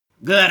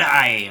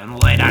G'day, and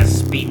let us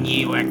spin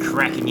you a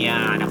cracking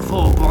yarn of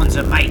four bonds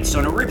of mates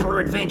on a ripper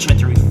adventure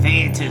through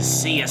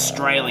Fantasy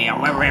Australia,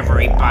 where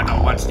every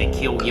bugger wants to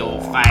kill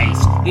your face.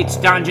 It's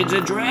Dungeons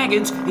and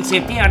Dragons,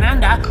 except down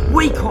under,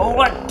 we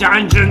call it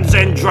Dungeons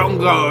and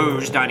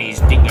Drongos. Dunnies,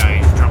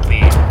 dingoes, drop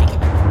in.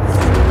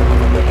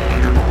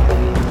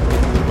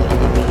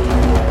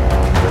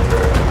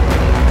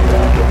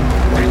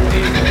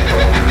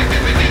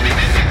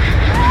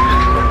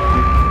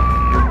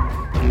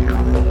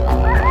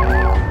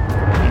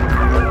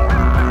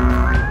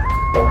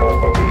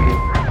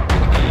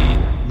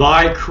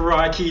 By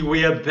crikey,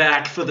 we are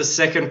back for the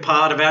second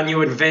part of our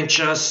new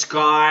adventure,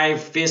 Sky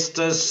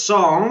Fista's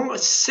Song,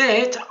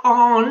 set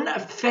on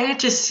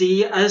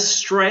Fantasy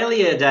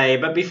Australia Day.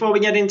 But before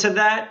we get into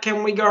that,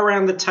 can we go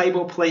around the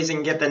table, please,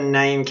 and get the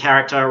name,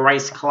 character,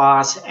 race,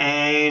 class,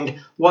 and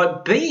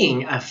what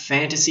being a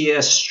Fantasy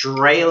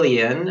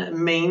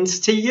Australian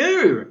means to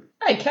you?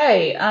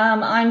 Okay,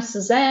 I'm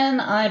Suzanne.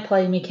 I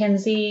play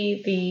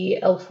Mackenzie,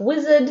 the elf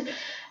wizard.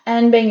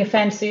 And being a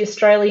Fantasy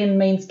Australian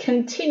means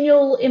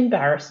continual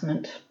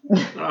embarrassment.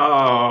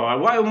 Oh,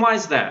 why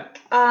is that?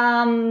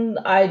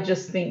 I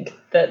just think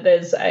that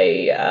there's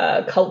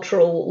a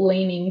cultural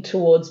leaning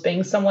towards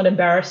being somewhat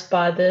embarrassed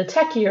by the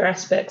tackier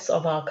aspects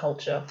of our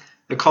culture.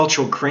 The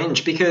cultural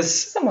cringe,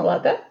 because Somewhat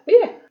like that,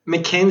 yeah.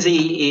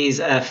 Mackenzie is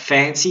a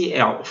fancy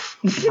elf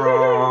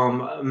from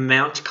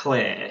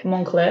Montclair.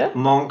 Montclair.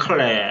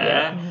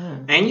 Yeah.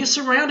 And you're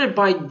surrounded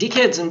by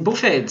dickheads and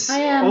buffheads I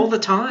am. all the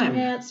time.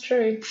 Yeah, it's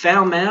true.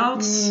 Foul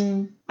mouths,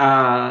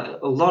 a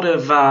lot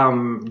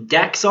of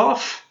dacks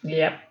off,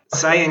 Yep.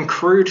 saying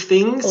crude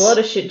things. A lot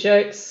of shit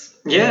jokes.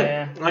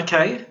 Yeah,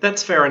 okay,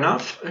 that's fair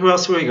enough. Who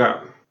else we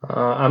got?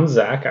 I'm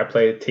Zach. I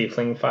play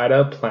Tiefling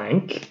Fighter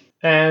Plank.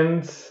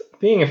 And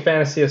being a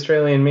Fantasy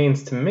Australian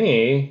means to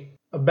me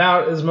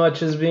about as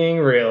much as being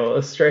real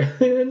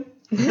Australian.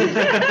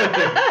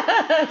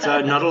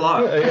 So not a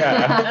lot.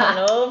 Yeah.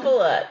 An awful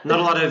lot. Not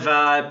a lot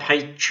of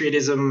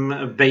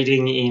patriotism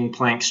beating in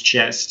Plank's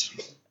chest.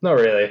 Not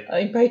really. I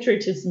think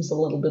patriotism's a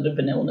little bit of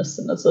an illness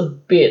and it's a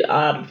bit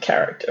out of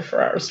character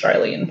for our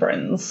Australian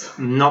friends.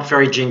 Not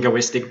very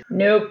jingoistic.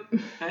 Nope.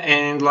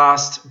 And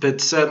last,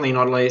 but certainly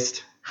not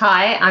least...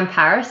 Hi, I'm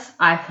Paris.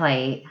 I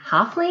play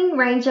Halfling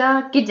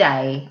Ranger.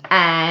 G'day.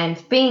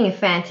 And being a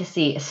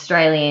Fantasy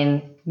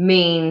Australian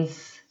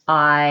means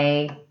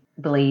I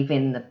believe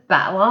in the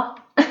battler.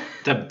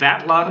 The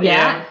battler?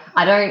 Yeah.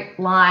 I don't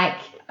like...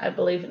 I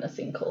believe in a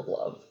thing called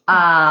love.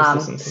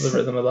 Just listen to the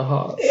rhythm of the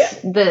heart.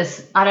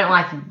 I don't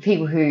like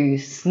people who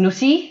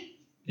snooty.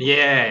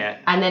 Yeah.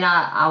 And then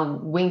I'll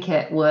wink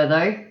at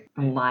Wertho.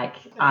 Like,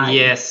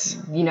 Yes.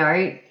 you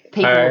know,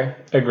 people... I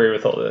agree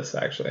with all this,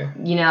 actually.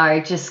 You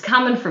know, just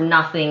coming from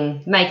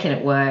nothing, making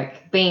it work,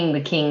 being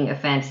the king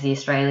of Fantasy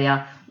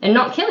Australia, and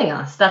not killing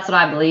us. That's what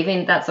I believe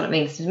in. That's what it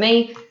means to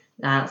me.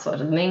 That's what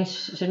it means.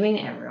 Should mean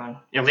to everyone.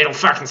 You little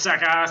fucking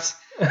suck ass.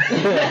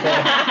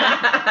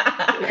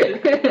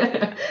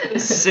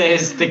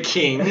 Says the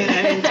king.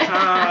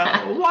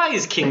 And why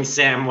is King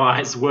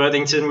Samwise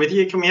Worthington with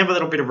you? Can we have a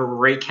little bit of a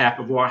recap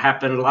of what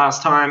happened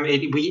last time?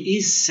 It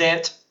is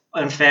set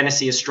on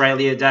Fantasy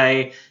Australia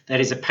Day. That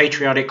is a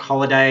patriotic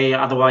holiday,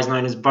 otherwise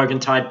known as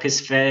Bogentide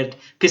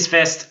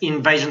Pissfest,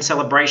 Invasion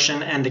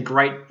Celebration, and the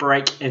Great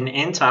Break and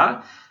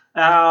Enter.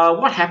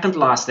 What happened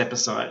last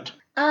episode?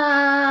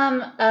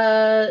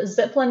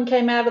 Zeppelin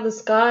came out of the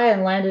sky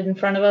and landed in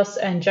front of us,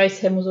 and Jace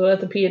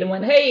Hemsworth appeared and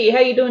went, "Hey, how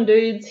you doing,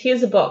 dudes?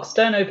 Here's a box.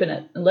 Don't open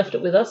it," and left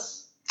it with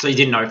us. So you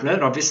didn't open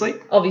it, obviously?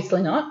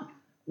 Obviously not.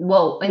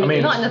 Well, not in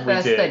the we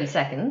first did. 30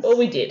 seconds. Well,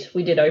 we did.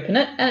 We did open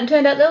it, and it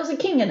turned out there was a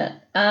king in it.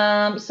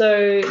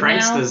 So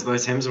Pranksters,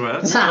 those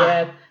Hemsworths.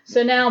 Yeah.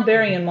 So now,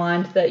 bearing in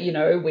mind that, you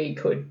know, we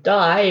could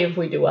die if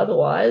we do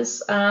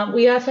otherwise,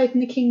 we are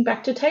taking the king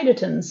back to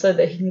Taterton so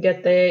that he can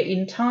get there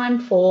in time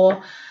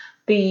for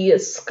the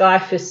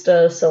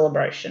Skyfister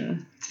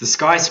celebration. It's the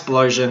Sky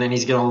Explosion, and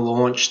he's going to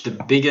launch the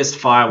biggest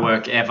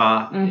firework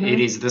ever. It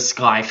is the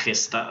Sky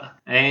Fister.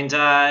 And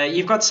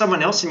you've got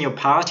someone else in your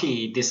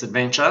party this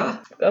adventure.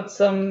 Got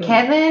some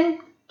Kevin,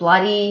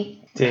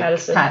 bloody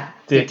Patterson.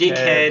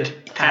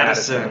 Dickhead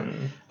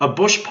Patterson. A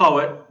bush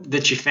poet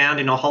that you found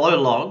in a hollow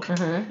log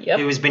Yep.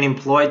 who has been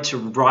employed to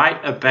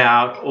write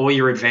about all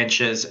your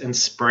adventures and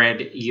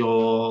spread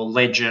your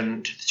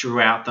legend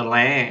throughout the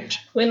land.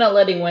 We're not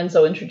letting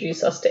Wenzo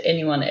introduce us to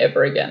anyone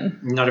ever again.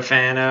 Not a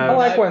fan I of...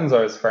 like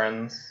Wenzo's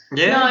friends.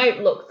 Yeah?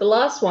 No, look, the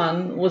last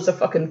one was a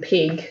fucking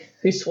pig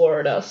who swore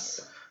at us.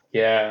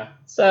 Yeah.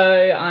 So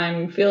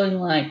I'm feeling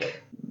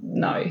like,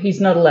 no, he's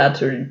not allowed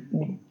to.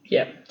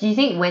 Yeah, Do you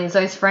think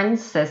Wenzo's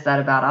friends says that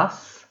about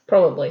us?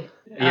 probably.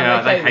 Yeah,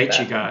 I'm they okay with hate that.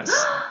 you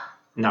guys.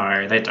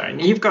 No, they don't.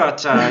 You've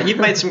got... you've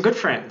made some good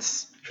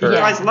friends. Sure. You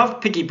Yeah. guys love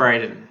Piggy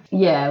Braden.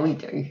 Yeah, we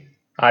do.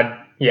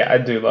 I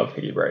do love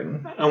Piggy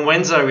Braden. And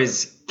Wenzo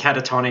is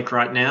catatonic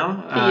right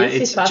now. He is.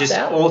 He's It's passed just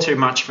out. all too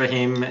much for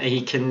him.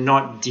 He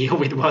cannot deal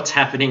with what's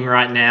happening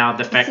right now.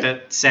 The fact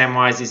that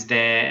Samwise is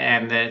there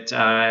and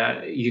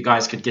that you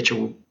guys could get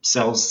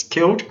yourselves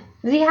killed.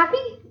 Is he happy?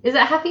 Is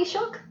it happy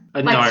shock?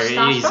 No, Like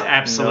he's starstruck?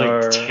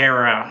 absolute No.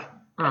 terror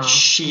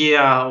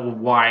sheer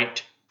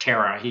white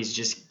terror. He's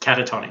just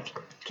catatonic.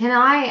 Can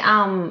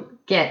I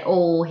get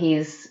all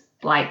his,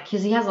 like,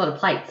 because he has a lot of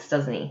plates,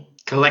 doesn't he?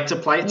 Collector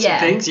plates Yeah. and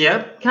things,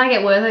 yeah. Can I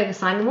get Wertho to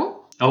sign them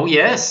all? Oh,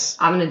 yes.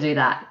 I'm going to do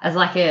that as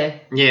like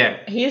a... Yeah.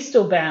 He is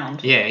still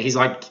bound. Yeah, he's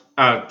like,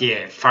 oh,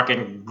 yeah,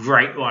 fucking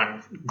great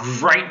one.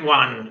 Great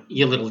one,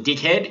 you little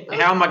dickhead.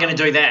 How am I going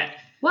to do that?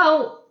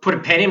 Well, Put a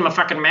pen in my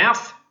fucking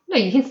mouth? no,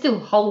 you can still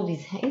hold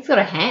his hand. He's got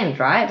a hand,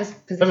 right? Just I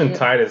position haven't it.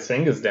 tied his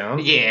fingers down.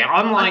 Yeah,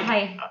 I'm like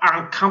Okay.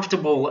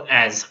 uncomfortable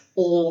as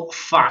all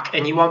fuck.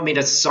 And you want me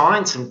to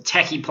sign some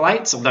tacky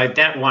plates? Although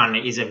that one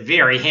is a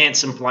very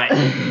handsome plate.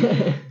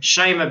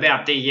 Shame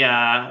about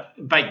the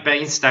baked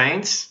bean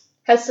stains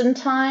Has some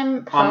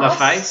time passed? on my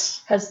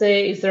face.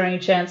 Is there any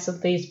chance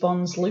of these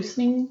bonds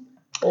loosening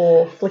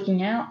or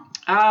flicking out?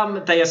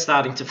 They are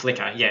starting to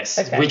flicker, yes,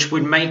 Okay. which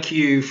would make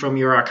you, from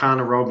your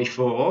Arcana roll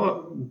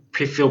before,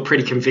 feel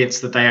pretty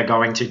convinced that they are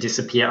going to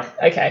disappear.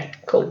 Okay,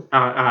 cool.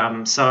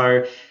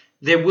 So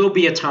there will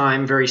be a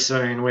time very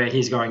soon where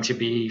he's going to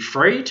be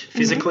freed,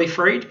 physically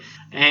freed,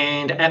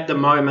 and at the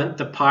moment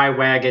the pie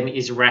wagon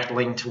is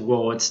rattling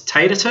towards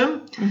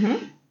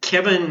Taterton.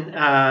 Kevin,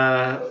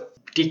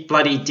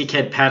 Bloody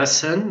Dickhead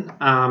Patterson,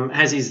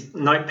 has his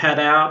notepad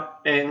out,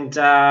 and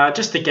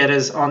just to get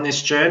us on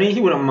this journey,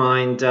 he wouldn't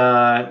mind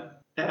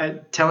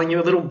telling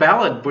you a little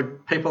ballad.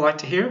 Would people like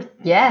to hear it?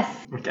 Yes.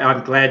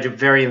 I'm glad you're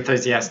very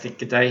enthusiastic.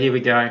 Good day. Here we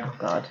go. Oh,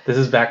 God. This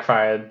is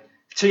backfired.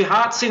 Two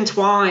hearts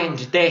entwined,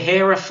 their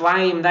hair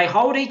aflame, they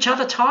hold each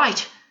other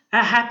tight.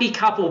 A happy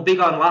couple, big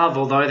on love,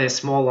 although they're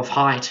small of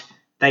height.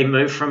 They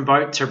move from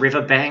boat to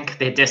riverbank,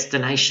 their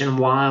destination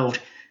wild,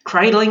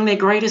 cradling their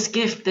greatest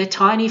gift, their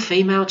tiny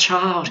female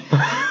child.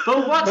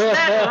 But what's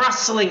that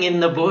rustling in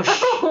the bush?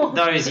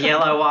 Those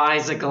yellow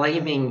eyes are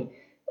gleaming.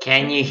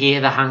 Can you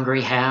hear the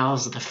hungry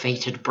howls, the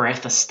fetid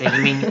breath are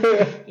steaming?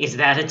 Is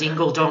that a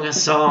dingle-donger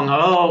song?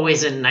 Oh,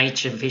 isn't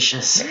nature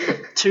vicious?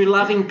 Two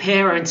loving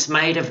parents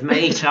made of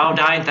meat, oh,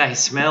 don't they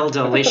smell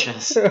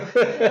delicious?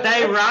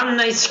 They run,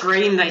 they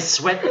scream, they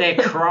sweat, they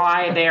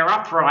cry, they're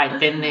upright,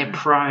 then they're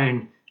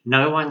prone.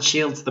 No one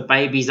shields the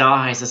baby's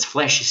eyes as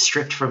flesh is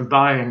stripped from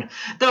bone.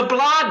 The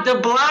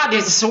blood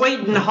is sweet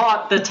and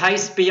hot, the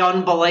taste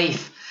beyond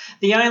belief.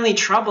 The only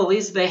trouble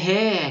is the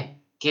hair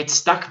gets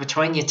stuck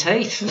between your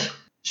teeth.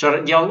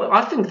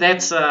 I think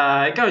that's,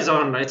 it goes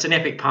on, it's an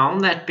epic poem.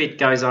 That bit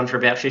goes on for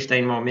about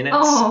 15 more minutes.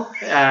 Oh.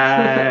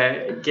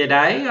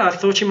 G'day, I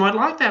thought you might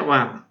like that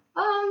one.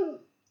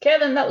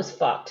 Kevin, that was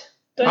fucked.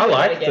 Don't I do that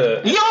liked again.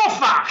 it. You're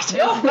fucked!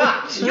 You're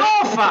fucked. You're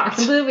It's a fucked!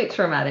 little bit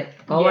traumatic.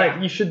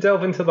 You should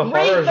delve into the horror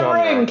Read the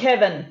genre. room,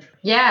 Kevin.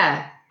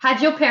 Yeah.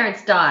 Had your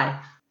parents die?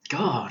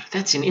 God,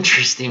 that's an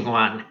interesting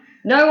one.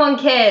 No one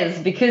cares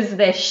because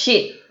they're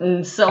shit,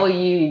 and so are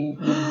you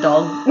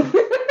dog.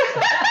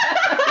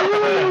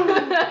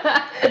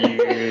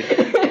 You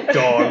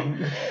dog.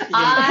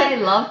 I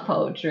love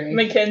poetry.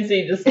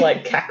 Mackenzie just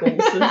like cackles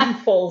and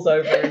falls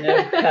over in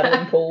a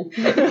paddling pool.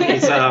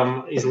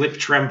 His lip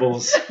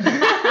trembles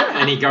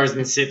and he goes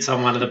and sits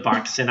on one of the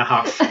bunks in a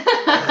huff,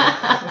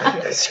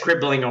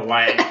 scribbling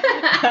away,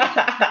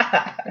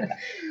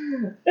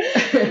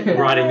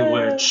 writing the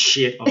word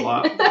shit a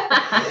lot.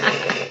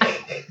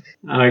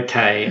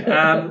 Okay,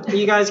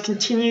 you guys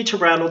continue to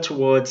rattle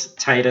towards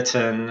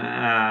Taterton.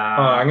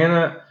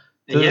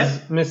 Does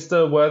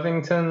Mr.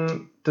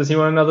 Worthington, does he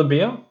want another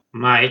beer?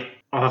 Mate,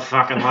 I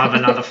fucking love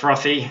another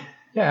frothy.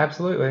 Yeah,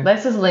 absolutely.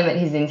 Let's just limit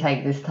his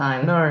intake this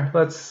time. No,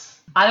 let's...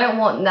 I don't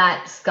want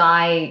that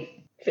sky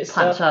Fist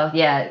puncher. up.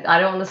 Yeah, I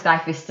don't want the sky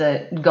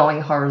fister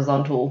going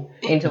horizontal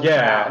into the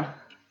Yeah.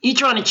 You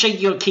trying to cheat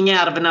your king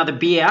out of another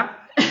beer?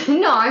 crowd.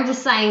 No, I'm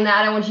just saying that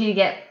I don't want you to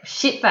get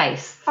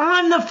shit-faced.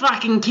 I'm the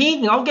fucking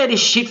king. I'll get as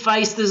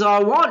shit-faced as I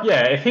want.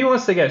 Yeah, if he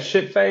wants to get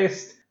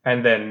shit-faced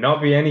and then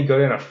not be any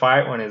good in a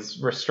fight when his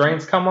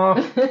restraints come off,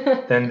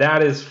 then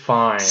that is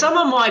fine. Some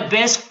of my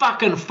best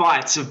fucking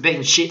fights have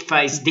been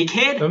shit-faced,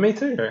 dickhead. But me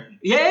too.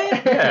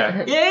 Yeah?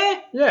 Yeah. Yeah?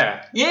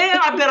 Yeah. Yeah,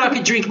 I bet I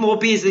could drink more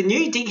beers than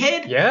you,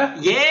 dickhead. Yeah?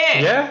 Yeah.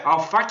 Yeah? Oh,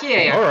 fuck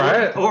yeah. All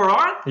right. All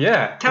right.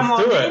 Yeah. Come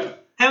let's on, do then.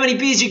 it. How many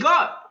beers you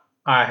got?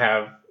 I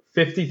have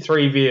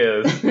 53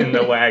 beers in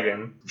the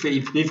wagon.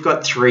 You've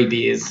got 3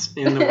 beers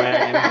in the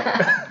wagon.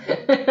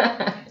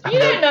 You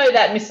don't know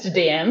that, Mr.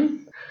 DM.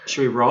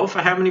 Should we roll for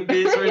how many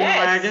beers are in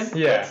Yes. the wagon?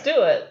 Yeah. Let's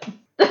do it.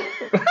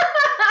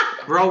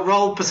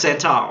 Roll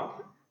percentile.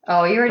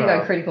 Oh, you already got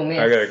Oh, a critical miss.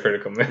 I got a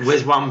critical miss.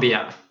 Where's one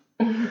beer?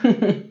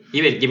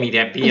 You better give me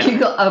that beer. You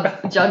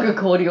got a jug of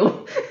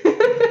cordial.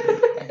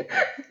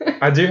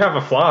 I do have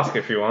a flask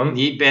if you want.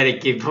 You better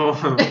give...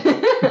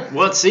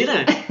 What's in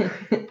it?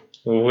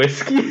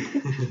 Whiskey?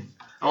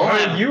 I'll Why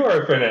have, don't you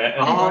open it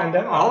and find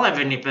out? I'll have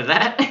a nip of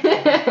that.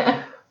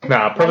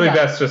 Nah, probably Okay.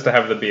 best just to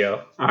have the beer.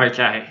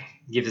 Okay,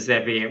 give us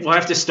that beer. We'll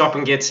have to stop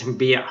and get some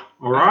beer,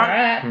 all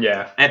right? Alright.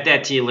 Yeah. Add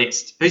that to your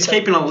list. Who's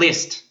keeping a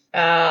list?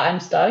 I'm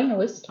starting a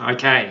list.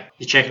 Okay,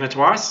 you checking it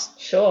twice?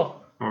 Sure.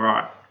 All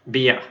right,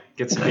 beer.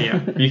 Get some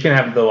beer. You can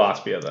have the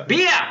last beer though.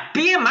 Beer,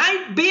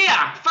 mate, beer,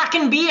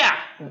 fucking beer.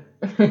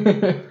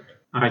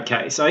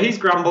 Okay, so he's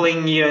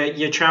grumbling.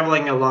 You're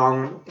traveling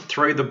along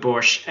through the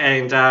bush,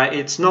 and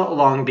it's not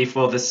long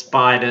before the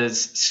spiders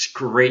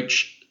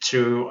screech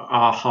to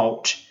a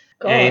halt.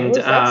 God, and what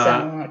does that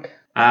sound like?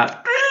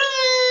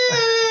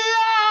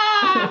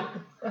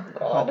 Oh,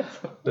 God.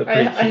 The I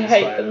pretty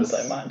hate them spiders.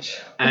 so much.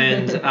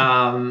 and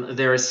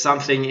there is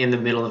something in the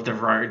middle of the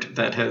road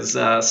that has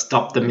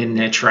stopped them in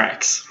their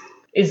tracks.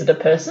 Is it a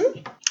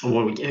person?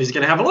 Well, who's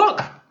going to have a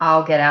look?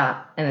 I'll get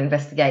out and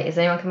investigate. Is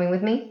anyone coming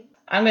with me?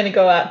 I'm going to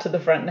go out to the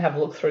front and have a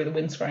look through the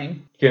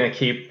windscreen. Gonna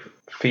keep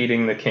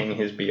feeding the king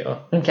his beer.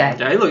 Okay.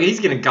 Okay, look,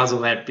 he's going to guzzle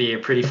that beer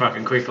pretty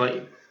fucking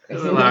quickly.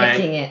 He's Like,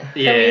 licking it. Can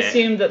we yeah.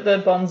 assume that the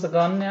bonds are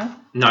gone now?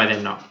 No,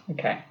 they're not.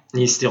 Okay.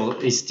 He's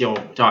still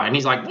dying.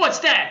 He's like, what's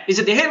that? Is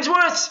it the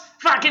Hemsworths?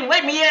 Fucking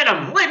let me at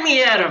him! Let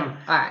me at him!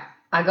 Alright.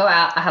 I go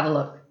out, I have a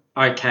look.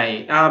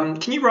 Okay,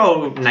 can you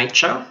roll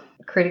nature?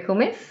 Critical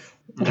miss?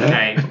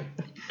 Okay.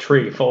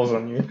 Tree falls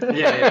on you.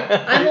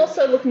 Yeah. I'm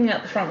also looking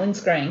at the front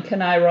windscreen.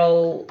 Can I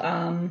roll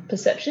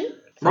perception?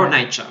 Roll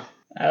nature.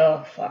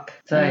 Oh, fuck.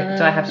 So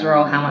do I have to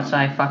roll how much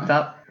I fucked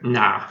up?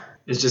 Nah.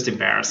 It's just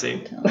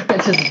embarrassing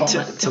It's just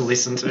vomit. to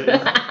listen to.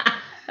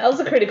 That was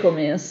a critical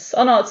miss.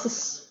 Oh, no,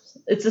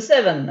 it's a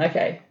 7.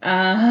 Okay.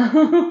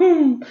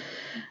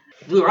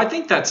 Look, I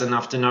think that's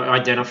enough to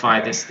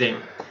identify this thing.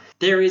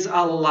 There is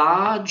a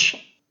large,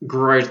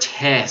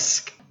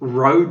 grotesque,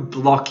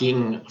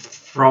 road-blocking,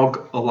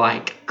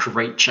 frog-like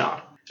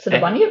creature. Is it a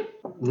bunyip?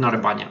 Not a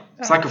bunyip.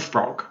 It's like a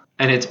frog.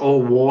 And it's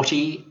all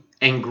warty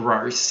and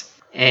gross.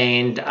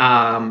 And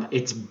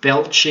it's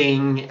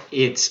belching,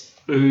 it's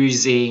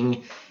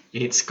oozing,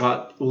 it's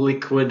got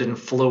liquid and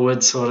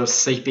fluid sort of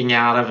seeping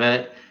out of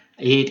it.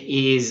 It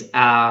is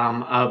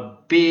a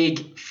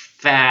big,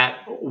 fat,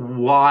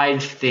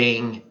 wide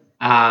thing.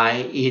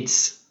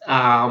 It's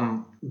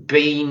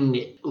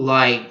been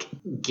like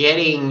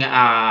getting,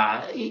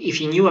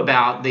 if you knew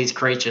about these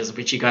creatures,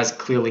 which you guys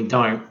clearly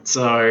don't,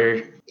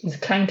 so Is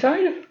it cane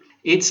toad?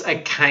 it's a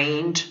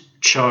caned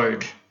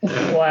chode.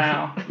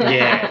 Wow.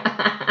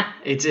 Yeah.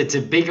 It's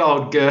a big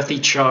old girthy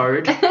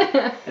chode.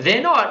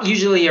 They're not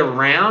usually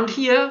around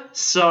here,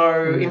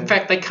 so in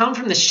fact they come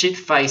from the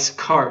shit-faced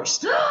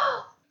coast.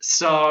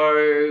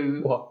 So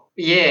What?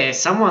 yeah,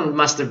 someone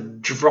must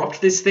have dropped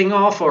this thing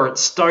off or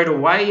it's stowed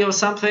away or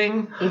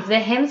something. If the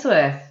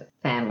Hemsworth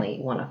family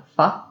want to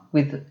fuck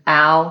with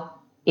our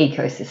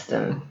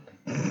ecosystem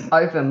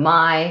over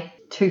my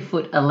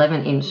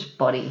 2'11"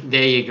 body,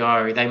 There you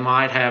go. They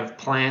might have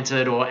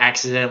planted or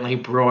accidentally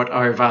brought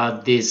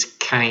over this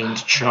caned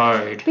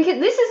chode. because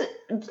this is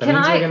can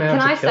means I we're gonna have can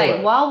to I kill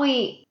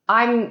say it.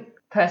 I'm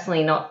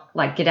personally not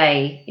like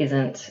G'day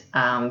isn't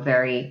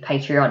very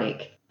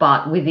patriotic,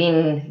 but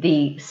within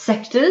the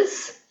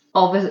sectors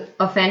of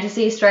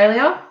Fantasy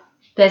Australia,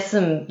 there's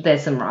some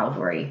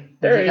rivalry.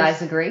 There Do you is.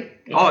 guys agree?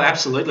 Oh,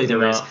 absolutely there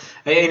No. is.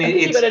 And I think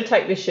you've it's got to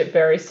take this shit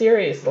very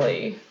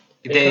seriously.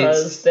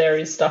 Because there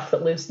is stuff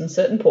that lives in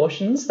certain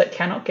portions that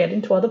cannot get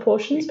into other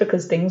portions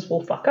because things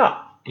will fuck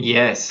up.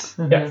 yes.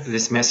 Yes.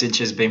 This message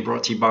has been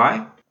brought to you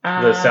by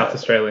The South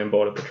Australian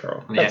Border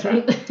Patrol. That's Yeah.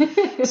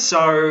 right.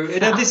 So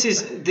no, this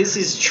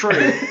is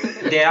true.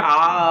 There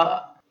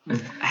are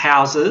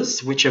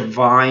houses which are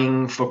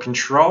vying for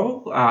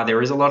control.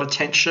 There is a lot of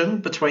tension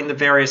between the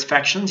various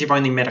factions. You've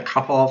only met a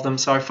couple of them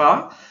so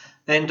far,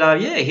 and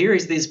here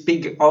is this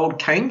big old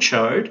cane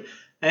chode,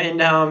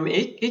 and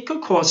it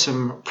could cause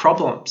some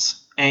problems.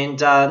 And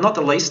not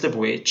the least of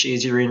which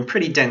is you're in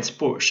pretty dense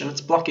bush and it's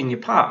blocking your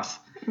path.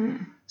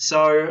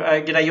 So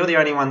G'day, you're the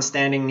only one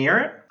standing near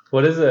it.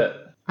 What is it?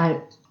 I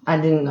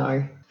didn't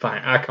know.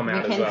 Fine, I come out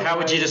as Mackenzie. well. How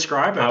would you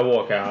describe I it?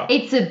 walk out.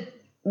 It's a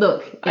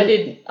look. I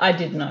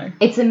did know.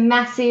 It's a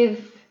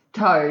massive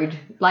toad.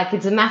 Like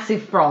it's a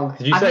massive frog.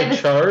 Did you say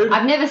chode?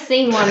 I've never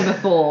seen one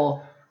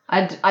before.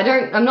 I'm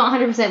not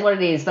 100% what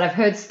it is, but I've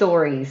heard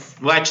stories.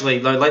 Well, actually,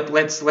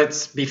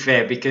 let's be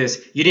fair because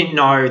you didn't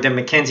know. Then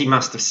Mackenzie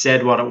must have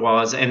said what it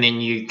was, and then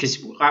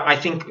because I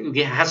think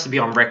it has to be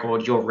on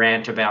record your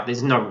rant about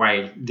there's no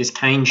way this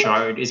cane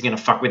chode is going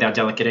to fuck with our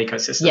delicate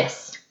ecosystem.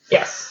 Yes.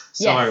 Yes.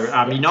 So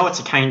Yes. you know it's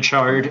a cane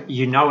chode,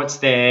 you know it's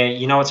there,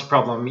 you know it's a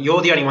problem.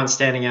 You're the only one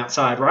standing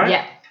outside, right?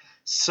 Yeah.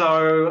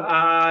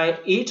 So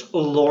it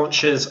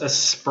launches a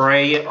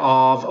spray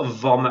of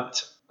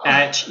vomit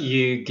at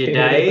you,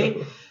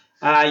 G'day.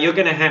 You're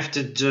going to have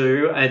to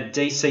do a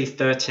DC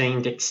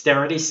 13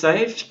 dexterity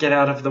save to get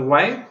out of the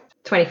way.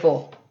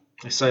 24.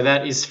 So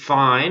that is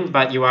fine,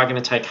 but you are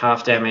going to take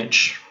half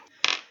damage.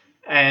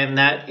 And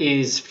that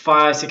is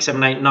 5, 6,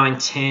 7, 8, 9,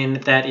 10.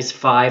 That is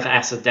 5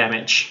 acid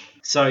damage.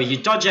 So you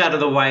dodge out of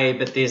the way,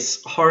 but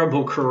this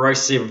horrible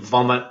corrosive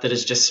vomit that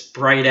is just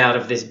sprayed out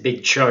of this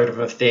big chode of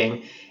a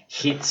thing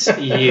hits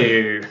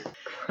you.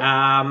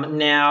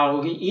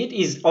 Now, it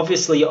is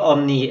obviously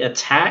on the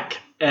attack.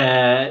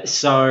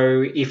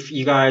 So if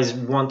you guys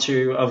want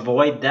to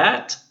avoid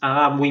that,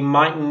 we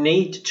might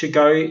need to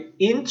go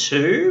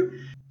into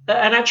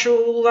an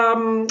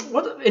actual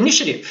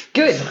initiative.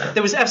 Good.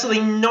 There was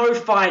absolutely no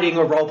fighting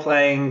or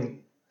role-playing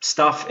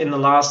stuff in the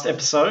last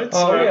episode.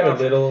 Oh, we had a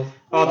little.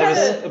 Oh, there was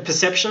had a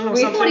perception or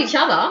We something? fought each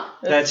other.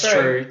 That's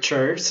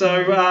true.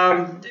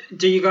 So,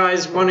 do you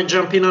guys want to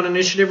jump in on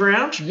initiative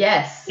round?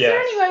 Yes. Is there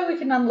any way we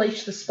can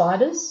unleash the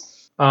spiders?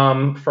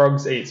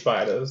 Frogs eat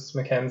spiders,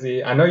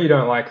 Mackenzie. I know you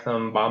don't like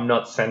them, but I'm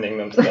not sending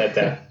them to their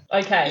death.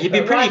 Okay. You'd be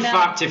but pretty right now-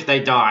 fucked if they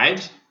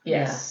died.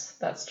 Yes,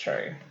 that's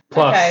true.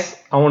 Plus,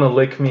 Okay. I want to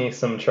lick me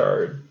some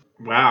chode.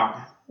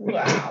 Wow.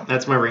 Wow.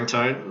 That's my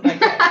ringtone.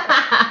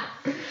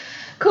 Okay.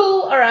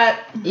 Cool. All right.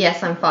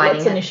 Yes, I'm What's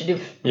fighting it.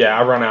 initiative? Yeah,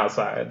 I run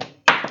outside.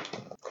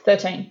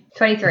 13.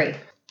 23.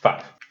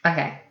 5.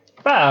 Okay.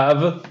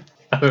 5.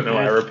 I don't know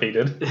why I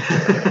repeated.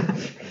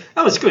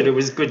 That was good. It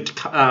was good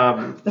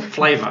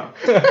flavour.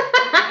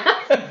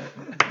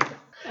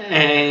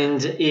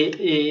 And it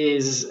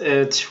is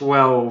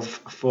 12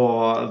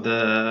 for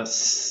the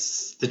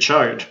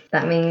chode.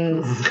 That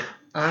means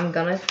I'm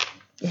gonna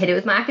hit it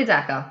with my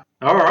Akadaka.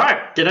 All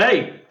right.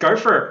 G'day. Go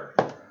for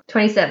it.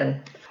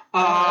 27.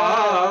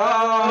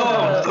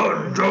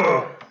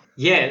 Thunder.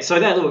 Yeah, so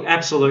that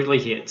absolutely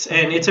hits.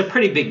 And it's a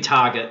pretty big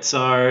target.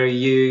 So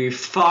you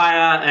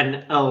fire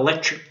an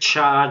electric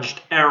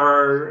charged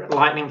arrow,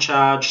 lightning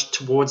charge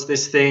towards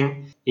this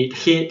thing. It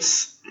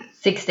hits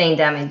 16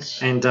 damage.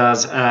 and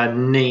does a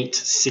neat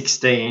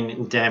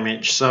 16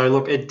 damage. So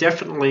look, it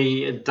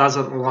definitely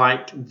doesn't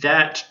like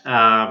that.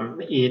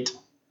 It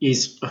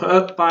is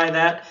hurt by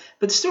that,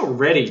 but still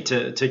ready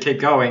to keep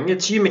going.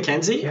 It's you,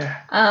 Mackenzie. Yeah.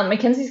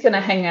 Mackenzie's going to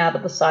hang out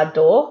at the side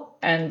door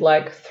and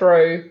like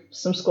throw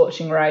some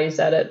scorching rays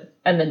at it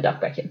and then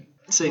duck back in.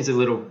 Seems a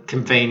little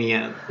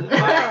convenient.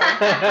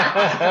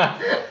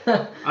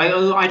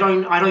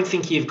 I don't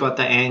think you've got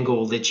the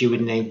angle that you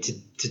would need to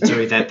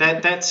do that.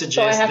 That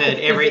suggests have to that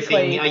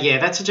everything. physically-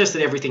 That suggests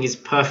that everything is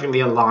perfectly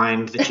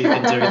aligned that you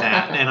can do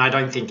that, and I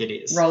don't think it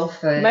is. Roll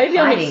for Maybe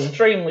I'm hiding.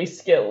 extremely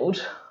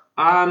skilled.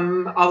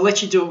 I'll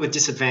let you do it with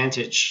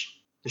disadvantage,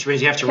 which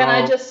means you have to Can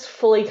roll. I just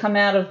fully come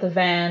out of the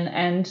van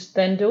and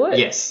then do it?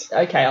 Yes,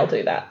 Okay, I'll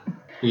do that.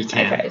 you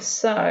can. Okay,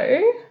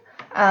 so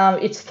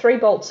it's 3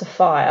 bolts of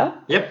fire,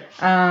 Yep.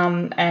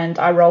 and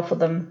I roll for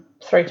them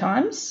 3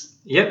 times.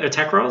 Yep.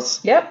 Attack rolls.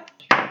 Yep.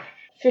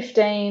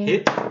 15,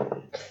 Hit.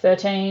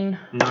 13,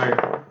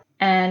 No.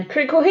 and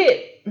critical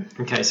hit.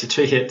 Okay, so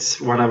 2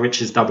 hits, one of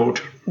which is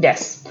doubled.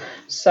 Yes.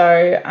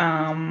 So,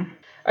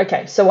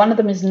 okay, so one of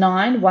them is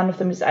 9, one of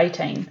them is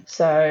 18.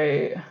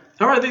 So,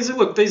 All right, these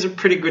are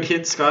pretty good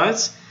hits,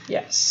 guys.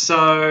 yeah.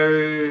 So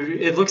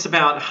it looks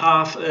about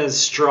half as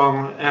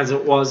strong as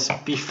it was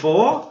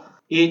before.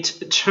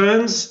 It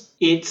turns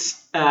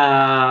its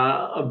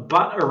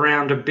butt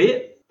around a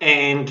bit,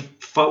 and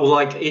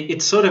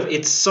it's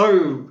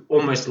so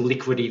almost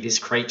liquidy, this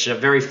creature,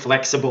 very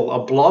flexible, a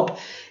blob.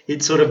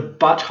 Its sort of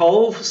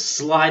butthole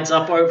slides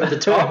up over the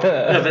top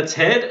of its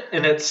head,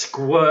 and it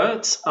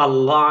squirts a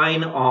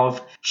line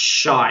of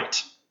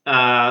shite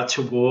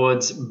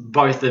towards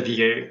both of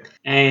you.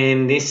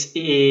 And this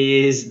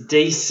is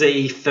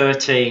DC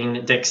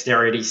 13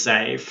 dexterity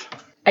save.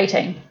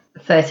 18.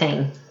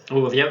 13.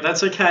 Oh, yep,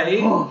 that's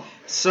okay.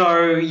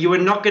 So you are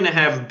not going to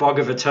have Bog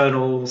of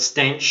Eternal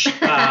Stench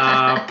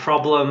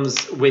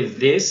problems with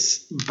this,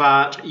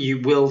 but you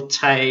will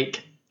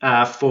take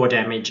 4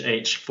 damage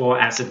each, 4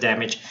 acid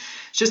damage.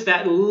 It's just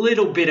that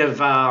little bit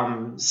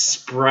of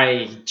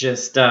spray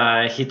just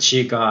hits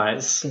you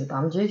guys. Bit of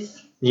bum juice.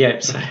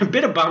 Yep, so a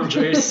bit of bum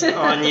juice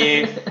on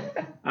you.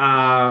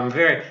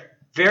 Very,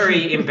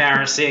 very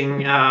embarrassing.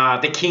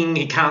 The king,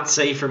 he can't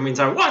see from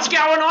window. What's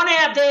going on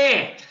out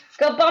there?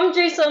 Got bum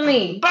juice on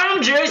me.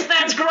 Bum juice,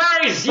 that's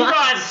gross. You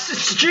guys,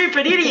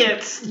 stupid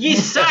idiots. You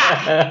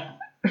suck.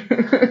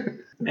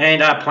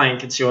 And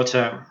Plank, it's your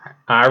turn.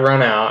 I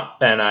run out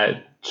and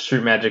I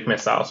shoot magic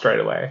missile straight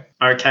away.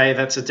 Okay,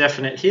 that's a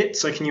definite hit.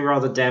 So can you roll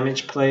the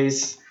damage,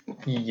 please?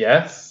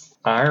 Yes,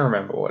 I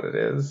remember what it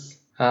is.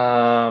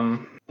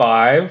 5,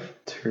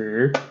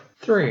 2,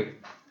 3.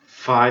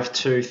 5,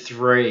 2,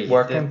 3.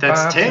 Working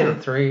That's 5, 10.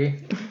 2, 3.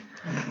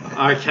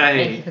 Thank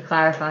Okay, you for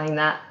clarifying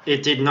that.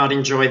 it did not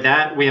enjoy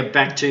that. We are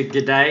back to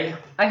G'day.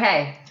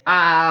 Okay.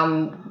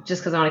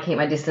 Just because I want to keep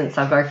my distance,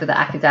 I'll go for the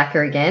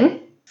Akadaka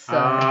again. So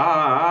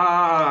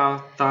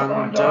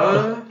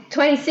Thunder.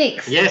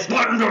 26. Yes,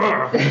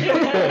 thunder.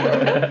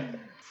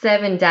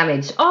 7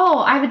 damage. Oh,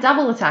 I have a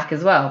double attack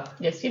as well.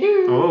 Yes, you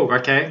do. Oh,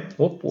 okay.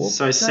 Whoop, whoop.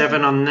 So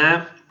 7 on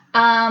that.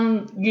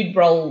 You'd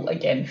roll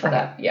again for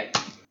that. Yep.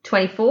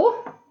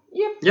 24.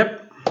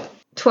 Yep.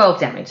 12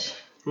 damage.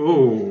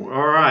 Ooh,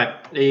 all right.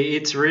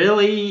 It's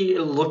really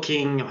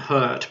looking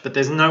hurt, but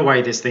there's no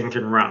way this thing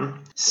can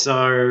run.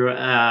 So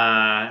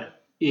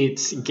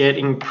it's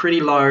getting pretty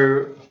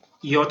low.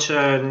 Your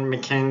turn,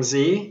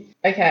 Mackenzie.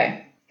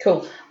 Okay,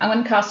 cool. I'm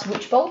going to cast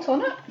Witch Bolt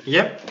on it.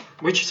 Yep.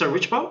 Which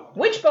bolt?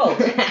 Witch Bolt!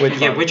 Which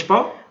Yeah, one? which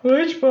bolt?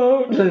 Which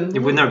boat? Yeah,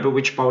 well, no, but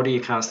which bolt are you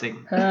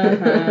casting?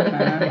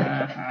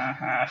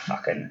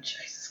 Fucking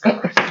Jesus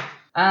Christ.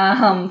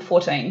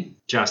 14.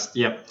 Just,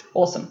 yep.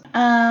 Awesome.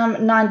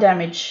 9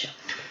 damage.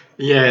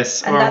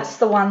 Yes. And that's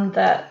the one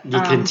that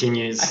It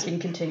continues. I can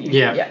continue.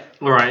 Yeah.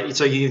 All right.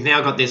 So you've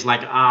now got this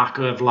like arc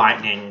of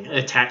lightning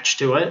attached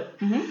to it.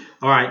 Mm-hmm.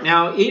 All right.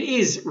 Now it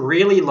is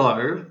really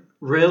low,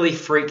 really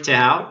freaked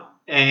out,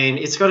 and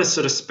it's got a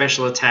sort of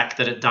special attack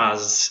that it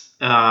does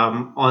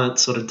on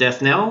its sort of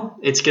death knell.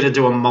 It's going to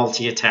do a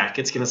multi-attack.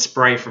 It's going to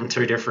spray from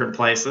 2 different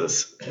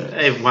places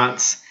at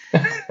once.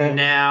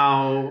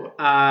 Now,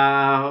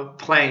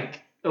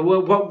 Plank,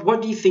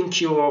 what do you think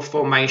your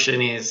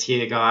formation is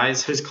here,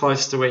 guys? Who's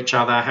close to each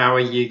other? How are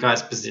you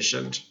guys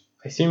positioned?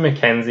 I assume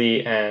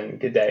Mackenzie and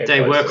G'day are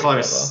They were to each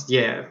close,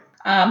 yeah.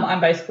 I'm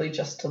basically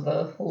just to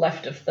the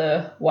left of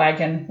the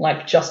wagon,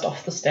 like just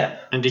off the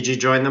step. And did you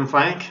join them,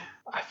 Plank? other.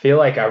 I feel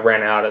like I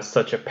ran out at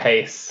such a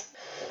pace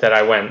that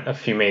I went a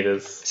few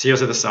meters. So you're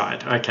to the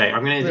side. Okay,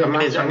 I'm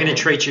gonna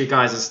treat you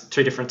guys as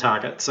 2 different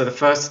targets. So the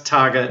first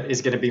target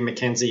is going to be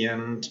Mackenzie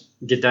and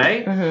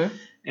G'day. Mm-hmm.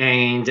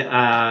 And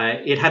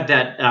it had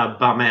that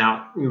bum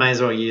out. You may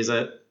as well use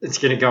it. It's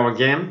going to go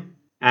again.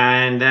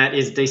 And that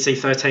is DC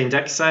 13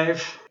 dex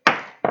save.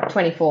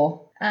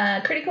 24.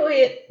 Critical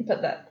hit,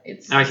 but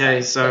it's...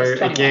 Okay, so it's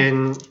 21.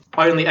 again,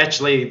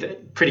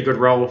 pretty good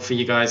roll for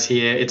you guys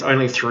here. It's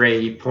only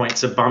 3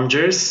 points of bum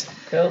juice.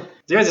 Cool.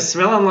 You guys are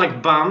smelling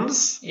like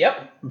bums,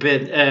 Yep.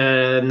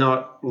 but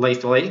not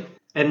lethally.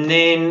 And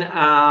then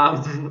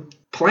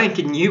Plank,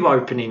 a new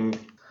opening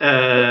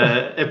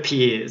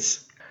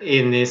appears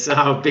in this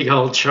big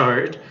old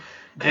chode,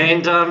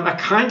 and a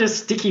kind of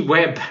sticky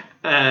web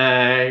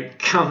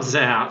comes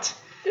out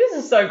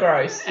This is so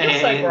gross.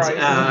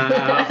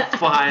 and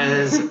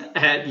fires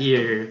at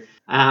you.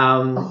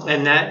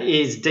 And that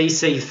is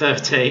DC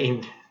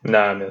 13. No,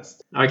 I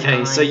missed. Okay,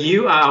 Nice. so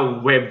you are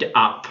webbed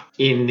up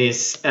in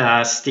this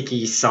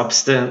sticky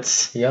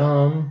substance.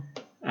 Yum.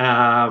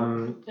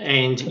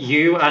 And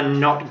you are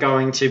not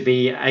going to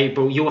be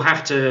able... You'll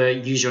have to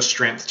use your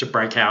strength to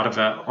break out of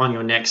it on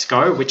your next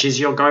go, which is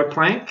your go,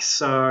 Plank.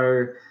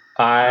 So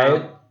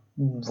I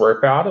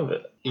rip out of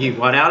it. you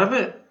what out of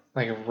it?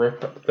 Like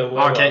rip the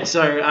web Okay, up.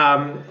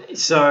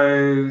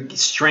 so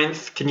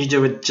strength, can you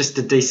do it just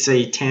a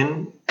DC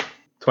 10?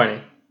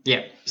 20.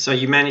 Yeah. So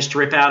you managed to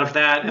rip out of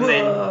that, and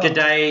then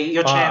G'day,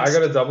 your chance. I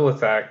got a double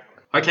attack.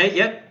 Okay,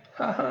 yep.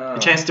 A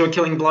chance to do a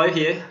killing blow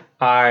here.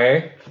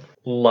 I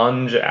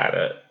lunge at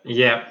it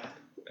Yep.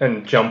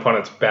 and jump on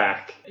its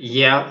back.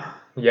 Yep.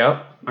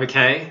 Yep.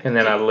 Okay. And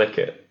then I lick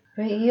it.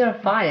 But you gotta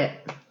fight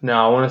it.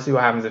 No, I want to see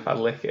what happens if I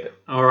lick it.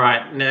 All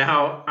right.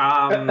 Now,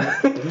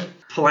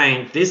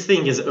 Plank, this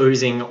thing is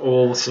oozing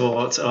all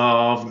sorts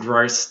of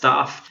gross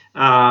stuff.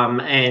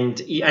 And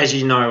as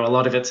you know, a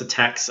lot of its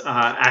attacks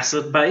are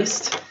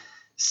acid-based.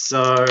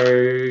 So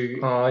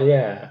Oh,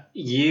 yeah.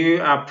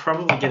 you are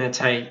probably going to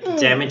take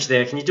damage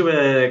there. Can you do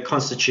a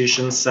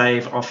Constitution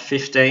save of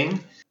 15?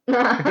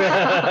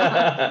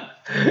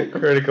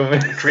 Critical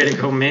miss.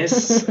 Critical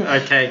miss.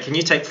 Okay, can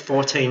you take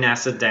 14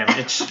 acid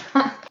damage?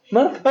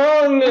 My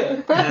tongue!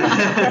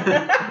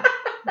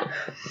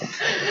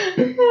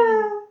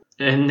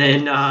 And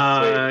then,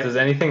 Wait, does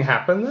anything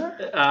happen there?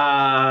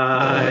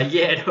 yeah,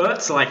 it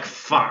hurts like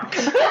fuck.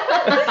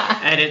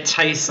 And it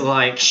tastes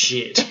like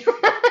shit.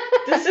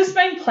 Does this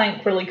mean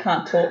Plank really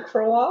can't talk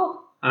for a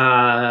while?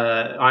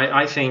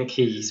 I think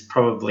he's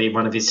probably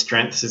one of his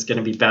strengths is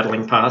going to be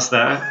battling past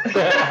that.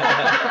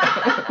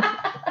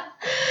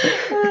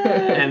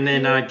 And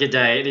then,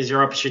 G'day, it is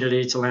your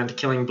opportunity to land a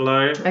killing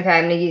blow. Okay,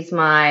 I'm gonna use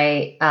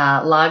my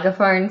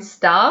Lagerphone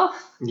staff.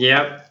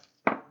 Yep,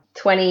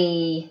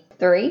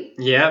 23.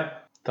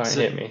 yep. Don't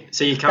hit me.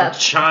 So you come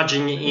That's-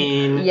 charging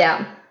in,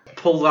 Yeah.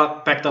 pull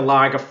up back the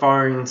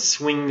Lagerphone,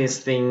 swing this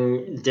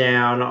thing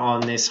down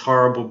on this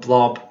horrible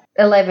blob.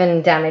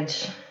 11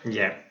 damage.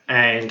 Yeah.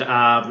 And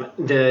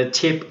the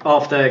tip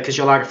of because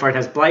your Lagerphone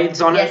has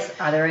blades on it, Yes,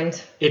 other end.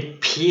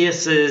 it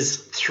pierces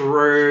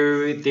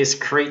through this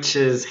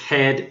creature's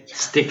head,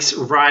 sticks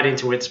right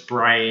into its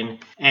brain,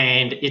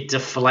 and it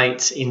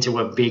deflates into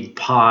a big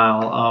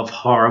pile of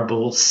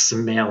horrible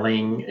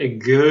smelling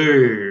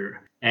goo.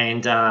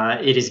 And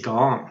it is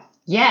gone.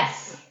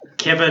 Yes.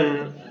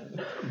 Kevin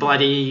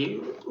Bloody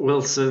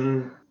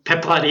Wilson,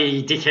 Pep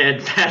Bloody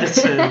Dickhead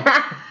Patterson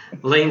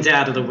leans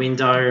out of the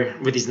window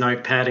with his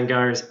notepad and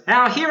goes,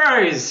 "Our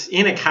heroes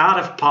in a cart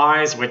of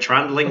pies were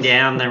trundling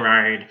down the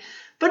road.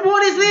 But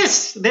what is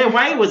this? Their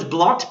way was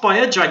blocked by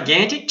a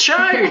gigantic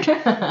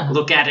chode.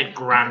 Look at it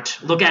grunt.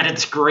 Look at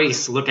its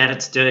grease. Look at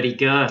its dirty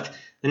girth.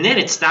 And then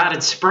it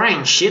started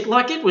spraying shit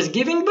like it was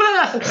giving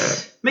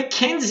birth.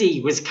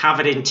 Mackenzie was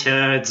covered in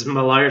turds,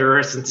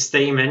 malodorous and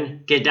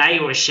steaming.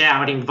 G'day was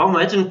showered in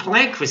vomit, and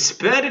Plank was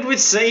spurted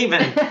with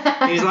semen."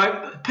 He's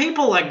like,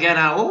 people are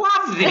gonna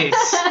love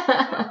this.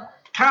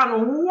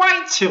 Can't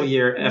wait till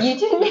You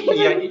didn't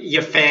even...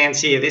 your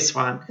fans hear this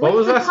one. What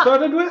was I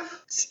started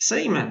with?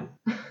 Semen.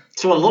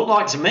 That's what it looked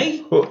like to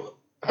me.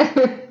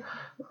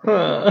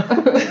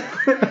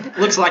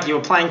 Looks like you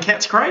were playing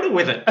cat's cradle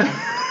with it.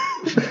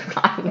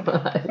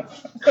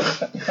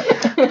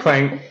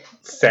 Plank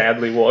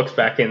sadly walks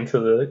back into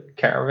the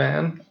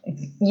caravan.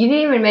 You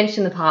didn't even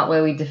mention the part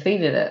where we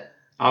defeated it.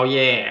 Oh,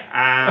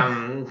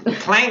 yeah.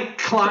 Plank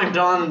climbed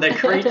on the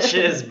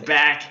creature's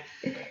back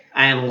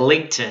and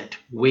licked it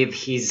with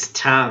his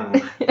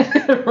tongue.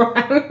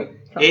 Right.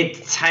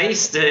 It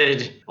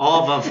tasted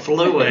of a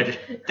fluid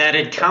that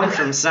had come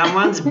from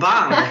someone's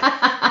bung.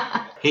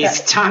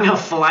 His tongue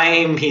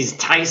aflame, his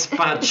taste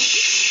buds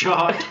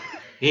shot.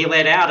 He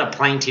let out a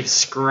plaintive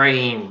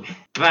scream.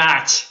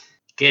 But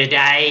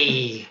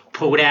G'day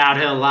pulled out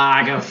her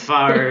lager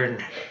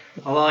phone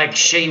like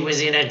she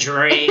was in a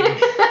dream.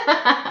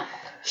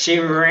 She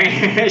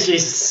ran, she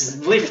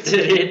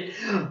lifted it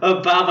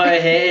above her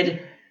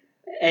head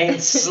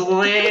and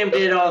slammed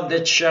it on the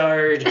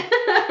chode.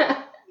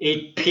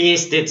 It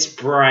pierced its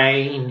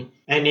brain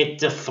and it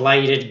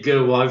deflated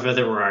goo over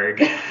the road.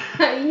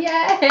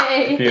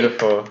 Yay!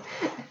 Beautiful.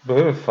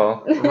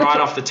 Beautiful. Right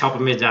off the top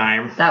of my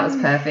dome. That was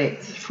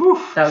perfect. Whew.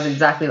 That was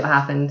exactly what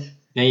happened.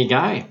 There you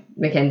go.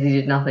 Mackenzie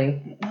did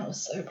nothing. That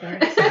was so gross.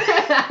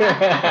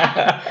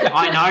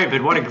 I know,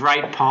 but what a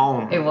great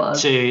poem. It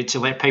was. To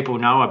let people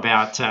know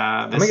about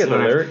I'm the gonna get the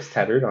sort of lyrics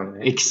tattooed on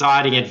me.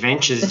 exciting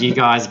adventures you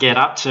guys get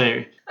up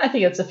to. I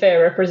think it's a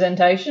fair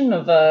representation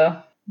of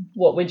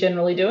what we're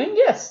generally doing.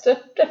 Yes,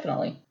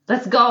 definitely.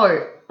 Let's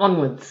go.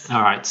 Onwards.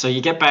 All right, so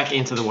you get back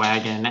into the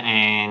wagon,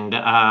 and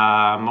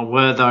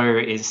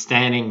Wertho is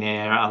standing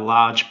there, a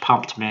large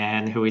pumped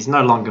man who is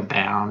no longer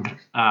bound,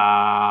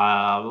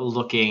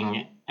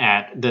 looking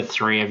at the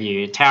three of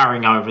you,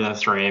 towering over the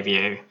three of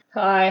you.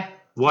 Hi.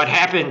 What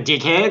happened,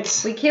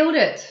 dickheads? We killed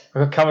it. I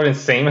got covered in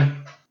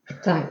semen.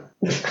 Don't.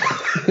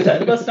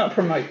 Let's not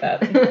promote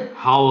that.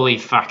 Holy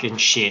fucking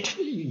shit.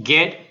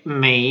 Get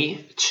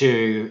me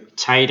to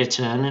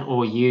Taterton,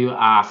 or you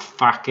are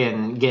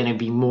fucking gonna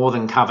be more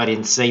than covered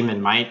in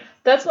semen, mate.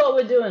 That's what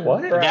we're doing.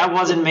 What? bro. That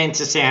wasn't meant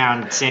to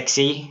sound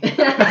sexy. It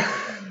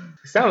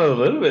sounded a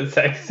little bit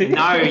sexy.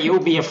 No, you'll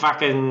be a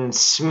fucking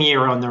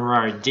smear on the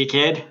road,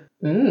 dickhead.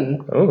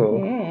 Mm. Oh,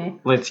 Mm.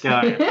 Let's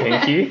go.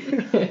 thank you.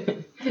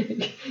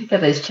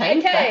 Get those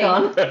chains back Okay.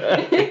 on.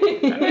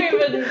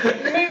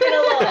 moving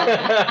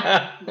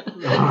along.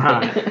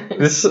 Alright.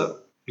 This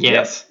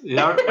Yes.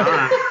 No,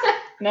 alright.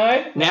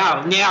 No?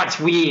 Now it's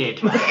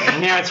weird.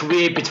 Now it's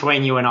weird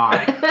between you and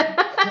I.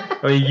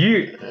 I mean,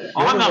 you're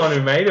I'm the a- one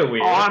who made it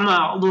weird.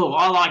 Look,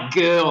 I like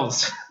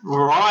girls,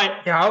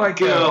 right? Yeah, I like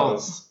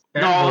Girls.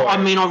 And No, boys. I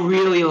mean, I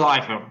really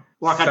like them.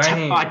 Like,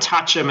 Same. I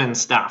touch them and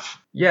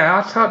stuff.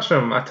 Yeah, I touch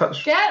him. I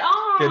touch Get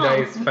on.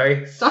 G'day's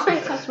face.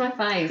 Don't touch my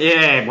face.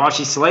 Yeah, while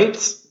she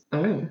sleeps.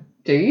 Oh.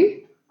 Do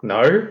you?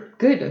 No,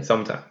 Good.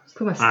 sometimes.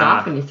 Put my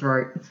staff in your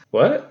throat.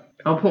 What?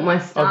 I'll put my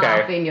staff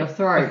Okay. in your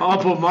throat. I'll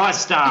put my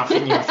staff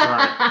in your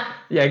throat.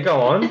 Yeah, go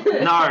on.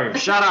 No,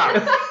 shut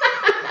up.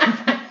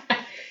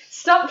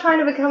 Stop trying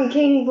to become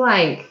King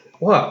Blank.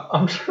 What?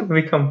 I'm trying to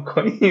become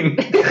queen.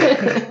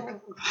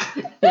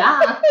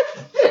 Yeah.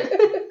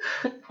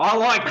 I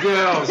like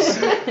girls.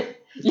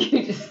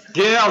 You just.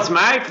 Girls,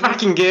 mate.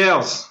 Fucking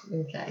girls.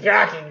 Okay.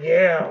 Fucking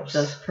girls.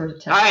 Just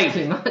protect too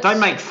Hey, much. don't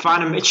make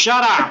fun of me.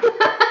 Shut up.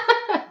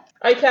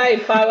 Okay,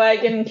 Pie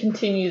Wagon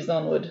continues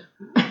onward.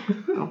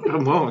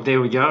 Well,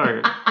 there we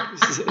go.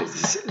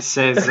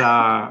 Says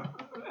our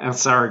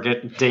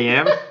surrogate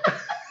DM.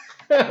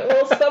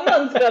 Well,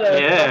 someone's got to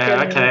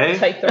Yeah, okay.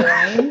 take the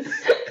reins.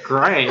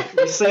 Great.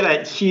 You see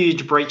that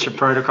huge breach of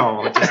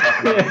protocol that just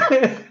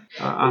happened?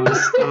 I'm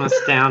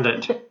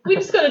astounded. We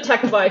just got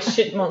attacked by a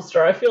shit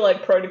monster. I feel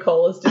like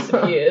protocol has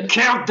disappeared.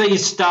 Count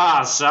these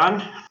stars,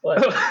 son.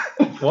 What?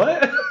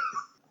 What?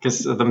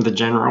 Because I'm the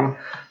general.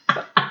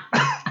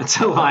 It's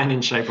a line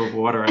in Shape of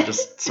Water. I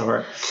just saw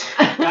it.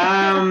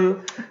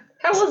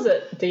 How was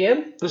it,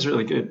 DM? It was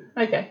really good.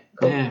 Okay,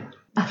 cool. Yeah.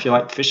 If you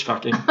like fish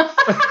fucking.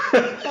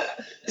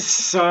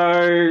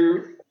 So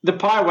the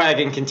pie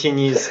wagon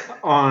continues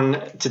on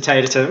to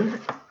Taterton.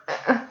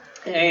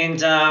 And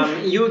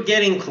you're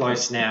getting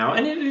close now.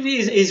 And it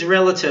is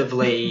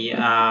relatively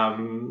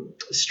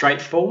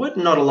straightforward.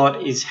 Not a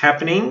lot is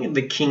happening.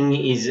 The king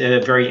is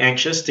very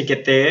anxious to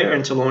get there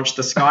and to launch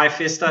the Sky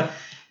Fister.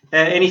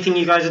 Anything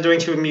you guys are doing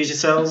to amuse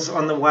yourselves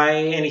on the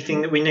way?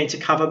 Anything that we need to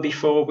cover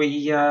before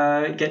we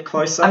get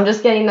closer? I'm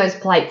just getting those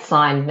plates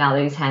signed now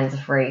that his hands are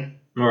free.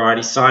 Alright,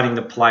 he's signing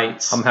the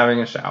plates. I'm having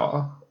a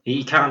shower.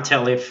 You can't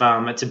tell if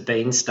it's a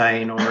bean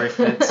stain or if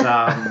it's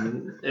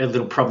a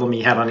little problem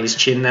he had on his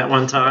chin that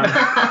one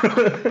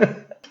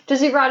time. Does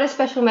he write a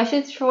special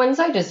message for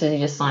Wenzo, or does he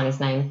just sign his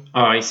name?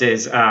 Oh, he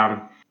says,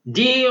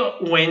 Dear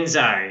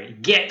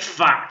Wenzo, get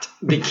fucked,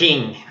 the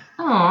king.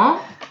 Aww.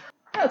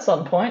 That's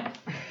on point.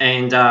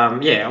 And,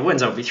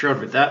 Wenzo will be thrilled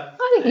with that.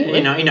 I think he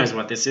would. He knows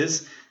what this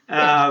is.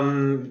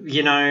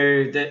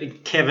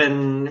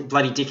 Kevin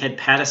bloody dickhead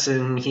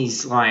Patterson,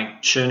 he's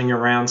like churning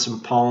around some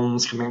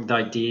poems, coming up with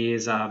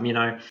ideas.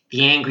 The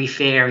angry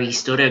fairy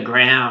stood her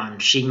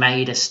ground. She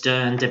made a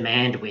stern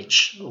demand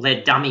which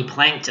led dummy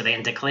Plank to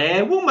then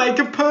declare, we'll make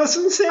a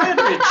person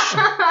sandwich.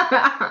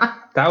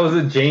 That was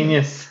a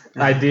genius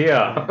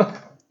idea.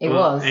 It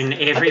was. And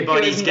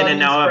everybody's going to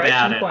know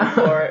about it. Point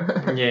for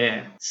it.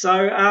 Yeah. So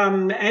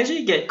as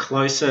you get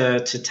closer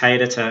to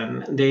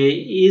Taterton, there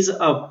is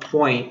a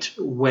point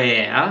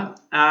where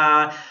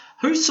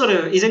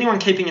Is anyone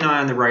keeping an eye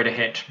on the road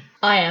ahead?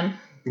 I am.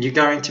 You're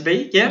going to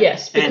be? Yeah?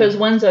 Yes, because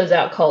Wenzo's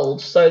out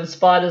cold, so the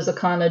spiders are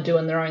kind of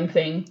doing their own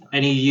thing.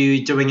 And are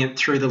you doing it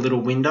through the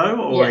little window?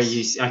 Or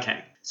Yes. Are you...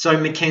 Okay. So,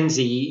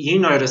 Mackenzie, you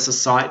notice a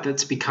sight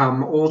that's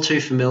become all too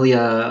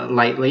familiar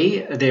lately.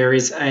 There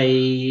is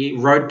a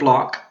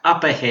roadblock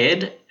up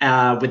ahead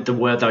with the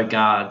Wertho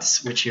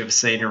guards, which you have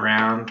seen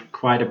around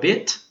quite a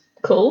bit.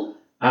 Cool.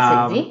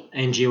 That's easy.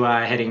 And you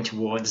are heading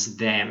towards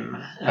them.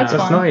 That's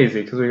That's fine. not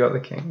easy because we got the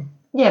king.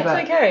 Yeah,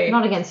 but okay.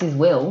 not against his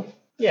will.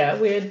 Yeah,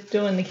 we're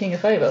doing the king a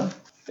favour.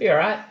 You're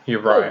right.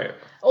 You're right.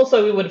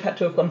 Also, we would have had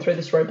to have gone through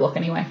this roadblock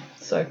anyway.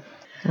 So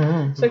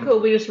cool.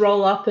 We just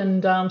roll up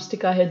and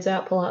stick our heads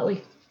out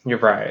politely. You're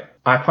right.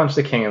 I punched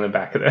the king in the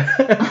back of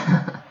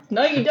the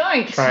No, you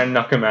don't. try and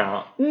knock him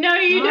out. No,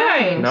 you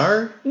don't.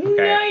 No? Okay.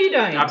 No, you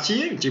don't. Up to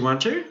you. Do you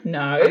want to?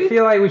 No. I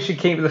feel like we should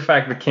keep the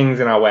fact the king's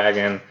in our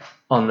wagon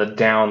on the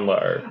down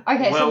low.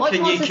 Okay, so Well, what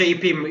can you wants to...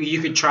 keep him?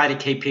 You could try to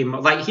keep him.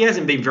 Like, he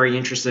hasn't been very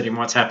interested in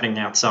what's happening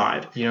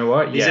outside. You know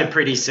what? He's Yeah. a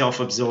pretty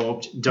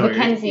self-absorbed dude.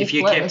 Mackenzie, If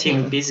you flirt kept with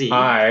him him. busy,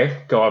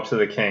 I go up to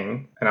the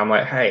king and I'm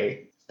like,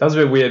 hey, that was a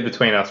bit weird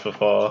between us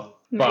before.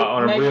 But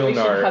on a Maybe real we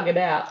should hug note, it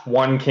out.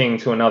 one king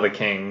to another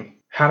king,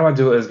 how do I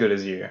do it as good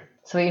as you?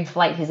 So we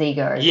inflate his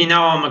ego. you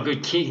know I'm a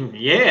good king.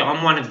 Yeah,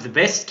 I'm one of the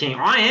best king.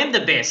 I am the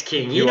best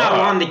king. You You know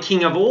are. I'm the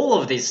king of all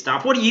of this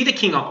stuff. What are you the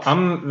king of?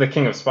 I'm the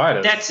king of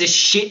spiders. That's a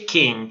shit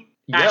king.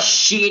 A Yep.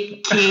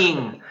 shit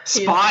king.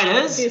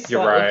 Spiders? He's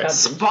You're slightly right. covered.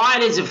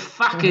 Spiders are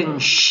fucking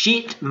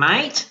shit,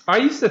 mate. I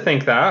used to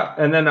think that,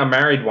 and then I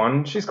married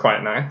one. She's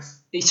quite nice.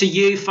 So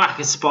you fuck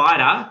a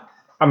spider.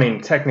 I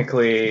mean,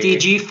 technically...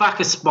 Did you fuck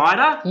a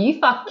spider? You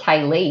fuck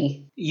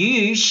Kaylee.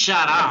 You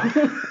shut up.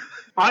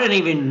 I don't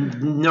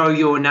even know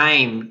your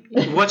name.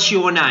 What's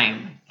your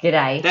name?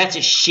 G'day. That's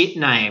a shit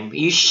name.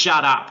 You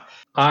shut up.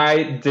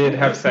 I did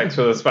have sex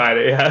with a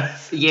spider,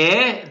 yes.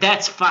 Yeah?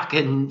 That's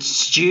fucking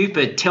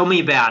stupid. Tell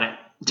me about it.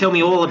 Tell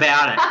me all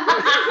about it.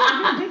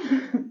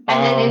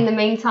 And then in the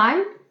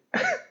meantime,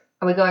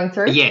 are we going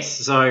through? Yes,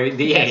 so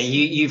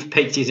you've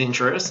piqued his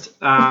interest.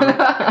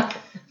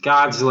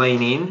 Guards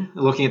lean in,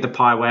 looking at the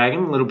pie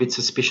wagon a little bit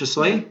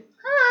suspiciously.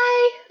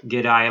 Hi.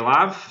 G'day,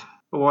 love.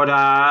 What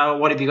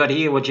have you got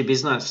here? What's your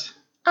business?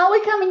 Are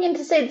we coming in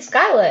to see the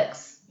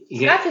Skyworks?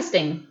 Yeah.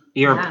 Skyfisting.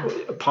 You're Wow.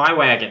 a pie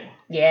wagon.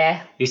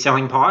 Yeah. You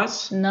selling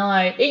pies? No.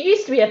 It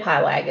used to be a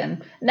pie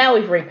wagon. Now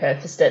we've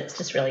repurposed it. It's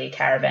just really a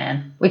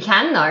caravan. We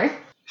can though.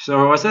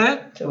 So what's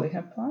that? Do we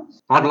have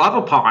pies? I'd love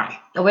a pie.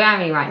 We don't have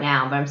any right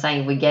now, but I'm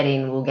saying if we get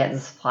in, we'll get the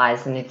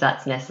supplies, and if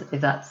that's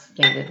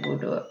needed, we'll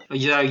do it.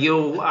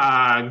 You'll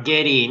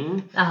get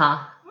in Uh-huh.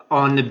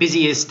 on the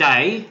busiest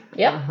day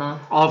Yep. Uh-huh.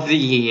 of the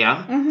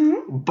year,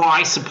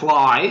 buy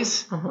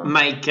supplies,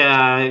 make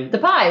The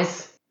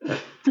pies.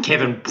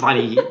 Kevin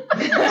bloody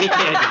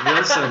dickhead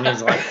Wilson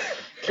is like,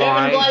 Kevin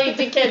buy bloody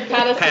dickhead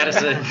Patterson.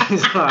 Patterson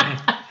is like,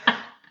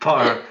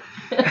 pie.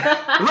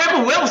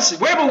 Rebel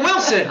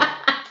Wilson!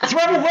 It's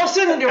Rebel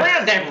Wilson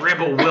around that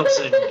Rebel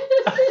Wilson.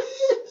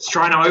 He's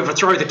trying to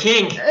overthrow the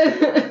king.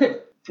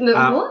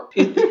 What?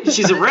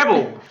 She's a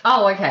rebel.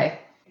 Oh, okay.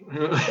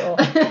 Sure.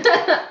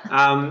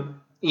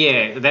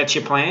 Yeah, that's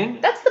your plan.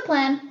 That's the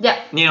plan.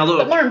 Yep. Now But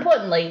look, more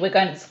importantly, we're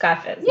going to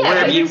Skyfest. Yeah, where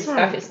have we're you?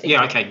 Skyfisting.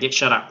 Yeah, okay,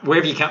 shut up. Where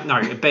have you come?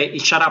 No, but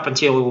shut up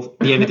until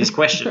the end of this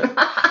question.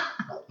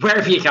 Where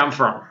have you come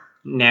from?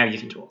 Now you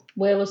can talk.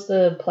 Where was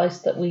the place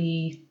that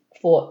we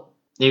fought?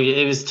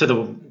 It was to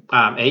the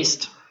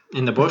east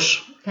in the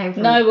bush. Came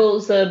from No, well, it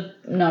was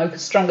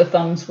because Stronger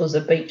Thumbs was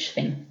a beach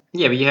thing.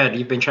 Yeah, but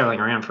you've been travelling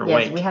around for a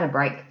Yes, week. we had a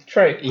break.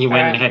 True. You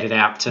went and Alright. headed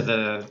out to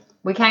the.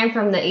 We came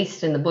from the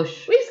east in the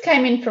bush. We just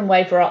came in from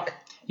Wave Rock.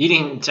 You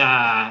didn't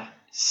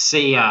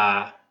see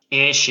a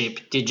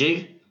airship, did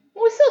you?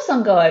 We saw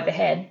some go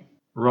overhead.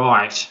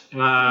 Right.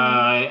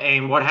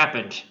 And what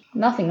happened?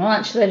 Nothing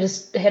much. They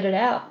just headed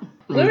out.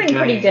 We're in Okay.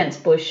 pretty dense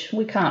bush.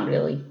 We can't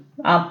really.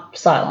 Our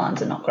sight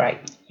lines are not great.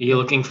 Are you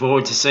looking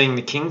forward to seeing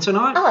the king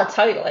tonight? Oh,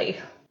 totally.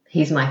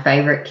 He's my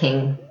favourite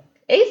king.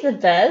 He's the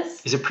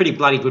best. He's a pretty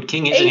bloody good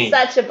king, isn't He's he?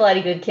 such a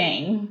bloody good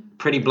king.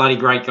 Pretty bloody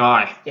great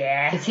guy.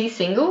 Yeah. Is he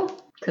single?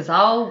 Because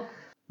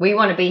we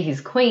want to be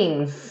his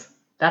queens.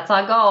 That's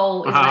our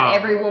goal. Isn't Oh. that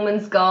every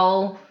woman's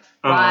goal?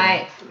 Oh,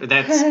 Right.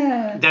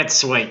 That's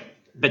sweet.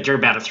 But you're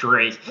about a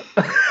 3.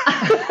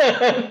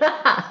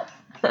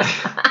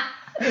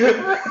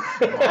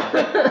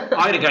 I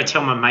gotta go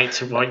tell my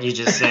mates what you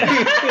just said.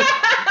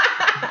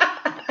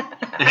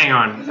 Hang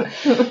on.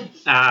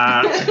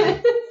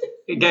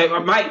 Go,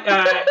 mate.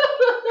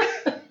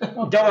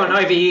 Don,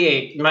 over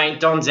here, mate.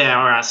 Don's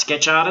our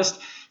sketch artist.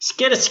 Just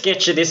get a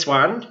sketch of this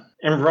one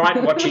and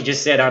write what you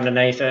just said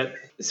underneath it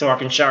so I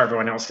can show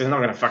everyone else because they're not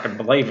going to fucking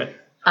believe it.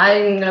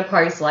 I'm going to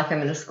pose like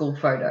I'm in a school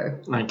photo.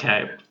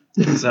 Okay.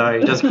 So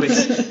he does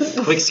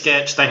a quick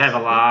sketch. They have a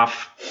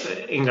laugh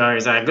and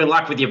goes, good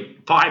luck with your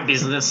pie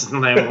business,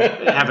 and they'll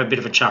have a bit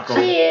of a chuckle.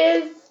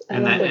 Cheers.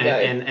 And, off we go.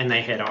 and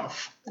they head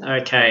off.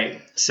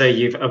 Okay, so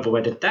you've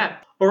avoided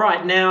that. All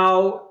right,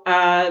 now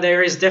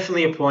there is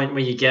definitely a point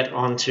where you get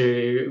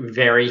onto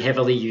very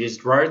heavily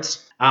used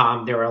roads.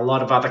 There are a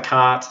lot of other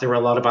carts, there are a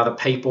lot of other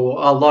people,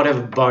 a lot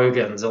of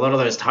bogans, a lot of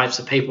those types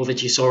of people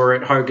that you saw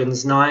at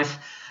Hogan's Knife.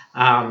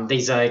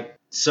 These are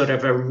sort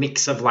of a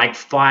mix of like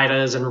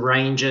fighters and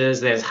rangers.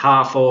 There's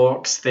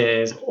half-orcs,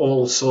 there's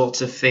all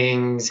sorts of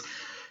things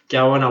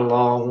going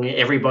along.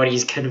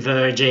 Everybody's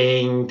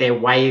converging. They're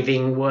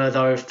waving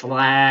Wertho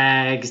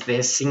flags.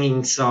 They're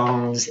singing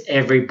songs.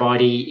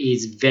 Everybody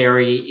is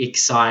very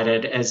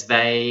excited as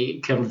they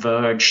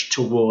converge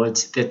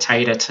towards the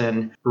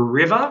Taterton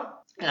River.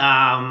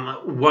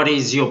 What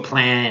is your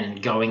plan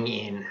going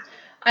in?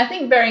 I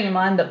think bearing in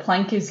mind that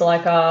Plank is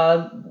like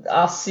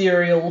our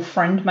serial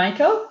friend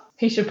maker,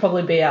 he should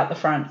probably be out the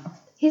front.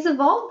 He's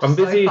evolved. I'm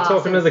busy so far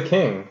talking to since- the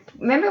king.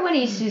 Remember when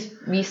he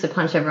used to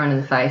punch everyone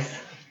in the face?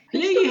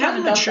 Yeah, you have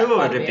kinda does that matured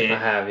quite a a bit. bit. I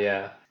have,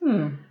 yeah.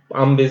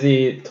 I'm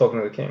busy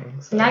talking to the king.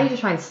 So. Now you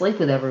just try and sleep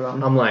with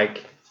everyone. I'm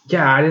like,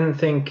 yeah, I didn't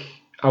think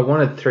I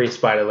wanted 3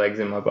 spider legs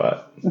in my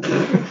butt.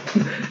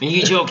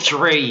 You took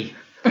 3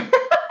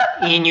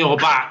 in your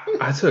butt.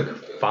 I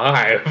took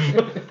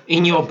 5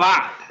 In your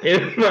butt.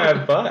 in my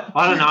butt.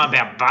 I don't know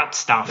about butt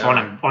stuff on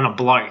a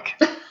bloke.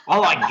 I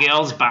like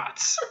girls'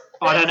 butts.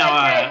 I don't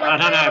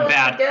know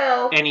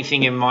about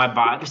anything in my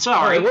butt. Oh,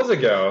 Sorry. it was a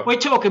girl. We're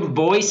talking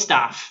boy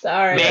stuff.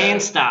 Sorry. Man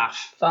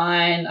stuff.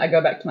 Fine, I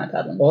go back to my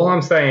paddling. All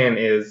I'm saying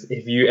is,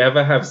 if you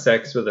ever have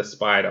sex with a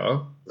spider,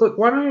 look,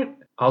 why don't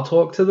I'll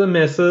talk to the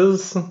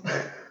missus,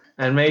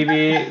 and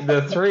maybe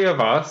the 3 of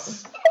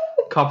us,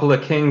 couple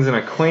of kings and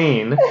a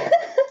queen.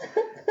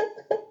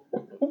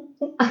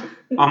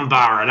 I'm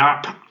barring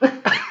up.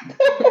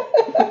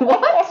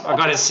 What? I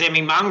got a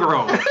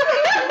semi-mongrel.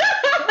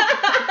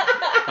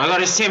 I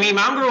got a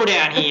semi-mongrel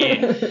down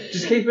here.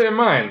 Just keep it in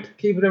mind.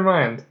 Keep it in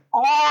mind.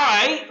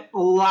 I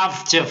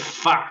love to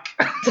fuck.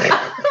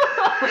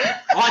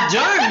 I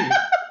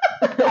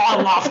do.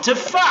 I love to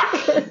fuck.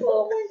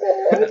 Oh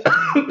my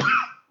god.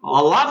 I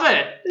love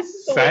it. This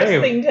is the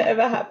Same. worst thing to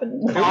ever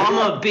happen.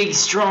 I'm a big,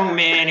 strong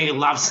man who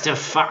loves to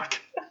fuck.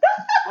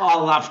 I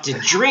love to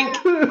drink,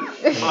 and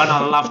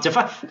I love to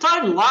fuck.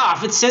 Don't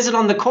laugh. It says it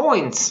on the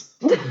coins.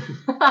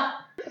 I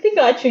think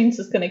iTunes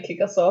is going to kick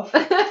us off.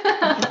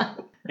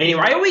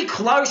 Anyway, are we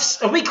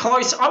close? Are we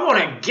close? I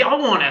want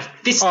to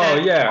fist Oh,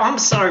 that. yeah. I'm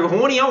so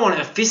horny. I want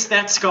to fist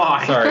that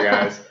sky. Sorry,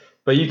 guys.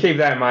 But you keep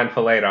that in mind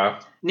for later.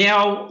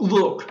 Now,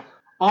 look,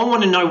 I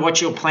want to know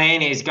what your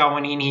plan is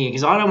going in here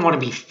because I don't want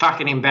to be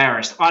fucking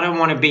embarrassed. I don't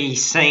want to be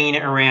seen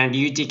around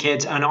you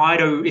dickheads,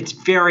 and it's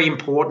very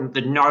important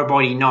that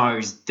nobody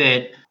knows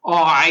that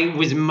I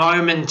was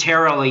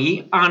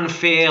momentarily,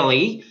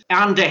 unfairly,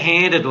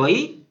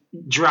 underhandedly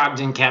drugged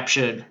and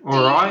captured. Do All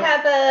you right?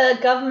 have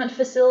a government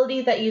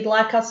facility that you'd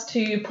like us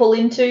to pull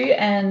into,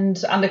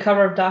 and under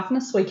cover of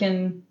darkness we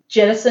can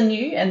jettison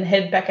you and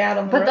head back out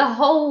on the But the road?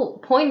 whole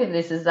point of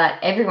this is that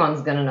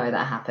everyone's going to know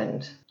that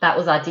happened. That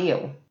was our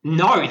deal.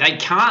 No, they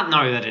can't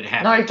know that it No,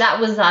 happened. that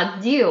was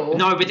our deal.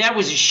 No, but that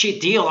was a shit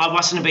deal. I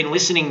mustn't have been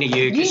listening to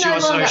you you because no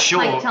you're so longer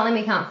sure. telling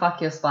me can't fuck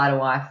your spider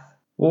wife.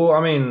 Well,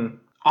 I mean,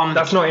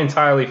 that's not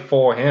entirely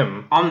for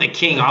him. I'm the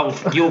king.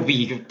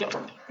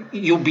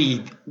 You'll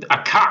be a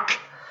cuck,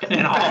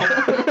 and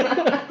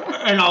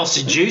I'll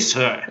seduce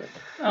her.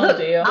 Oh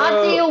dear.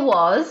 Our deal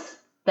was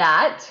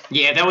that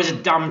Yeah, that was a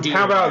dumb deal.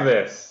 How about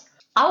this?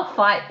 I'll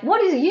fight.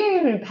 What is you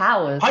even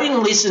powers? I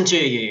didn't listen to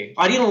you.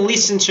 I didn't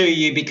listen to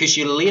you because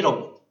you're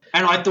little,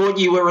 and I thought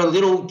you were a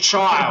little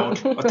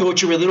child. I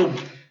thought you were a little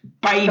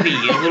baby,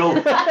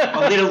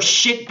 a little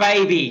shit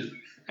baby.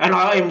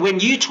 And when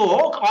you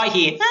talk, I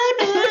hear.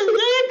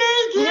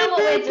 You know what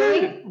we're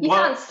doing? You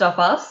What? can't stop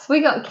us.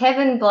 We got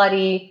Kevin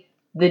Bloody,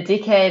 the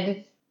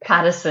dickhead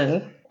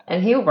Patterson,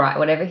 and he'll write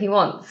whatever he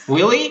wants.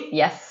 Will he?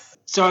 Yes.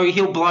 So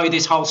he'll blow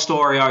this whole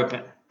story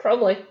open.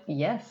 Probably.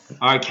 Yes.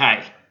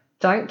 Okay,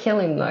 Don't kill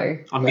him though.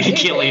 I'm gonna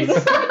kill him.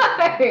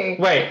 No.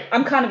 Wait,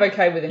 I'm kind of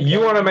okay with him.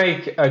 you want to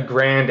make a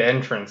grand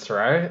entrance,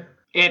 right?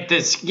 At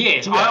this,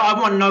 yes, I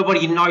want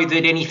nobody to know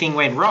that anything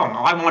went wrong.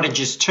 I want to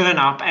just turn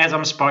up as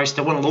I'm supposed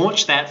to and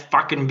launch that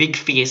fucking big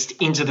fist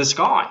into the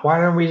sky.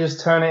 Why don't we just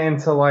turn it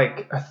into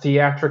like a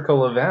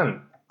theatrical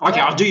event?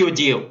 Okay, I'll do you a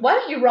deal. Why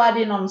don't you ride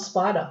in on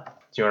Spider?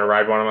 Do you want to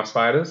ride one of my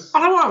spiders?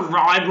 I don't want to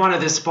ride one of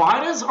the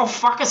spiders. I'll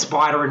fuck a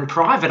spider in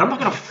private. I'm not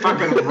going to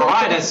fucking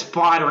ride a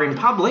spider in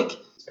public.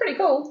 It's pretty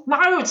cool.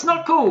 No, it's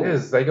not cool. It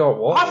is. They got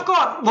what? I've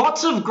got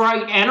lots of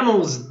great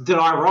animals that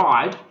I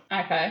ride.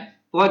 Okay.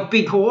 Like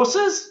big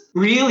horses.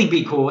 Really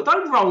big horse.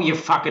 Don't roll your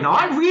fucking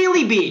eye.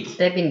 Really big.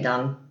 They've been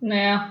done.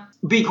 Now,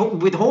 Big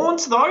with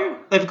horns, though.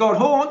 They've got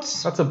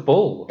horns. That's a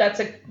bull. that's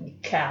a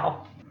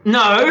cow.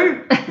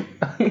 No.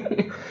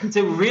 It's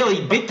a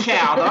really big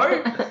cow,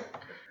 though.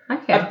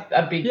 Okay.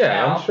 A big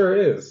Yeah, cow. I'm sure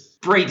it is.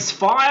 Breathes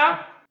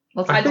fire.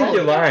 What's I it think called?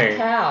 you're lying.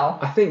 Cow.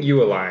 I think you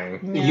were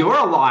lying. Yeah. You're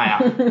a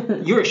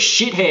liar. You're a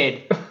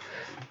shithead.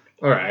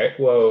 All right.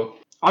 Well,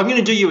 I'm going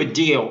to do you a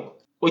deal.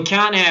 We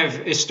can't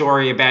have a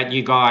story about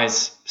you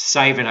guys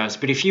saving us,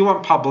 but if you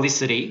want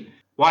publicity,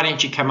 Why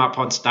don't you come up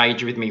on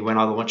stage with me when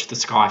I launch the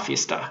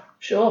Skyfister?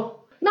 Sure.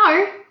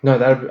 No, No,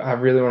 I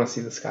really want to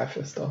see the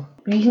Skyfister.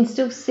 you can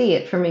still see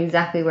it from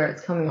exactly where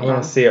it's coming I from.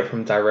 want to see it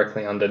from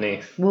directly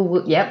underneath.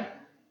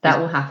 Yep, that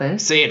will happen.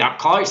 See it up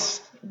close.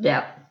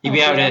 Yep. You'll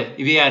be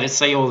able to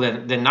see all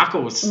the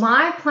knuckles.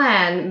 My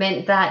plan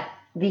meant that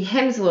the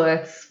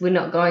Hemsworths were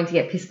not going to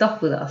get pissed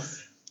off with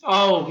us.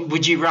 Oh,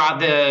 would you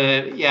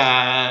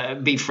rather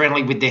be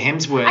friendly with the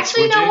Hemsworths?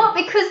 Actually, you would know you? what?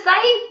 Because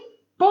they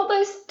brought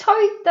those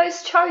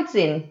chodes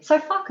in, so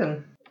fuck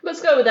them.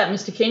 Let's go with that,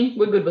 Mr. King.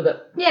 We're good with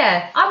it.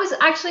 Yeah,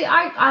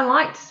 I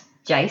liked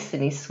Jace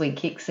and his sweet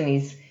kicks and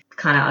his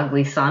kind of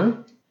ugly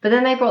son, but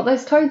then they brought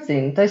those toads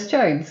in, those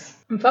chodes.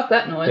 And fuck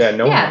that noise. Yeah,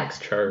 no one Yeah. likes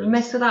chodes.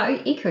 Mess with our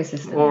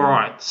ecosystem. All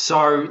right,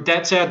 so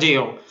that's our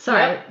deal.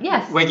 So,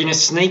 yes. We're going to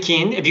sneak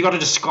in. Have you got a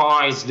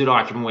disguise that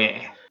I can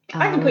wear?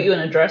 I can put you in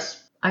a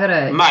dress. I got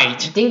a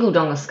Mate. dingle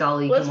donger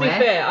skull you Let's can be wear.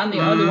 fair. I'm the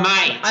only one.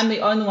 Mate. I'm the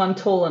only one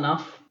tall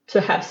enough to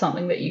have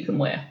something that you can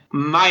wear.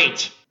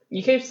 Mate,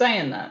 You keep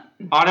saying that.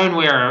 I don't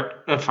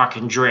wear a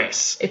fucking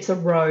dress It's a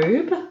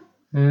robe.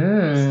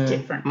 Mm. It's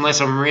different. unless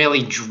I'm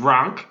really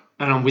drunk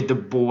and I'm with the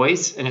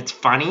boys and it's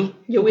funny.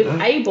 You're with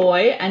a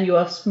boy and you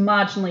are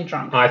marginally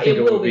drunk. I think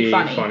it will would be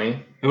funny.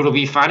 funny. It'll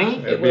be funny.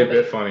 It would be a will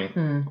bit be.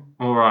 funny.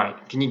 All right,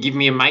 can you give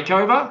me a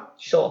makeover?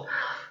 Sure.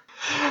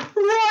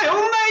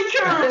 Royal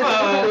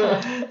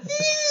makeover!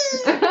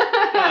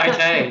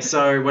 Okay,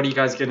 so what are you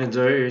guys going to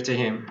do to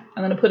him?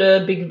 I'm going to put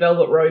a big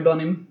velvet robe on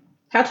him.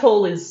 How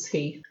tall is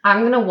he?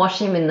 I'm going to wash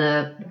him in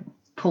the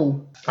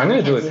pool. I'm going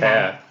to do his Fancy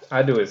hair.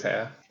 I do his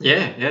hair.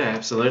 Yeah,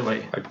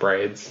 absolutely. Like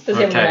braids. Does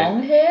he Okay. have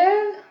long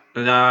hair?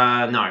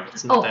 No,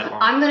 it's not Oh, that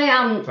long. I'm going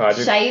Oh, I to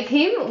do- shave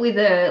him with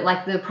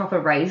the proper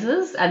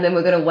razors, and then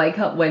we're going to wake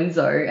up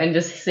Wenzo and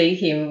just see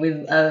him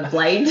with a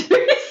blade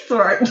to his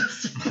throat.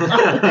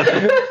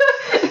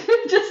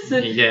 Just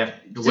to- Yeah,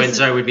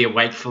 Wenzo would be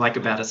awake for like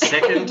about a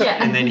second,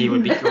 Yeah. and then he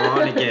would be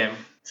gone again.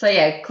 So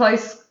yeah,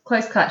 close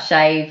cut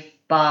shave,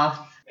 bath.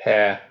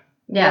 Hair.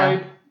 Yeah.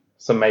 Robe.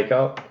 Some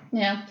makeup.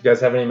 Yeah. Do you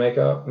guys have any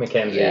makeup?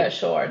 Mackenzie. Yeah,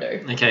 sure I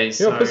do. Okay, You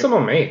so know, put some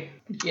on me.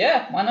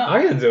 Yeah, why not?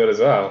 I'm going to do it as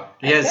well.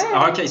 yes,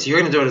 okay, so you're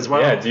going to do it as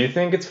well. Yeah, do you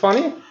think it's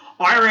funny?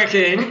 I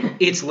reckon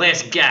it's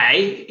less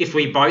gay if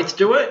we both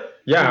do it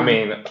Yeah, I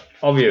mean,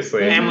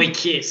 obviously. and we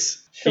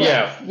kiss. Sure.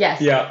 Yeah.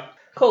 Yes. Yeah.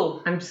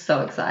 Cool. I'm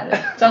so excited.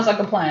 Sounds like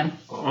a plan.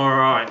 All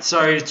right,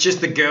 so it's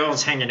just the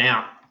girls hanging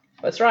out.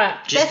 That's right.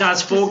 Just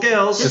us four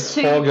girls. just-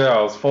 Just 4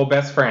 girls, 4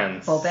 best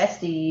friends. For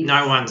besties.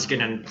 No one's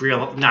gonna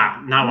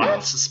no one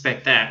will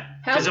suspect that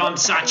How because I'm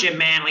such a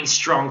manly,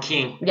 strong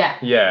king. Yeah.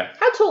 Yeah.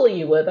 How tall are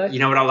you, Wertho? You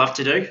know what I love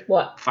to do?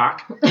 What?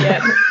 Fuck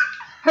Yeah.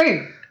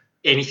 Who?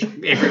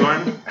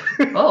 everyone,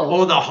 Oh,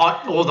 all the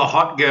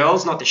hot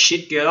girls, not the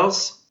shit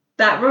girls.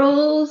 that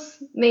rules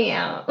me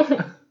out.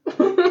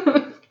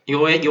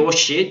 You're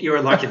shit.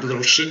 You're like a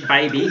little shit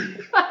baby.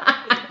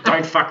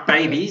 Don't fuck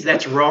babies.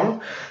 That's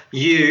wrong.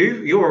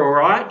 You're all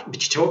right,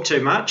 but you talk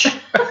too much.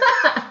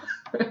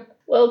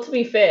 Well, to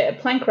be fair,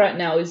 Plank right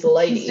now is a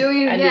lady She's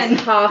doing it and again.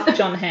 is half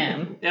John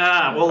Hamm.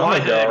 Yeah, well, I'm I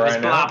a girl heard it was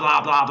right blah now.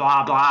 blah blah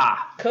blah blah.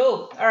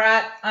 Cool. All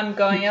right, I'm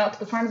going out to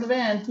the front of the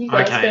van. You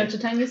guys Okay. can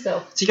entertain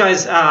yourself. So you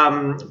guys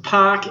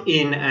park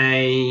in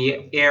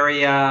a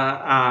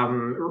area.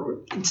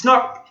 It's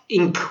not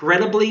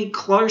incredibly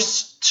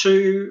close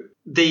to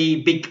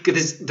the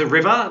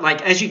river.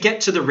 Like as you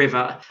get to the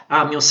river,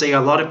 you'll see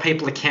a lot of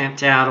people are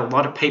camped out. A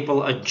lot of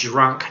people are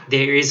drunk.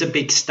 There is a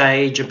big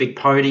stage, a big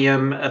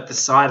podium at the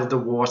side of the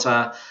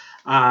water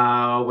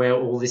where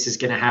all this is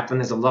going to happen.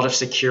 There's a lot of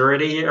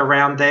security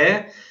around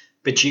there,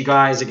 but you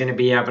guys are going to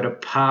be able to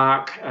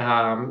park.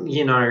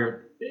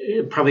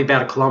 Probably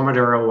about 1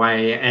 kilometre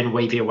away and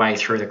weave your way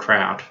through the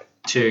crowd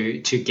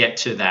to get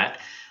to that.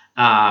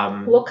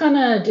 What kind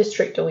of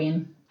district are we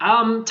in?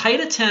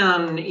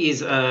 Tatertown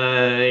is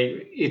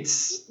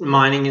it's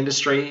mining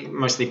industry,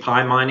 mostly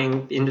pie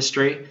mining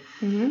industry.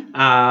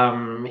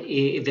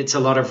 It's a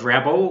lot of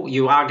rabble.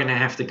 You are going to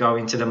have to go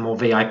into the more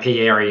VIP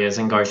areas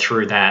and go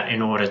through that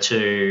in order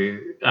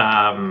to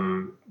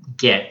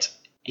get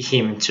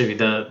him to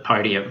the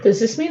podium. Does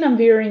this mean I'm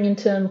veering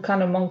into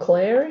kind of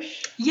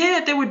Montclair-ish?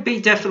 Yeah, there would be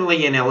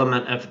definitely an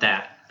element of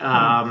that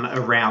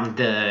around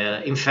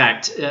the. In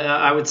fact,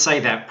 I would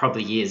say that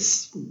probably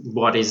is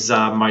what is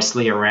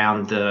mostly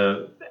around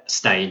the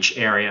stage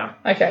area.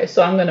 Okay,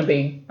 so I'm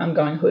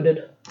going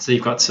hooded. So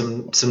you've got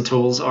some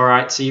tools. All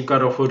right. So you've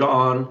got a hood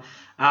on.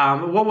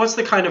 What's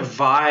the kind of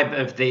vibe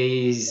of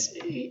these?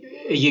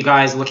 Are you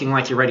guys looking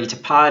like you're ready to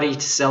party,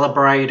 to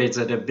celebrate? Is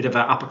it a bit of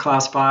an upper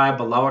class vibe,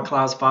 a lower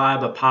class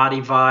vibe, a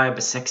party vibe,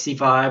 a sexy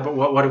vibe?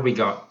 What have we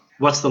got?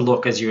 What's the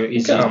look as you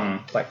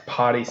Like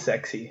party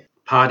sexy.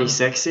 party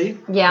sexy?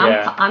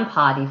 Yeah, I'm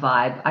party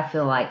vibe. I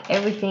feel like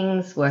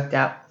everything's worked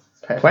out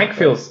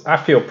perfect. I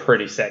feel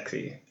pretty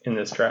sexy in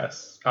this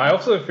dress. I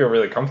also feel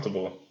really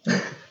comfortable.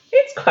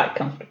 It's quite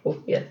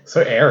comfortable, yeah.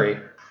 So airy.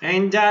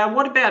 And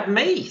what about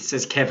me?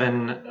 Says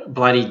Kevin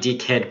Bloody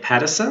Dickhead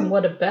Patterson.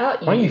 What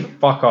about you? Why don't you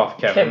fuck off,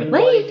 Kevin? Kevin?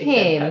 Leave Bloody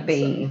him Patterson.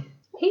 be.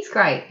 He's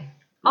great.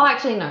 Oh,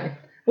 actually, no.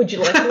 Would you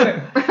like to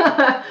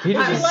wear? He Would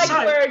you just- like to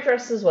So- wear a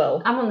dress as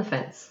well? I'm on the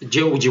fence.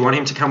 Jill, would you want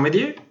him to come with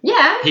you?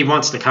 Yeah. He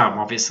wants to come,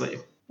 obviously.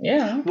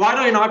 Yeah. Why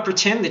don't I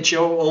pretend that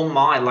you're all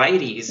my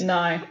ladies?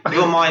 No.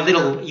 You're my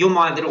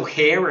little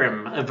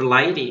harem of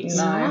ladies.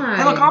 No.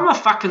 Hey, look, I'm a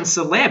fucking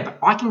celeb.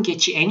 I can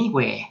get you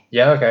anywhere.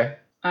 Yeah, okay.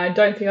 I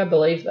don't think I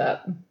believe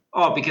that.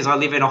 Oh, because I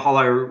live in a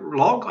hollow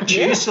log? I choose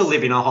Yes. to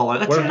live in a hollow.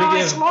 That's What a if we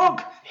nice give-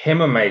 log.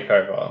 Him a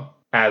makeover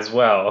as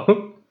well.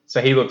 So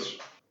he looks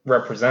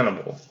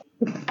representable.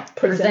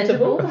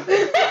 Presentable.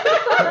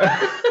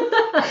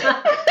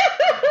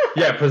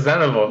 Yeah,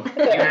 presentable.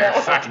 You're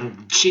a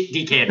fucking shit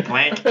dickhead,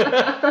 Plank.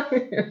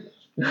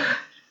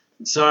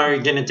 So,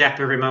 gonna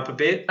dapper him up a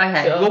bit.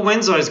 Okay. Sure. Well,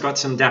 Wenzo's got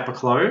some dapper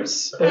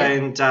clothes, Yeah.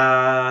 and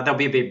they'll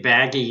be a bit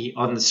baggy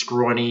on the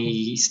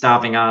scrawny,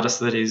 starving artist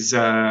that is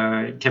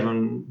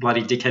Kevin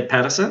Bloody Dickhead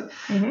Patterson.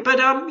 Mhm. But,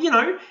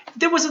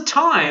 there was a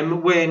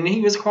time when he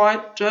was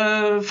quite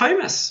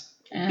famous,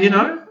 you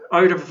know?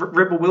 Ode of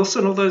Rebel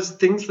Wilson, all those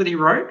things that he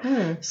wrote.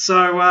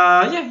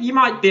 So, you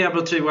might be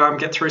able to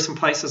get through some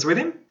places with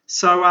him.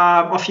 So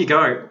off you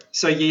go.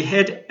 So you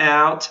head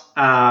out,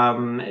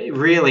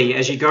 really,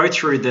 as you go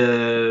through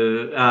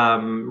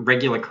the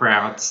regular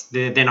crowds,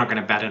 they're not going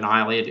to bat an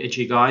eyelid at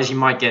you guys. You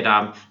might get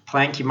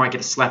Plank, you might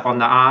get a slap on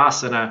the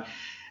arse and a,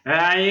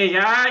 there you go,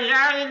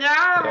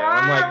 Yeah,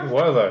 I'm like,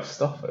 what are those?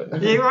 Stop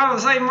it. you want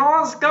to say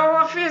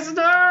Moscow Fister?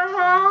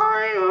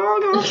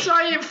 I'll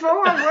say your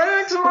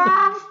fireworks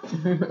off.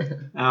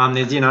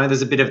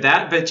 There's a bit of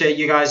that, but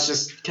you guys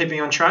just keeping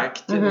on track?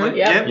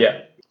 Yep.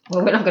 Yeah.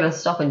 Well, we're not going to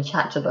stop and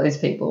chat to those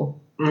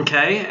people.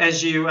 Okay,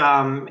 as you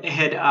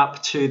head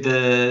up to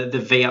the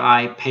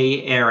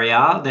VIP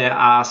area, there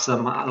are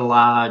some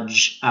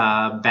large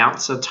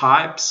bouncer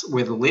types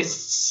with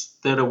lists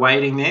that are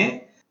waiting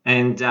there,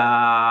 and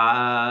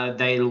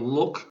they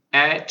look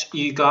at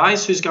you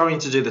guys. Who's going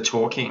to do the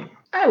talking?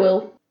 I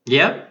will.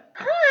 Yep,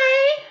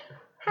 Hi.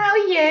 How are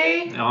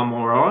you? I'm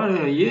all right.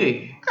 How are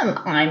you?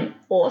 I'm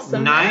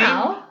awesome Name?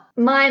 now.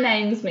 My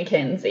name's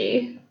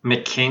Mackenzie.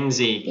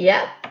 Mackenzie.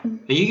 Yep.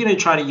 Are you going to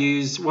try to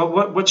use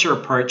what's your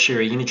approach here?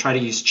 Are you going to try to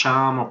use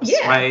charm or Yeah.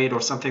 persuade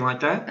or something like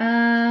that?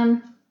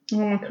 Well,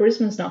 my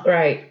charisma's not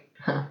great.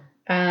 Huh.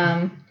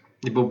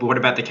 But what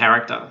about the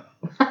character?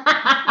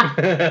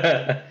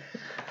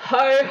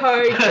 Ho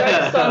ho,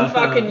 joke's on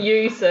fucking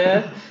you,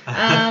 sir.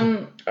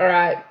 All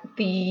right.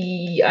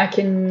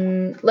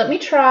 Let me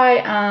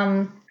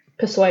try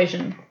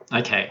persuasion.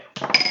 Okay.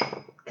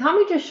 Can't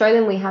we just show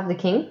them we have the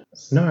king?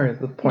 No,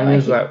 the point No,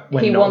 is that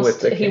we're he not wants with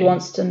the to. He king.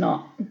 wants to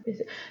not.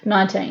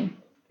 19.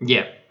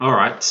 Yeah. All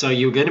right. So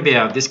you're going to be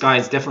able. This guy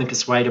is definitely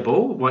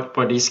persuadable. What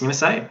are you going to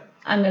say?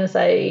 I'm going to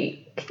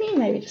say, can you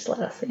maybe just let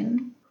us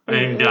in?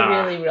 And, We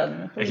really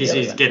run.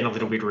 He's getting a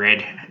little bit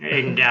red.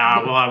 And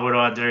why would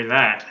I do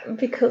that?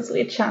 Because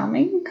we're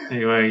charming.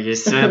 Well, you're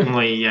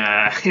certainly,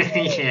 yeah,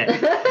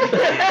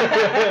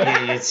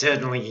 you're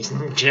certainly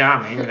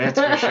charming. That's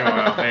for sure.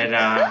 But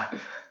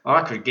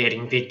I could get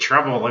in big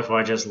trouble if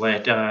I just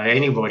let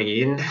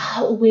anybody in.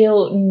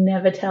 We'll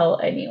never tell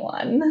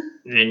anyone.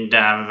 And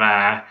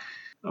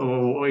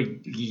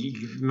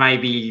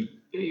maybe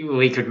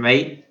we could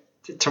meet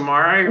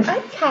tomorrow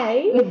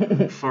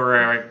Okay. for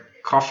a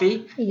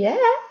coffee. Yeah,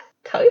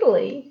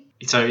 totally.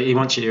 So he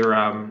wants you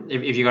to,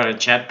 if you got a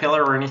chat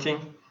pillar or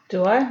anything.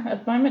 Do I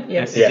at the moment?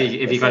 Yes.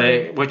 If you got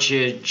Yes, a, what's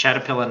your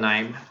caterpillar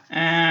name?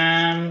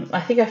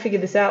 I think I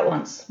figured this out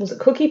once. Was it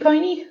Cookie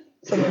Pony?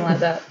 Something like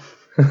that.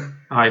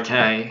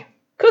 Okay,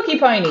 Cookie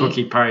Pony.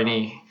 Cookie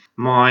Pony.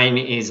 Mine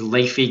is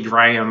Leafy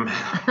Graham.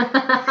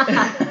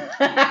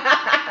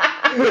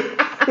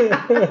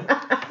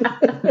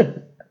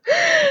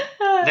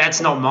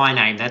 That's not my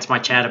name. That's my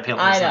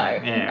caterpillar's I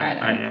know. name. Yeah,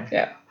 I know.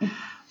 yeah. Yeah.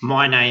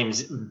 My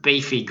name's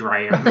Beefy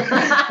Graham.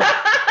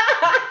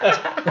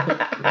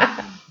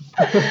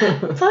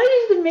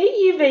 Pleasure to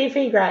meet you,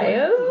 Beefy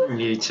Graham.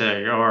 You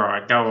too. All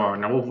right, go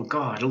on. Oh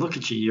God, look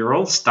at you. You're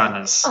all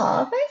stunners.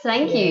 Oh,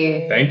 Thank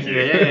you. Thank you.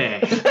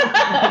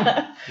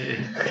 Yeah.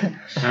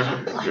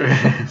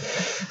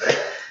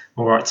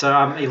 All right,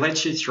 so he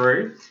lets you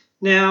through.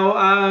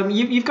 Now,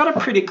 you've got a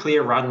pretty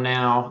clear run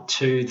now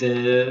to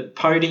the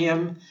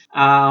podium,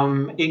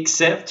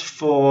 except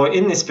for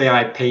in this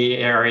VIP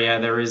area,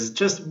 there is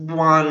just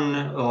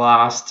one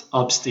last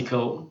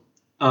obstacle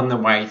on the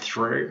way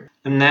through,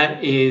 and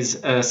that is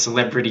a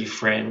celebrity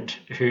friend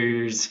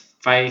whose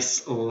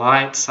face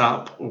lights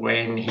up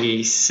when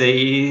he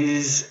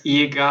sees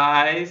you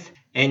guys,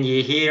 and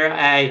you hear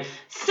a,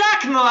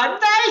 "Suck my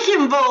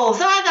bacon balls,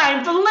 I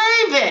don't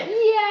believe it!"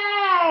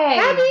 Yay!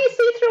 How do you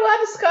see through our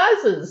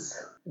disguises?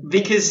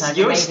 Because Such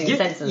you're, amazing you,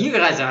 senses. you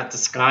guys aren't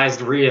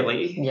disguised,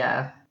 really.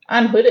 Yeah.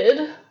 I'm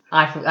hooded.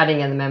 I didn't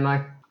get the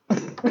memo.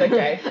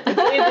 Okay.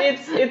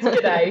 It's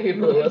G'day who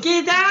blew us.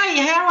 G'day,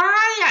 how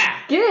are ya?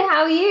 Good,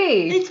 how are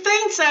you? It's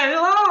been so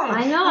long.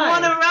 I know.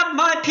 Want to rub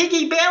my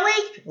piggy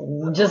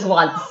belly? Just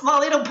once. My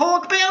little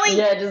pork belly?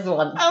 Yeah, just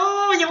once.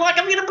 Oh, you like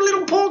a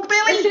little pork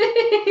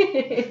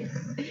belly?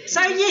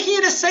 So you're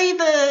here to see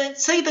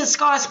the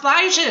Sky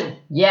Explosion?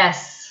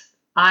 Yes.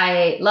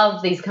 I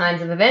love these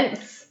kinds of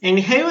events. And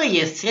who are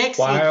your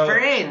sexy While-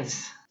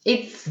 friends?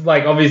 It's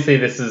Like, obviously,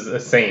 this is a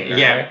scene,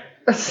 Yeah.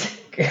 right?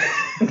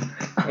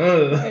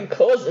 Ugh. It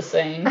caused a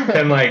scene.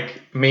 Can,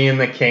 like, me and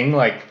the king,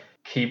 like,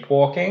 keep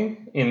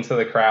walking into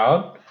the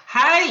crowd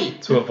Hey,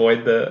 to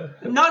avoid the...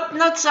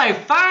 not so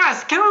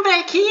fast. Come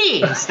back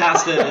here. He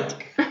starts to.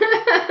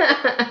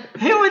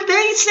 Who are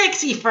these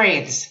sexy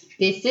friends?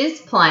 this is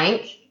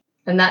Plank,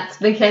 and that's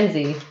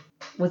Mackenzie.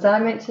 Was I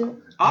meant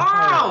to?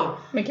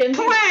 Oh, Mackenzie.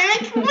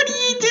 Plank, what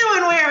are you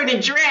doing wearing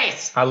a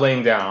dress? I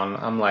lean down.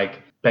 I'm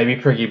like, baby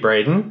Priggy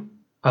Braden,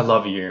 I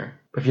love you.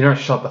 But if you don't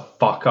shut the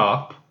fuck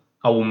up,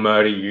 I will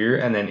murder you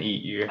and then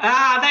eat you.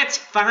 Ah, that's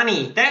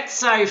funny. That's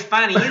so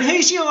funny. And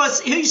who's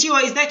yours?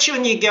 Is that your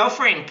new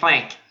girlfriend,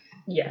 Plank?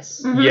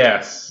 Yes.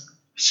 Yes.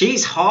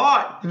 She's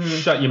hot.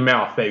 Shut your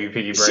mouth, baby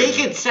Piggy Braden.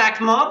 She could suck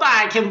more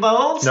bacon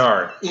balls.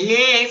 No.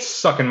 Yes.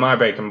 Sucking my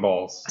bacon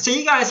balls. So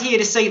you guys here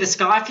to see the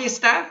Sky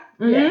Fiesta?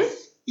 Yes.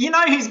 You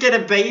know who's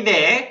going to be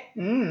there?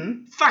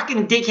 Mm.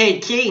 Fucking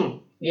Dickhead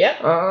King. Yep.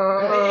 You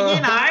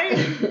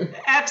know,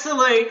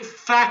 absolute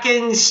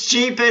fucking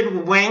stupid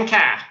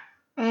wanker.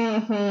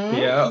 Mm-hmm.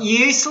 Yeah.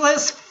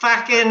 Useless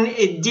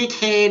fucking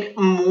dickhead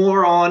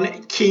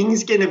moron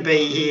King's gonna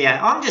be here.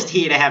 I'm just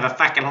here to have a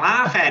fucking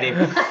laugh at him.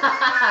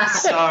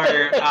 So,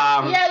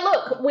 Yeah,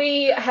 look,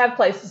 we have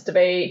places to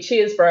be.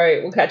 Cheers,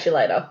 bro. We'll catch you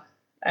later.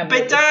 And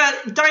but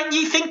we'll don't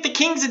you think the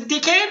King's a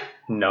dickhead?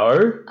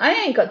 No. I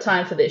ain't got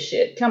time for this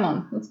shit. Come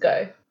on, let's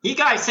go. You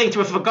guys seem to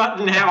have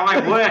forgotten how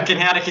I work and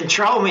how to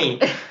control me.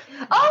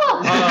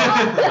 Oh!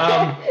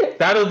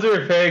 That'll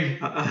do, Pig.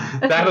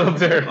 That'll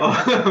do.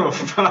 Oh,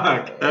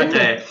 fuck.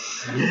 Okay.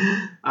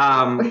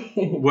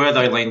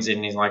 Wertho leans in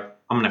and he's like,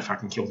 I'm gonna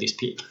fucking kill this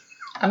pig.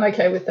 I'm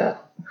okay with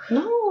that.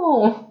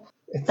 No.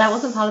 That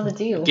wasn't part of the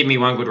deal. Give me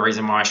one good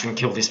reason why I shouldn't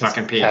kill this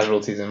fucking pig.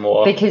 Casualties in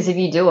war. Because if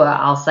you do it,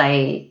 I'll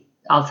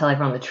tell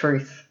everyone the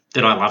truth.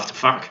 Did I love to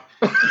fuck?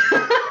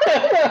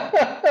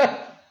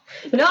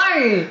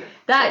 No!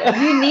 That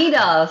you need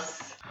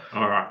us.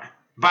 Alright.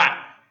 But,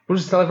 We'll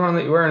just tell everyone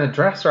that you're wearing a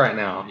dress right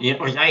now. hey, You're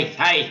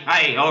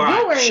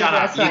alright, wearing shut a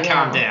up. dress You right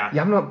calm now. down.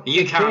 Yeah, I'm not.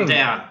 You calm king.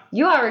 down.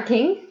 You are a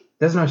king.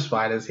 There's no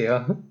spiders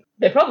here.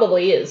 There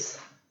probably is.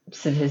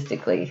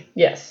 Statistically,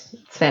 Yes.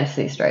 it's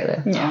Fantasy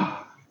Australia.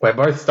 Yeah. We're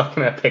both stuck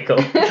in a pickle.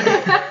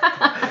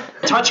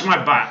 Touch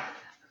my butt.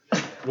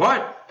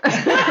 What?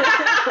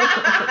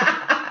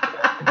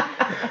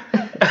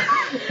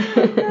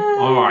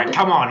 Alright,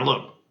 come on,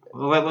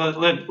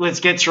 look. Let's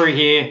get through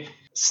here.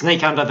 Should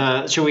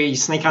we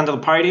sneak under the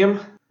podium?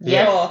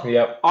 Yes.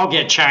 Yep. I'll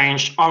get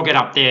changed. I'll get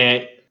up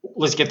there.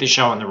 Let's get this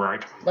show on the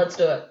road. Let's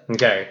do it.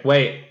 Okay,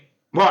 wait.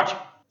 What?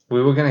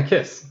 We were gonna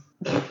kiss.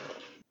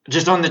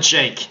 Just on the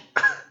cheek.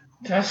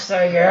 Just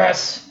say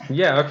yes.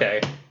 Yeah,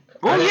 okay.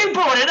 Well, you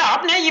brought it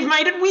up. Now you've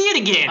made it weird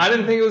again. I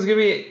didn't think it was gonna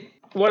be.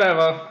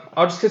 Whatever.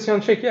 I'll just kiss you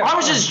on the cheek, yeah. I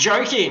was fine. just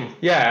joking.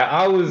 Yeah,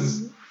 I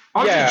was.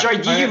 Just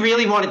joking. I- You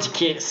really wanted to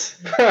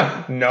kiss.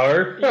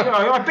 No. You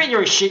know, I bet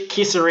you're a shit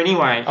kisser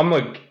anyway.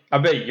 I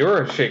bet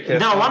you're a shit kisser.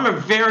 No, I'm a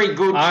very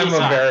good kisser. I'm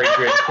a very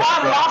good kisser.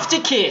 I love to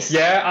kiss.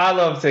 Yeah, I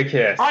love to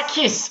kiss. I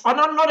kiss. I'm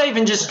not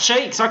even just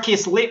cheeks. I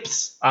kiss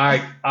lips.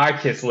 I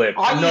kiss lips.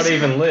 I Not use-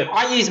 even lips.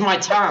 I use my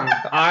tongue.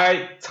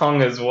 I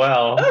tongue as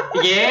well.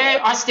 Yeah,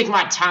 I stick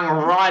my tongue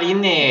right in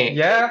there.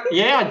 Yeah?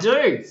 Yeah, I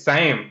do.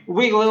 Same.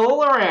 Wiggle it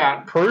all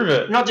around. Prove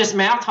it. Not just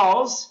mouth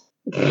holes,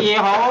 ear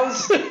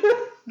holes,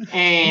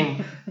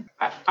 and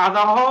other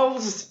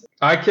holes.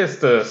 I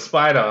kissed a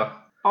spider.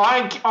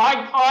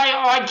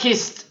 I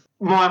kissed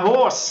my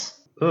horse.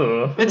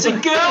 Ugh. It's a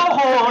girl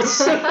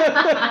horse.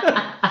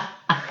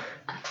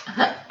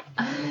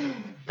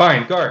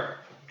 Fine, go.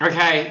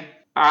 Okay,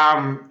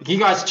 you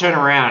guys turn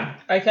around.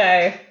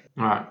 Okay.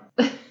 Alright.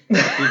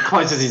 He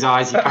closes his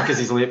eyes, he puckers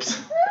his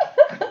lips.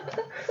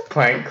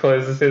 Plank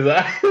closes his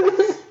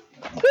eyes.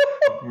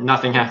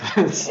 Nothing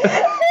happens.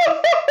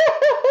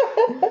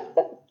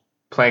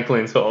 Plank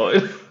leans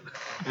forward.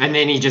 And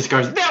then he just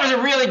goes, that was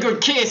a really good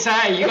kiss,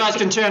 hey? You guys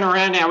can turn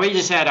around now. We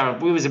was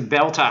a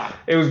belter.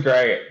 It was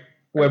great.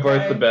 We're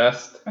both the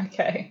best.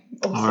 Okay.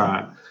 Awesome.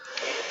 Alright.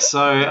 So,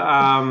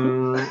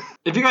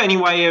 have you got any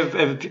way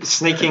of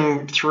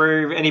sneaking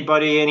through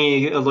anybody,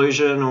 any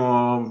illusion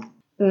or...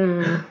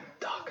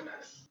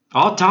 Darkness.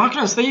 Oh,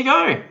 darkness, there you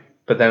go.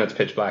 But then it's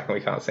pitch black and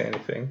we can't see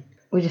anything.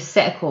 We just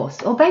set a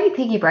course. Or baby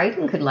Piggy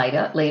Braden could lead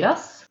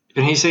us.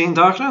 Can he see in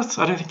darkness?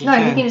 I don't think he No,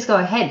 can. he can just go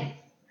ahead.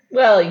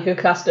 Well, you could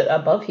cast it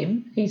above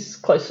him. He's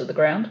close to the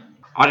ground.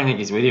 I don't think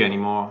he's with you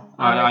anymore.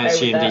 I'm I okay with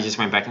assumed he that. just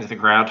went back into the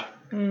crowd.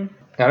 I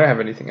don't have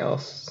anything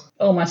else.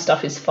 All my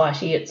stuff is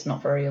fighty. It's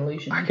not very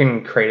illusion. I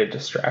can create a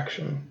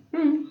distraction.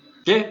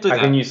 Yeah, do I that.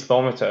 can use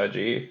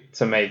thaumaturgy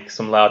to make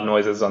some loud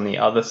noises on the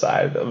other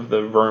side of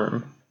the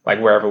room, like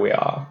wherever we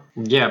are.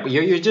 Yeah, but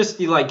you're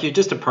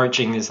just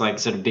approaching this like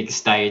sort of big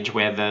stage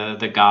where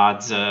the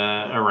guards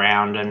are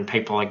around and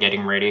people are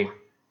getting ready.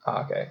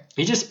 Ah, okay.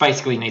 He just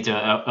basically needs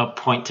a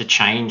point to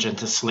change and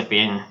to slip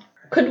in.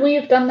 Could we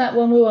have done that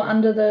when we were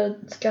under the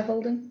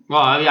scaffolding?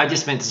 Well, I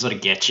just meant to sort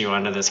of get you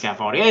under the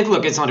scaffolding. Hey,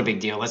 look, it's not a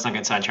big deal. Let's not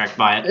get sidetracked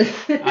by it.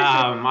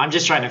 I'm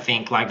just trying to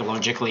think, like,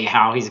 logically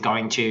how he's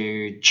going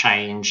to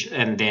change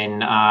and then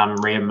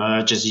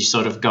re-emerge as you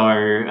sort of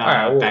go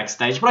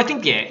backstage. But I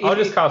think, yeah. I'll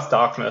just cast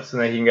darkness,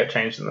 and then he can get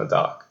changed in the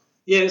dark.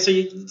 Yeah,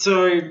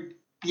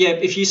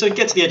 if you sort of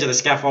get to the edge of the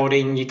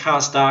scaffolding, you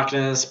cast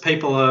darkness,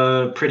 people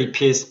are pretty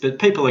pissed, but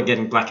people are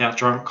getting blackout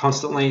drunk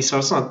constantly, so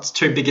it's not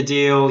too big a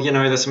deal. You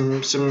know, there's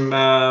some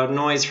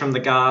noise from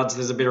the guards,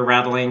 there's a bit of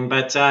rattling,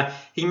 but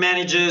he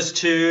manages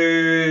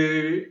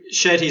to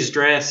shed his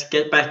dress,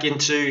 get back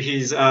into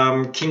his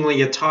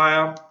kingly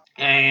attire,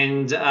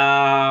 and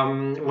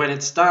when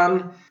it's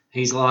done,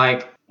 he's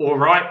like, all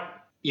right,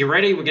 you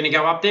ready? We're going to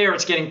go up there.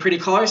 It's getting pretty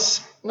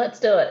close. Let's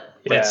do it.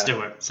 Let's do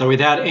it. So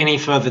without any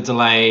further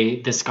delay,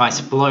 the Sky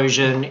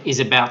Explosion is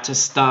about to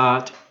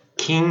start.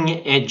 King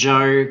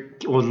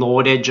Edjo, or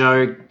Lord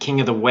Edjo, King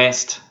of the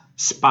West,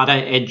 Sputter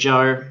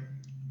Edjo.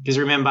 Because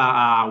remember,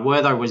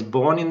 Wertho was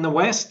born in the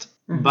West,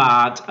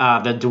 but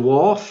the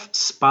dwarf,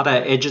 Sputter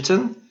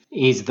Edgerton,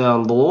 is the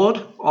lord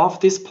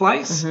of this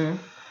place.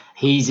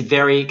 He's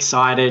very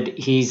excited.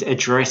 He's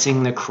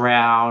addressing the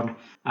crowd.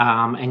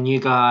 And you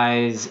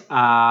guys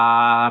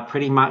are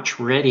pretty much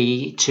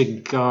ready to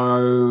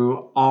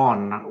go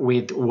on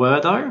with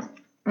Wertho.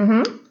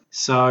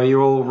 So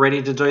you're all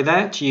ready to do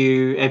that?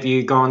 Have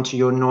you gone to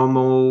your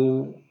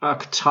normal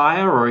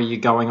attire, or are you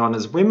going on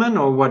as women,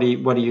 or what are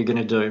you going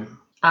to do?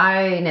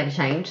 I never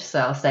change, so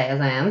I'll stay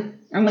as I am.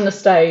 I'm going to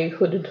stay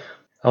hooded.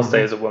 I'll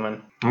stay as a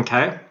woman.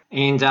 Okay.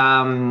 And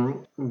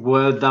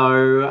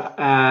Wertho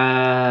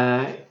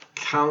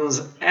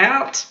comes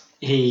out.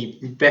 He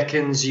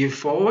beckons you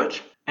forward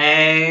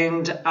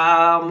and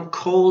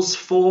calls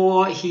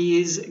for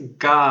his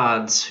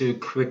guards, who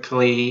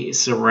quickly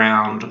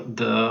surround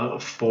the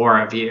four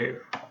of you.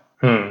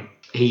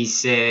 He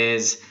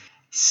says,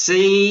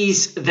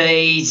 "Seize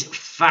these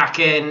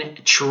fucking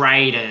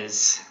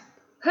traitors."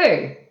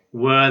 Who?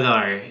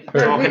 Wertho.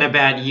 Talking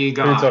about you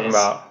guys. What are you talking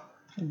about?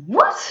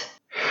 What?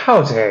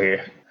 How dare you?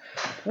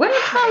 What are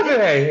you How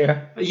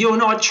dare you? You're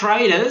not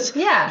traitors.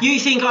 Yeah. You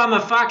think I'm a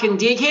fucking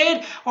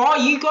dickhead? Oh,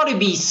 you got to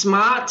be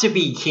smart to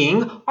be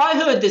king. I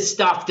heard the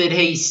stuff that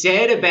he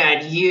said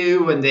about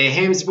you and the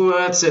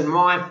Hemsworths and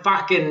my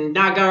fucking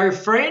nuggo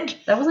friend.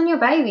 That wasn't your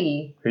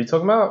baby. Who are you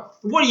talking about?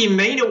 What do you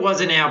mean it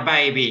wasn't our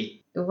baby?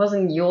 It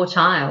wasn't your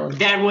child.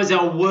 That was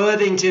a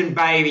Worthington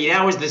baby.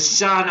 That was the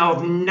son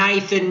of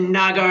Nathan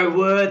Nuggo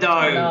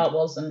Wertho. No, it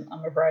wasn't,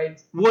 I'm afraid.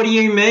 What do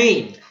you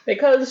mean?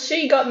 Because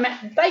they got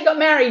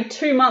married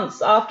 2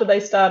 months after they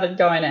started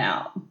going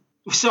out.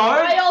 So?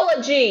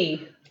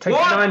 Biology. Takes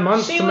What? 9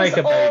 months She to was make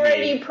a baby.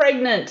 already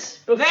pregnant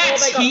before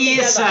That's they got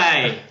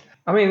hearsay. together.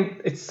 I mean,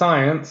 it's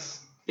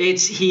science.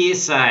 It's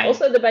hearsay.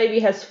 Also, the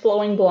baby has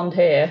flowing blonde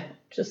hair.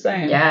 Just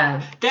saying.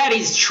 Yeah. That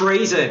is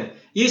treason.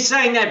 You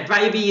saying that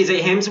baby is a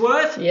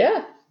Hemsworth?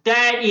 Yeah.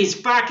 That is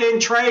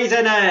fucking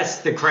treasonous.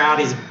 The crowd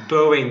is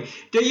booing.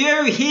 Do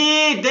you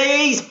hear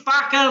these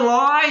fucking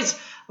lies?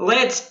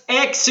 Let's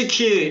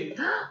execute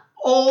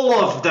all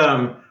of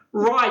them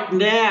right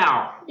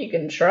now. You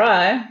can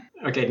try.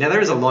 Okay, now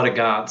there is a lot of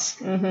guards.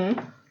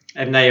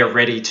 And they are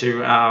ready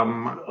to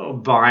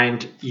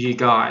bind you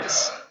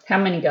guys. How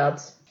many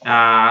guards?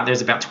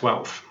 There's about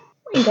 12.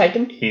 You can take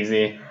them.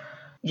 Easy.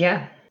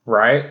 Yeah.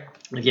 Right?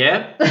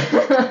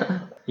 Yeah?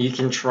 You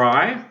can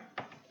try.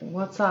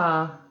 What's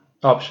our...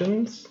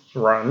 Options?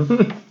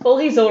 Run. Well,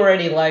 he's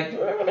already like,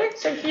 we're going to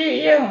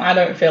execute you. I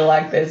don't feel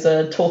like there's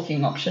a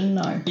talking option,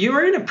 no. You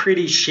are in a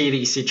pretty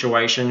shitty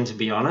situation, to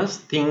be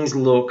honest. Things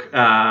look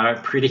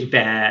pretty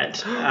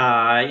bad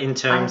in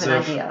terms I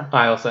have of... an idea.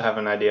 I also have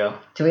an idea.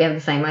 Do we have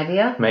the same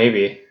idea?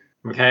 Maybe.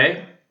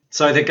 Okay.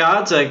 So the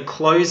guards are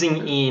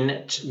closing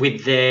in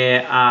with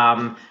their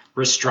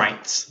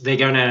restraints. They're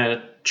going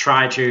to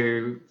try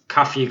to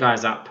cuff you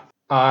guys up.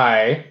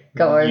 I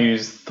Go on.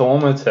 use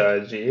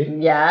thaumaturgy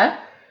Yeah.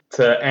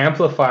 to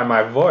amplify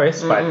my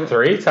voice by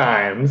 3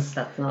 times,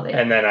 That's not it.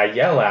 and then I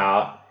yell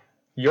out,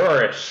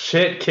 "You're a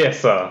shit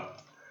kisser."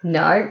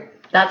 No.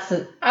 That's...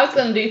 I was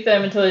going to do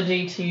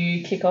thaumaturgy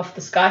to kick off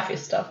the Skyfist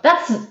stuff.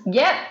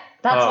 Yep.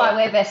 That's Oh. why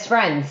we're best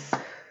friends.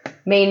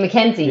 Me and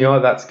Mackenzie. You know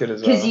what? That's good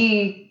as well. Because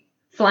you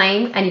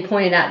flame and you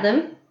pointed at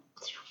them.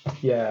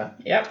 Yeah.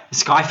 Yep.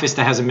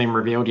 Skyfister hasn't been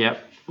revealed yet.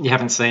 You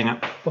haven't seen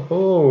it.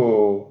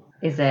 Oh.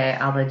 Is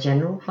there other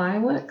general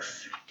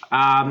fireworks?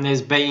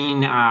 There's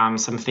been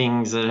some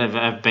things that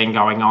have been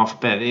going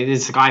off, but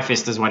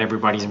Skyfist is what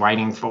everybody's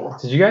waiting for.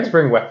 Did you guys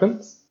bring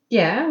weapons?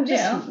 Yeah, just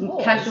Yeah, of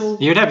course. casual.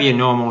 You'd have your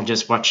normal,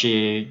 just what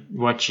you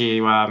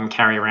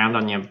carry around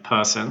on your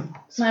person.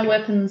 My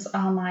weapons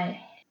are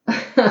my...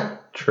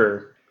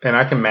 True. And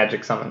I can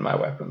magic summon my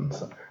weapons.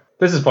 So.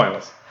 This is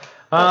pointless.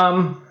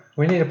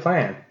 We need a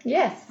plan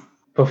Yes.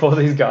 before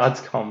these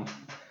guards come.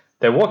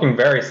 They're walking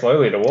very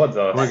slowly towards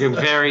us. Working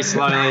very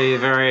slowly,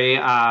 very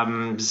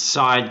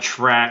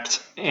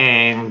sidetracked,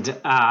 and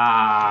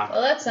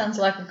Well, that sounds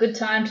like a good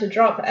time to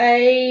drop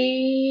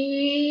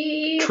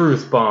a...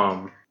 Truth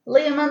bomb.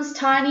 Liamon's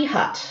tiny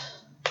hut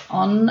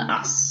on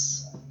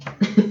us.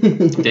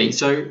 Okay,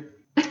 so...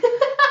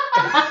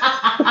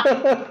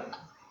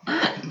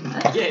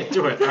 Yeah,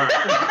 do it. All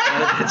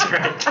right. That's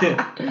great.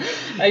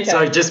 Okay.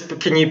 So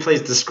can you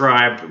please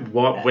describe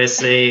what we're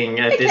seeing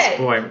at this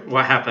point?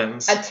 What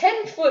happens? A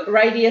 10-foot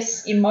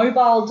radius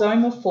immobile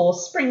dome of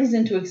force springs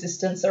into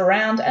existence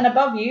around and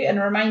above you and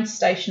remains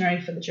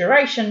stationary for the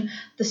duration.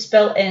 The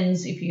spell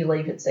ends if you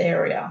leave its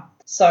area.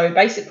 So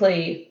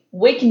basically,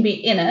 we can be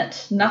in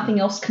it. Nothing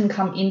else can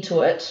come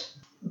into it.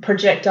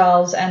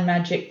 Projectiles and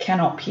magic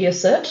cannot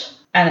pierce it.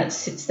 And it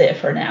sits there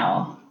for an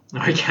hour.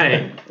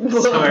 Okay,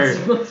 so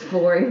What's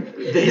boring?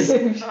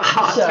 this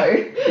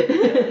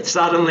hut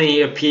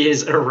suddenly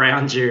appears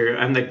around you,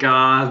 and the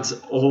guards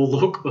all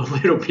look a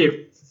little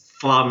bit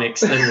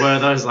flummoxed, and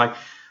Wertho's like,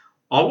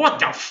 "Oh, what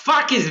the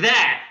fuck is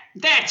that?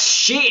 That's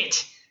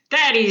shit.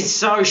 That is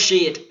so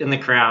shit." And the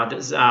crowd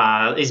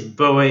is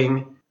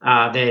booing.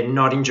 They're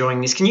not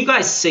enjoying this. Can you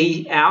guys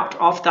see out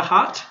of the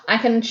hut? I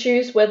can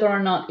choose whether or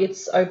not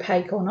it's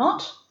opaque or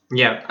not.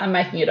 Yeah, I'm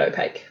making it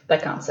opaque. They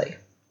can't see.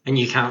 and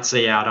you can't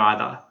see out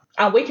either.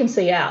 We can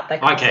see out. They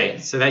can't Okay,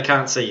 see. so they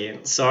can't see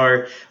in.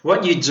 So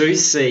what you do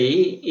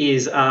see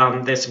is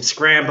there's some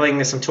scrambling,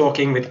 there's some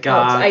talking with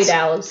guards. Oh, it's 8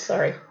 hours,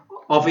 sorry.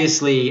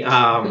 Obviously,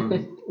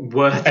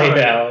 Wertho, 8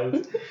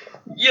 hours.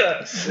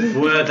 Yes.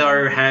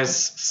 Wertho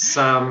has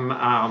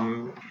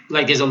some,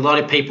 there's a lot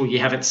of people you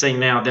haven't seen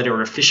now that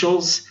are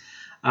officials.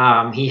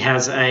 He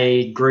has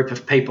a group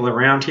of people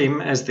around him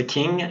as the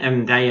king,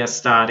 and they are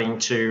starting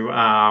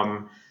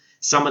to...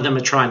 some of them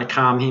are trying to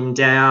calm him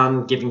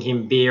down, giving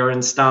him beer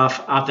and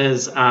stuff.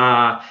 Others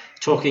are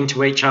talking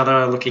to each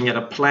other, looking at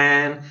a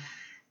plan.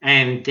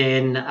 And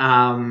then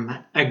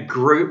a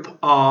group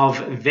of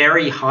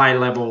very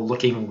high-level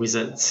looking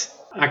wizards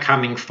are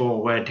coming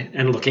forward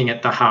and looking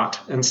at the hut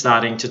and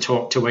starting to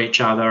talk to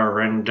each other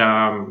and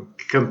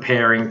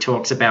comparing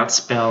talks about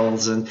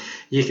spells. And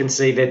you can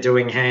see they're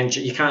doing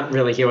you can't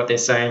really hear what they're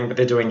saying, but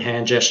they're doing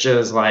hand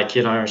gestures like,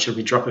 should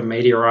we drop a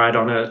meteorite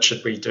on it?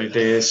 Should we do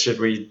this? Should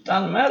we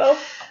Doesn't matter.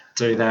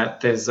 do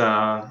that?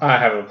 I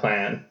have a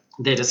plan.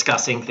 They're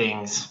discussing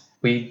things.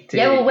 We dig.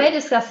 Yeah, well, we're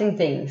discussing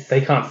things.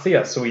 They can't see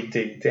us, so we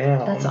dig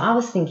down. That's what I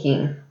was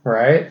thinking.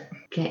 Right?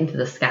 Get into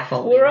the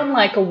scaffold. We're on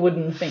like a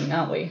wooden thing,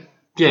 aren't we?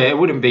 Yeah, it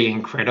wouldn't be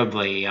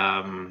incredibly...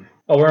 Oh,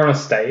 we're on a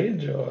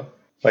stage? Or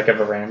like a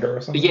veranda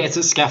or something? Yeah, it's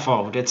a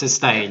scaffold. It's a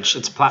stage.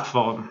 It's a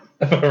platform.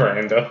 A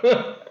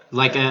veranda.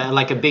 Like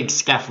a big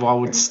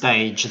scaffold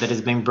stage that has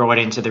been brought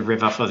into the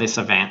river for this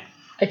event.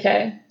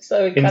 Okay,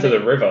 so we Into the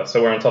river,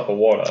 so we're on top of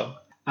water.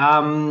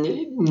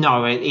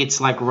 No, it's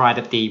like right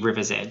at the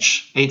river's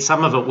edge.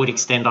 Some of it would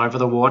extend over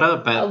the water, Are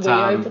but we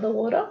over the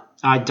water?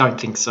 I don't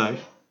think so.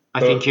 I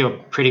think you're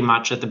pretty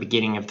much at the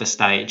beginning of the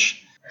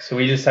stage. So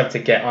we just have to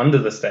get under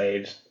the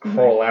stage,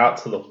 crawl out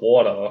to the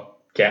water,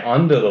 get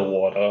under the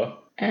water,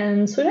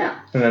 And swim out.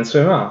 and then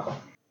swim out.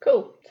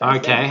 Cool. Sounds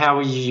Okay, how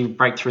will you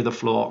break through the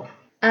floor?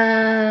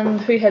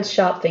 good. Who has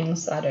sharp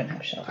things? I don't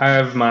have sharp. I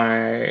have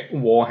my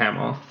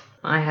warhammer.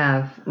 I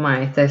have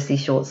my thirsty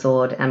short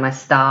sword and my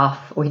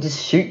staff. We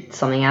just shoot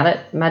something at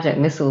it. Magic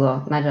missile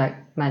or magic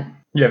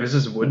Yeah, this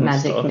is wooden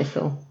stuff.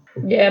 missile.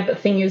 Yeah, but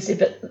thing is,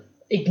 if it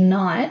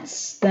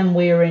ignites, then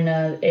we're in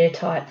an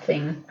airtight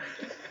thing.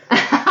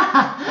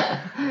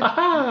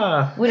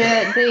 Ah! Would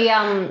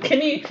the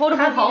Can you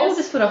portable have you hole just-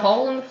 just put a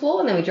hole in the floor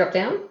and then we drop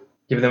down?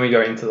 Yeah, but then we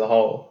go into the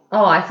hole.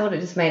 Oh, I thought it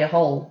just made a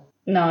hole.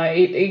 No,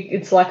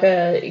 it's like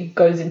it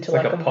goes into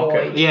Like like a a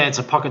pocket. void. Yeah, it's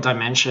a pocket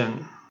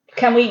dimension.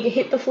 Can we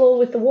hit the floor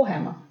with the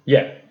warhammer?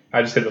 Yeah,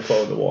 I just hit the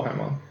floor with the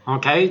warhammer.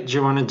 Okay, do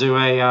you want to do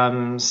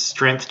a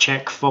strength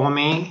check for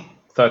me?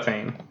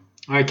 13.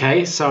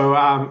 Okay,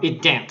 so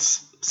it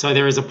dents. So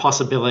there is a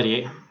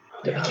possibility.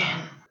 Do it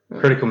again.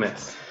 Critical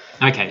miss.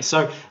 Okay,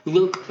 so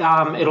look,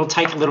 it'll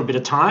take a little bit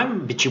of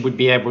time, but you would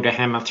be able to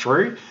hammer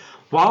through.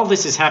 While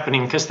this is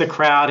happening, because the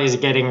crowd is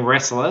getting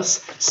restless,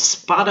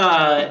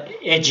 Sputter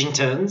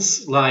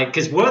Edgington's,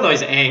 because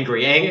Wertho's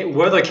angry.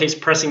 Wertho keeps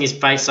pressing his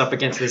face up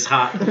against this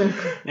hut,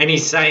 and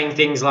he's saying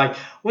things like,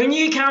 when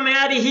you come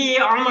out of here,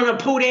 I'm going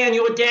to pull down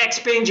your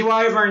deck, bend you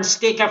over, and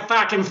stick a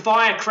fucking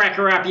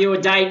firecracker up your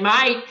date,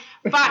 mate.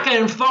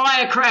 Fucking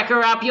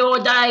firecracker up your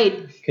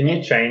date. Can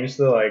you change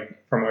the,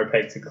 from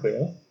opaque to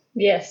clear?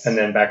 Yes. And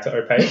then back to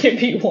opaque?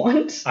 if you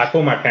want. I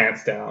pull my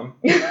pants down,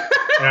 and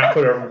I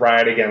put it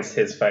right against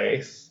his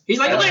face. He's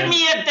like, let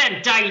me at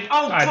that date.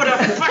 I'll put a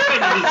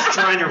fucking... He's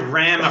trying to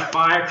ram a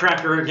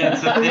firecracker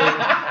against the thing.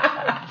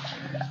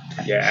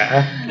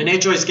 Yeah. And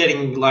Edjo's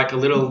getting a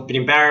little bit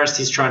embarrassed.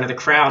 He's trying to... The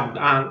crowd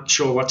aren't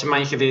sure what to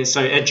make of this.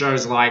 So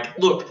Edjo's like,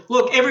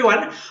 look,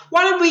 everyone,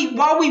 why don't we...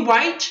 While we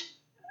wait...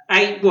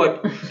 8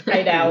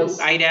 hours.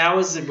 8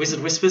 hours,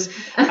 Wizard whispers.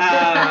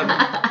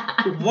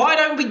 Why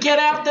don't we get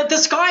out the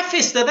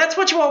Skyfister? That's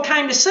what you all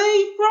came to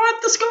see, right?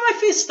 The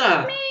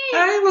Skyfister.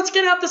 Hey, let's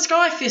get out the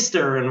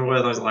Skyfister. And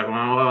Wertho's like,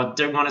 well, I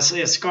don't want to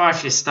see a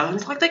Skyfister. And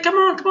it's like, come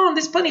on,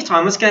 there's plenty of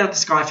time. Let's get out the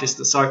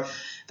Skyfister. So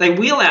they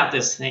wheel out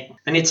this thing,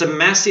 and it's a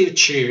massive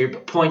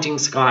tube pointing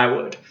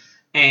skyward.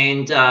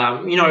 And,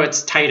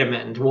 it's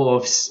Taterman,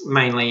 dwarves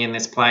mainly in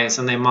this place,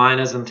 and they're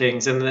miners and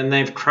things. And then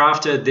they've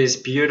crafted this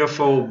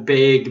beautiful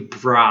big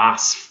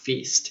brass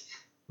fist,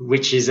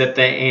 which is at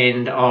the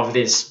end of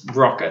this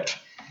rocket.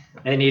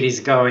 And it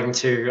is going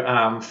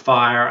to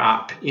fire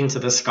up into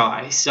the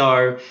sky.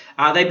 So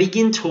they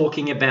begin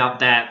talking about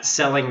that,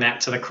 selling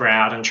that to the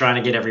crowd and trying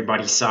to get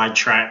everybody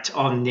sidetracked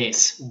on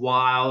this,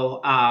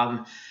 while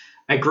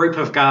a group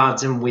of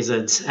guards and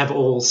wizards have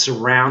all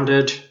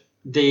surrounded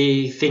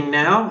the thing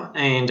now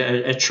and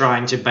are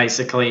trying to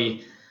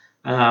basically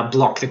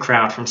block the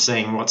crowd from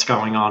seeing what's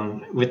going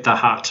on with the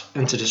hut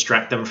and to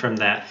distract them from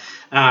that.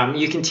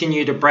 You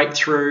continue to break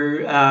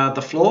through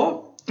the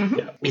floor.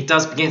 Mm-hmm. It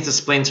does begin to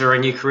splinter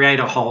and you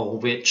create a hole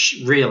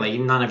which really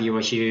none of you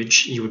are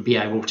huge. You would be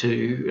able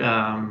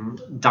to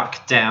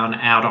duck down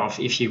out of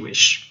if you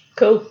wish.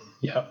 Cool.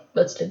 Yeah.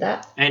 Let's do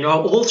that. And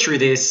all through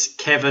this,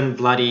 Kevin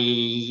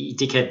bloody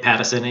dickhead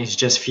Patterson is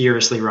just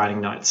furiously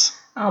writing notes.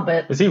 I'll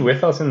bet. Is he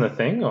with us in the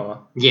thing,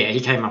 or? Yeah, he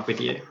came up with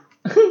you.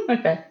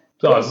 Okay.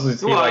 Oh, is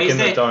he Well, like is in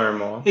the that-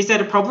 dome, or? Is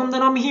that a problem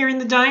that I'm here in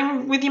the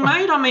dome with you,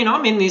 mate? I mean,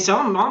 I'm in this.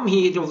 I'm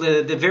here till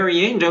the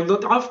very end.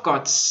 Look, I've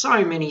got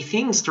so many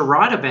things to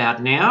write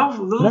about now.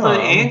 All No. the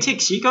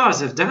antics you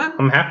guys have done.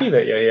 I'm happy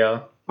that you're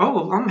here.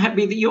 Oh, I'm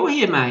happy that you're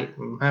here, mate.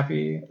 I'm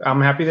happy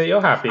that you're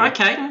happy.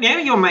 Okay, now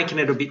you're making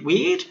it a bit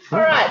weird. All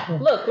right.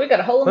 Look, we got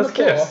a hole in Let's the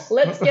floor. kiss.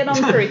 Let's get on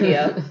through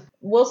here.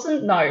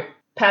 Wilson, no.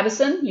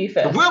 Patterson, you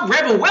first. Well,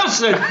 Rebel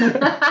Wilson!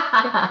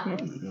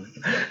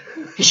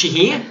 Is she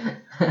here?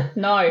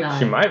 No. No.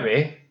 She might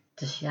be.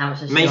 Does she, how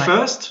much does she Me like?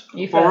 first?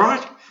 You All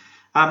first.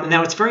 right.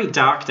 Now, it's very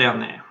dark down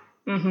there.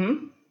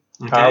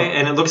 Mm-hmm. Okay,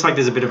 and it looks like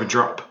there's a bit of a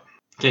drop.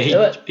 Okay,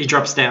 Do it. he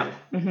drops down.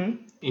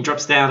 Mm-hmm. He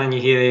drops down and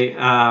you hear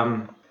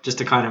just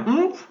a kind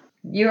of...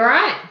 You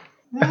alright?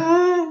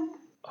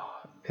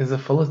 Is it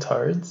full of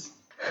toads?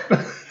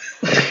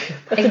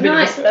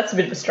 Ignite. That's a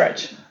bit of a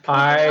stretch.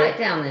 Right I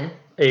down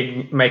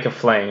there. make a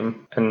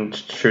flame and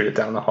shoot it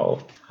down the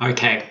hole.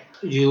 Okay.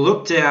 You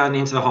look down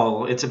into the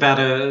hole. It's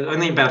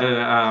only about a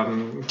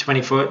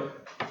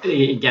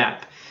 20-foot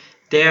gap.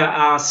 There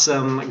are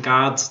some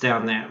guards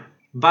down there,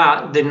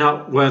 but they're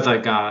not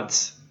Wertho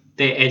guards.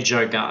 They're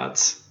Edjo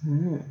guards,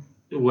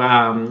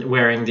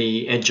 wearing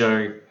the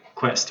Edjo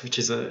crest, which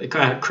is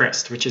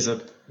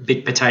a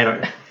big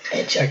potato.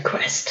 Edjo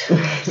Quest.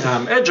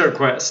 Edjo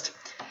quest,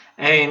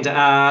 and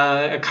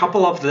a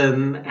couple of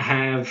them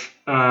have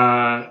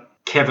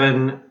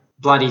Kevin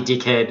bloody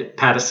dickhead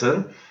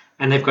Patterson.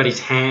 And they've got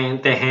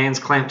their hands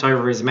clamped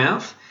over his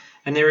mouth.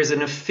 And there is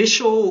an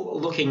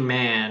official-looking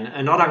man,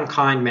 a not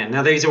unkind man.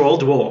 Now, these are all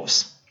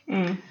dwarves.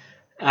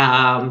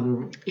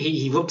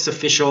 He looks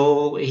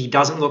official. He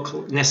doesn't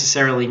look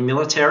necessarily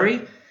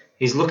military.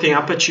 He's looking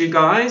up at you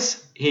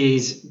guys.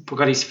 He's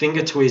got his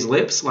finger to his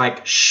lips,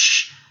 like,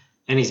 shh,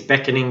 and he's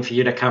beckoning for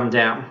you to come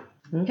down.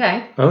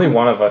 Okay. Only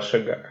one of us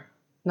should go.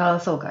 No,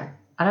 let's all go.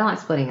 I don't like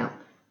splitting up.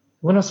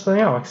 We're not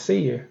splitting out. I can see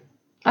you.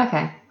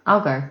 Okay,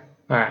 I'll go.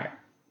 All right.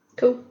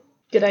 Cool.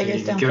 G'day You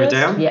goes down go first.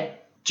 down? Yeah.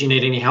 Do you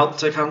need any help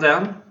to come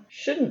down?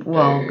 Shouldn't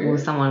Well, do. will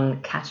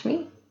someone catch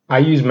me? I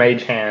use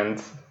mage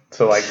hands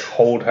to like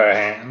hold her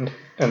hand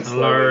and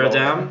slowly Lower her roll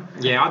down?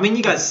 Yeah, I mean,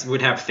 you guys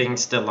would have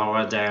things to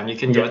lower her down. You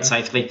can do Yeah. it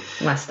safely.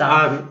 My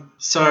stuff.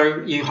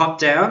 So you hop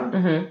down,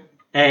 Mm-hmm.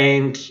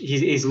 and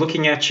he's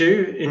looking at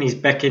you, and he's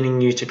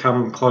beckoning you to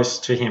come close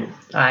to him.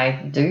 I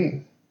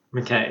do.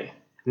 Okay.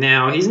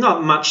 Now, he's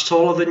not much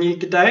taller than you,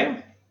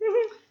 G'day.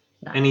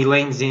 And he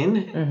leans in,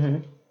 Mm-hmm.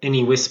 and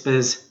he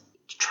whispers,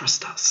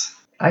 trust us.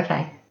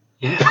 Okay.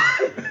 Yeah.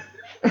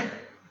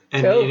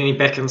 and, Cool. and he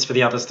beckons for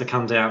the others to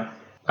come down.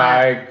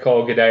 I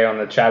call G'day on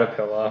the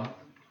caterpillar.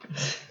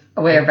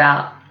 We're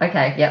about.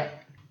 Okay,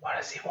 yep. What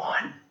does he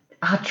want?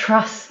 Our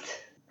trust.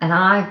 And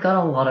I've got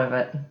a lot of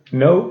it.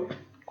 Nope.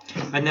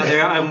 And now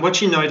and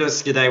what you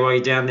notice, G'day, while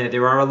you're down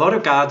there are a lot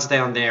of guards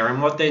down there,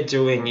 and what they're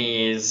doing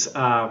is,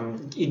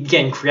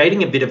 again,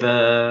 creating a bit of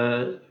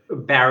a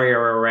barrier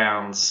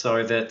around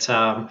so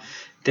that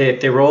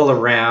they're all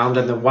around,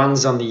 and the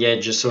ones on the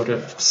edge are sort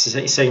of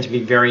seem to be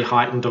very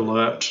heightened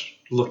alert,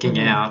 looking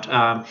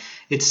out.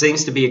 It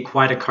seems to be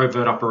quite a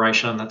covert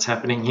operation that's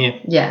happening here.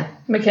 Yeah.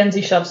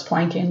 Mackenzie shoves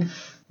Plank in.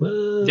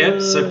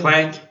 Yep, so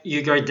Plank,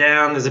 you go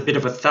down, there's a bit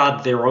of a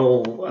thud, they're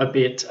all a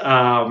bit,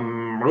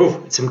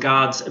 some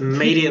guards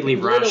immediately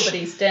Little rush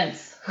bitty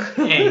stents.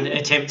 and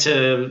attempt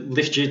to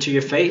lift you to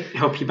your feet,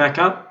 help you back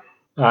up.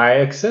 I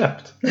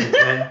accept.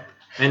 Okay.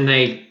 And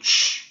they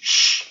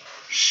shh.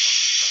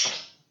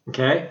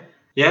 Okay.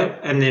 Yeah,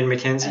 and then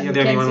Mackenzie, And you're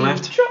the only one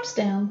Mackenzie left. drops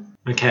down.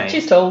 Okay.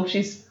 She's tall.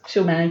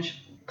 She'll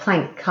manage.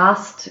 Plank,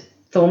 cast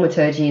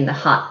thaumaturgy in the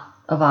hut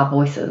of our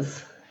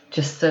voices.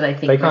 Just so they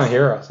think They can't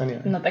hear us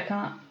anyway. No, they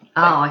can't.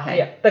 Oh, okay.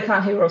 Yeah, they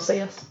can't hear or see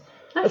us.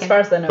 Okay. As far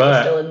as they know, But-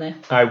 we're still in there.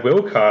 I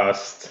will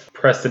cast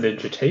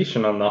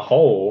prestidigitation on the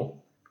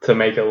hole to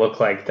make it look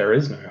like there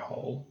is no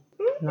hole.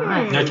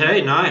 Nice.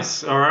 Okay,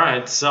 nice. All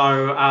right. So,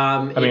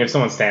 I mean, if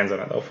someone stands on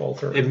it, they'll fall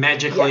through. it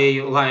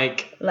magically,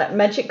 like,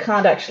 Magic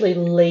can't actually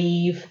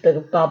leave the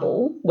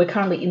bubble. We're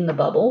currently in the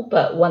bubble,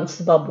 but once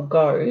the bubble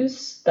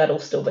goes, that'll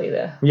still be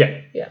there.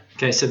 Yeah.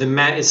 okay, so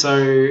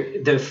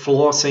the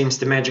floor seems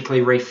to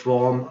magically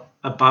reform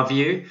above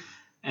you,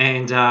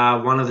 and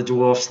one of the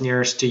dwarfs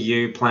nearest to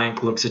you,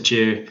 Plank, looks at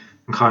you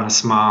and kind of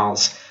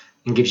smiles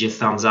and gives you a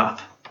thumbs up.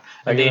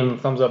 I give him a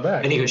thumbs up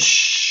back. And he goes,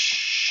 shh.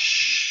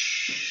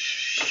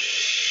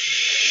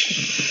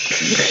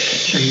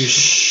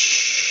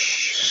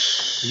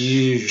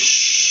 You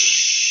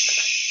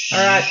shh. All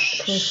right,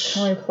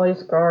 can we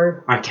please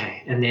go?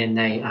 Okay, and then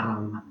they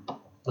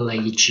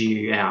lead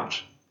you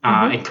out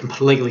and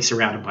completely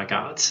surrounded by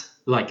guards.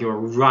 Like you're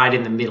right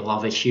in the middle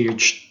of a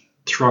huge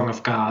throng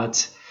of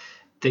guards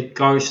that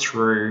go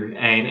through,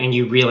 and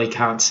you really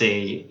can't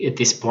see at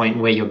this point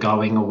where you're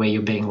going or where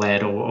you're being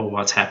led or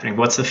what's happening.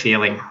 What's the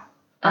feeling?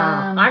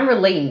 I'm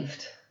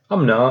relieved.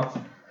 I'm not.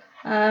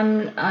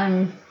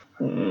 I'm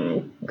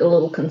a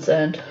little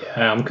concerned.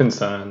 Yeah, I'm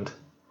concerned.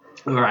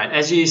 All right,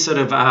 as you sort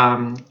of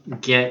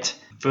get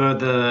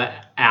further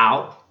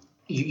out,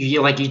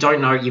 you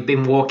don't know. You've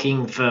been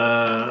walking for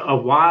a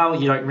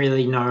while. You don't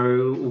really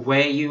know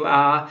where you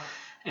are,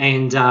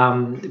 and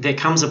there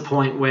comes a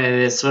point where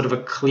there's sort of a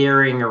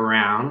clearing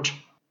around,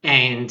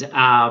 and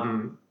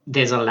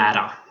there's a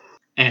ladder,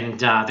 and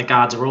the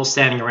guards are all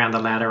standing around the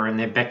ladder, and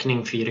they're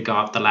beckoning for you to go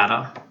up the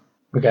ladder.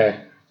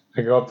 Okay.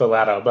 I go up the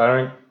ladder,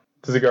 but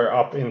does it go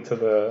up into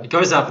the... It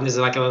goes up, and there's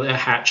like a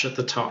hatch at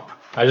the top.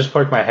 I just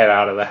poke my head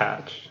out of the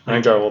hatch. I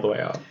don't go all the way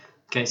up.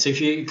 Okay, so if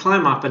you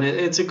climb up, and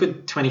it's a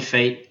good 20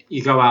 feet,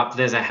 you go up,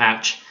 there's a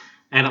hatch,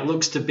 and it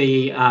looks to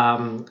be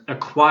a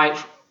quite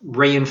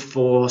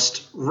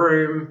reinforced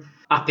room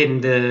up in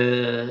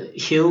the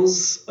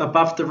hills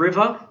above the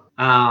river.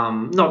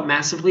 Not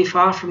massively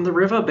far from the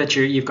river, but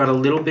you've got a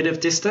little bit of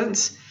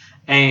distance.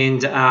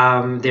 And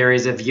there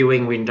is a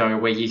viewing window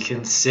where you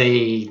can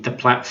see the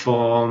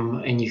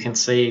platform, and you can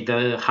see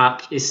the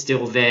hut is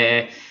still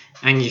there,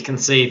 and you can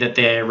see that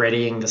they're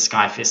readying the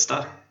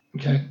Skyfister.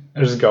 Okay.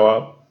 I just go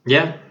up.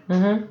 Yeah?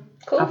 Cool.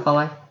 I'll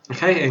follow.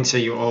 Okay, and so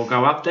you all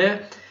go up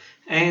there.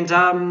 And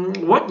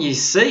what you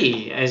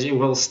see as you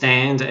will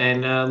stand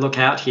and look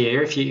out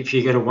here, if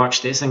you're going to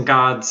watch this, and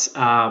guards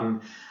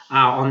are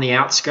on the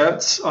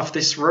outskirts of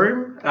this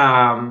room.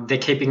 They're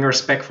keeping a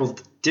respectful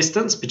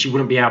distance, but you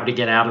wouldn't be able to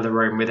get out of the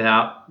room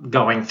without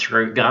going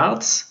through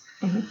guards.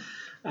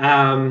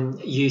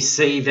 You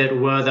see that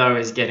Wertho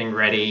is getting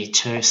ready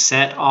to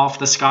set off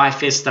the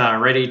Skyfister,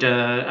 ready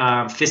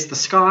to fist the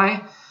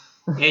sky.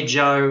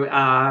 Edjo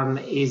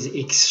is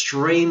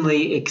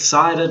extremely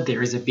excited.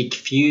 There is a big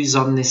fuse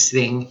on this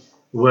thing.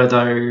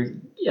 Wertho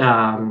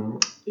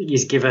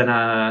is given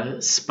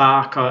a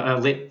spark, a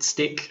lit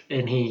stick,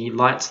 and he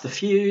lights the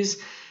fuse.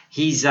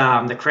 He's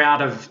the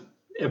crowd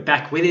are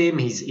back with him.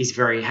 He's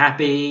very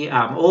happy.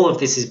 All of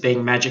this is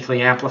being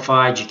magically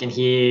amplified. You can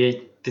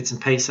hear bits and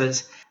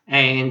pieces.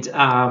 And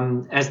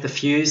as the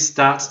fuse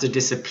starts to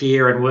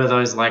disappear and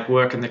Wertho's like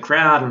working the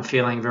crowd and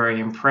feeling very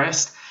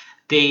impressed,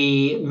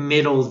 the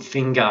middle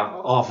finger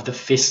of the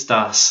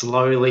fister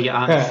slowly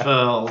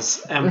unfurls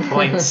and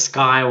points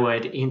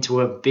skyward into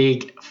a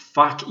big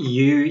fuck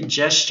you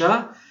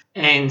gesture.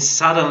 And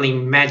suddenly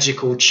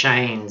magical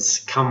chains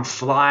come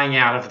flying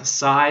out of the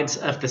sides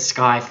of the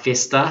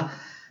Skyfister.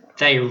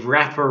 They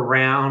wrap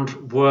around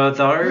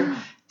Wertho.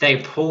 They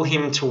pull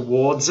him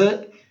towards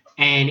it,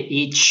 and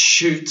it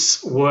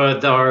shoots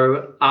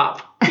Wertho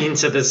up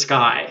into the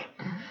sky.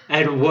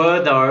 And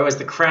Wertho, as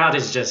the crowd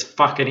is just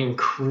fucking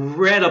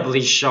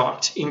incredibly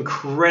shocked,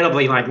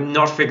 incredibly like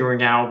not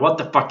figuring out what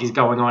the fuck is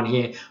going on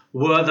here,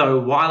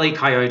 Wertho, Wile E.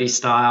 Coyote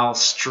style,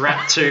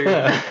 strapped to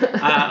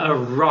a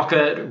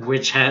rocket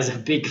which has a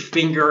big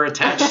finger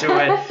attached to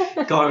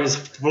it, goes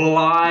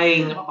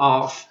flying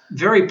off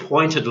very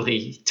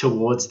pointedly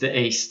towards the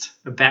east,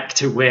 back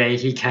to where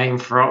he came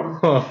from.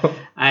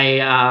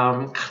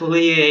 A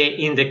clear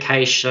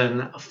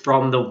indication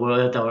from the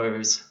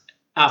Werthos,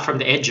 from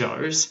the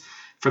Edjos,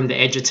 from the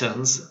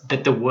Edgertons,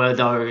 that the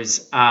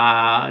Werthos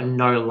are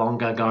no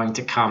longer going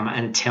to come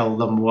and tell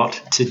them what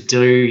to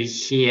do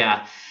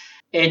here.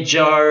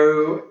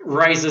 Edjo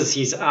raises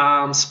his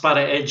arm, Sputter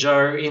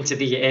Edjo, into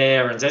the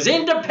air and says,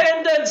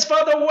 "Independence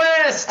for the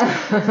West!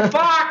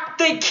 Fuck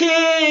the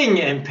king!"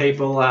 And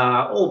people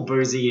are all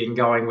boozy and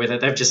going with it.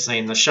 They've just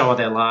seen the show of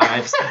their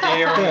lives.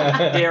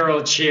 They're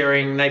all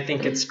cheering. They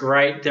think it's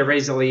great. They're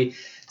easily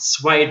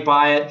swayed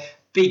by it.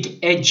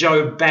 Big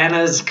Edjo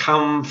banners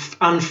come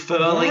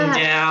unfurling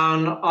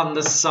down on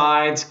the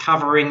sides,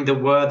 covering the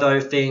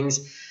Wertho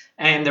things.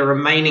 And the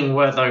remaining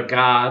Wertho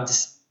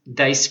guards,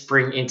 they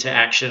spring into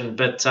action.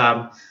 But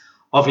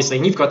obviously,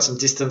 and you've got some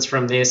distance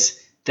from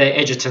this, the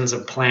Edgertons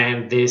have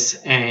planned this,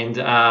 and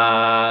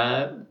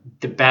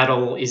the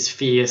battle is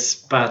fierce,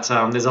 but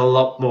there's a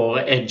lot more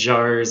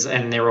Edjos,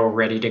 and they're all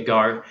ready to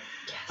go.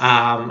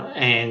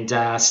 And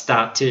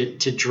start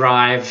to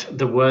drive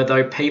the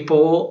Wertho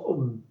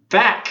people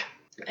back.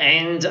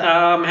 And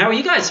how are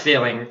you guys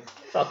feeling?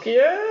 Fuck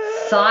yeah.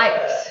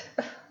 Psyched.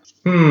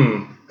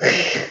 I'm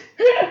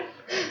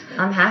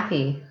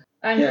happy.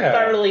 I'm Yeah.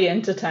 thoroughly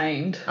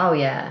entertained. Oh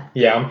yeah.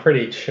 Yeah, I'm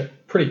pretty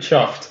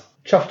chuffed.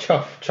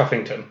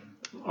 Chuffington.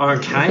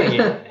 Okay,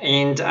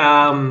 and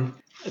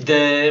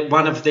the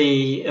one of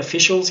the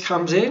officials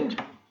comes in.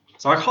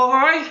 It's like,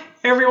 hi,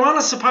 everyone.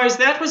 I suppose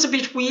that was a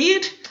bit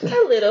weird. A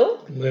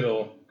little.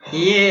 Little.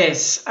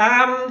 Yes.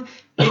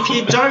 If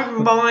you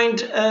don't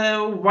mind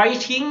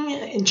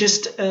waiting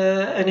just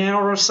an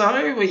hour or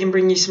so, we can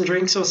bring you some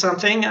drinks or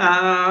something.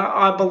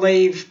 I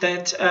believe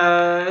that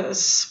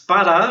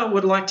Sputter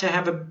would like to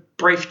have a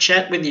brief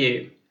chat with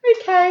you.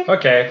 Okay.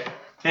 Okay.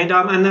 And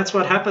that's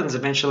what happens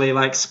eventually.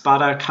 Like,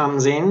 Sputter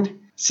comes in,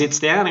 sits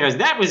down, and goes,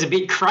 that was a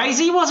bit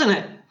crazy, wasn't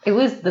it? It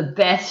was the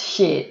best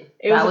shit.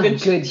 It was that a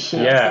was good good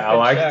shit. Yeah, I good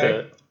liked show.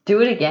 it.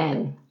 Do it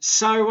again.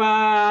 So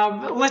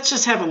let's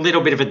just have a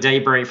little bit of a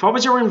debrief. What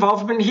was your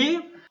involvement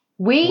here?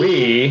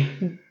 We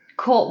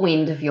caught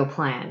wind of your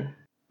plan.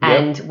 Yep.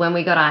 And when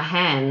we got our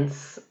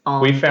hands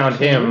on we found the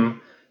king,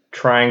 him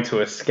trying to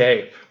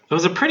escape. It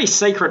was a pretty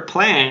secret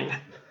plan.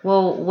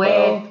 Well,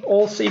 Well,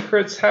 all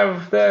secrets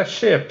have their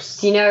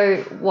ships. do you know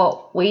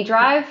what we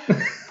drive?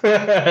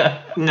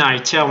 No,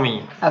 tell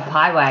me. A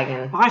pie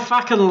wagon. I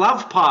fucking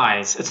love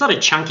pies. It's not a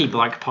chunky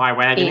bloke pie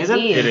wagon, is it?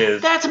 It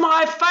is. That's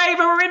my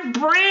favourite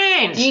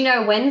brand. Do you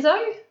know Wenzo?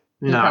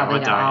 You No,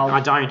 probably I don't. don't. I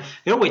don't.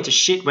 They all went to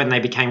shit when they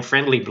became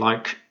friendly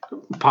bloke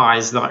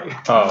pies, though.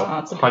 Oh,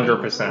 it's a pity.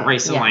 100%.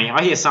 Recently,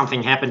 I hear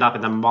something happened up in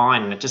the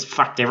mine and it just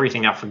fucked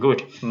everything up for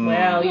good.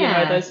 Well, you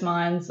Yeah. know, those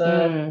mines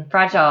are...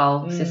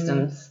 Fragile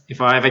systems. If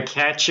I ever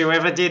catch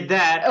whoever did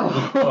that.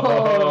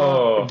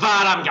 Oh. But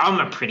I'm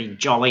a pretty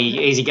jolly,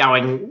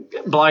 easygoing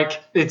bloke.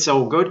 It's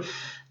all good.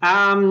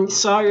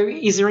 So,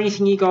 is there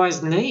anything you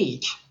guys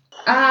need?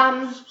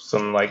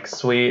 Some like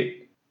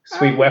sweet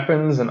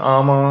weapons and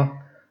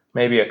armor,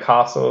 maybe a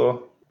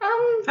castle.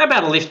 How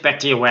about a lift back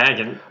to your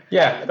wagon?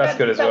 Yeah, that's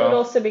good as That would well.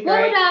 also be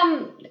great.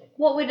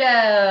 What would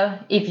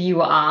if you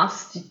were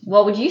asked,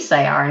 what would you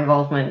say our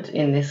involvement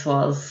in this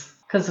was?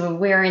 Because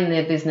we're in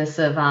the business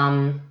of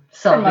solving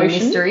Promotion.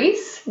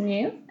 mysteries.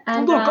 Yeah.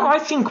 And, Look, I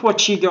think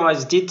what you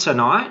guys did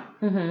tonight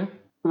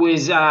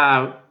was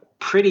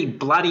pretty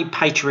bloody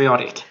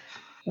patriotic.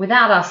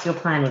 without us, your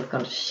plan would have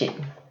gone to shit.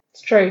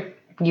 It's true.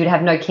 You'd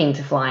have no king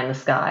to fly in the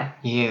sky.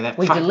 Yeah, that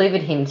We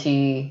delivered him to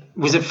you.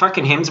 was it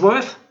fucking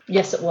Hemsworth?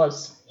 Yes, it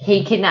was.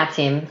 He kidnapped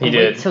him. He and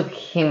did. We took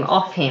him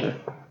off him.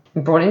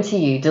 Brought him to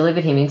you,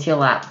 delivered him into your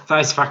lap.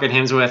 Those fucking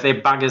Hemsworth,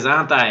 they're buggers,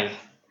 aren't they?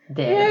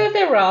 There. Yeah,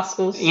 they're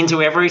rascals.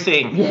 Into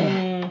everything.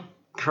 Yeah.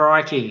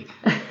 Crikey.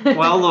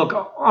 Well,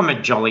 look, I'm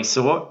a jolly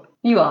sort.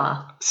 You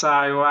are. So,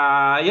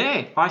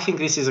 yeah, I think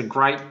this is a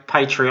great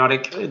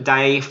patriotic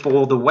day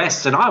for the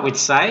West. And I would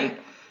say,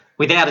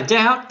 without a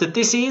doubt, that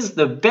this is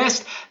the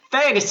best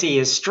Fantasy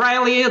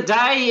Australia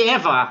day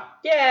ever.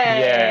 Yay!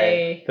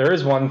 Yeah, there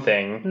is one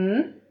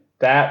thing.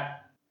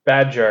 That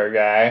Badger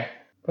guy,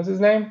 what's his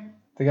name?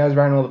 The guy's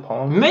writing all the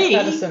poems. Me,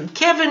 Patterson.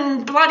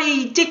 Kevin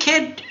bloody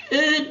dickhead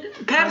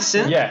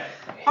Patterson. Yeah,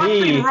 I've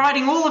been he.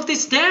 writing all of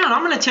this down.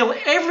 I'm going to tell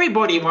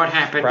everybody what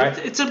happened. Right.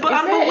 It's an Is there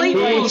any way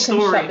unbelievable you can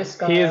story. shut this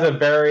guy He is a up?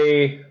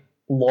 very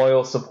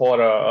loyal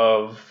supporter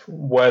of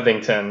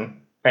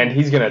Worthington, and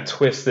he's gonna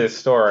twist this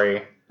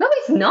story No,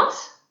 he's not.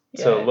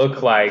 to Yeah.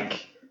 look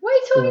like What are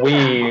you talking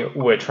we about?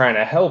 were trying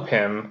to help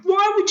him.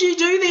 Why would you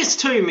do this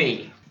to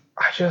me?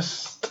 I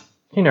just,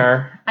 you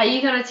know, Are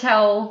you going to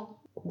tell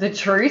the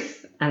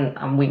truth? And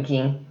I'm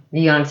winking. Are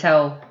you going to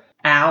tell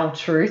our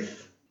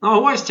truth? I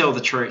always tell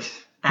the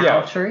truth. Our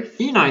Yeah. truth?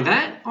 You know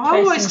that. I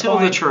Case always in tell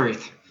the point.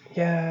 truth.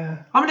 yeah,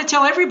 I'm going to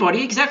tell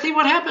everybody exactly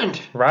what happened.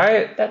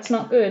 right? That's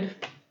not good.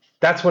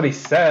 That's what he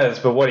says,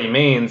 but what he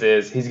means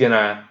is he's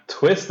gonna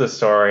twist the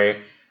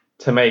story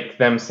to make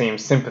them seem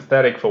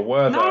sympathetic for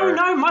Werther.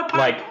 No,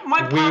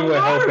 my we were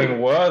helping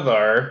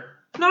Werther.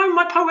 No,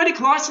 my poetic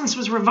license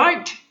was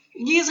revoked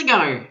years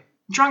ago.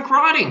 Drunk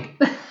writing.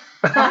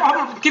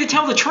 I'm going to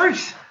tell the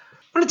truth.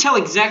 I'm going to tell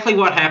exactly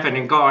what happened.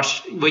 And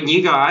gosh, I'm going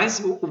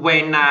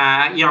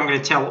to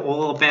tell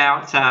all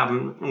about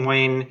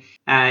when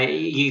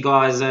you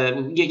guys,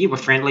 you were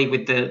friendly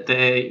with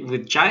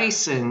with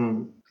Jace,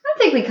 and I don't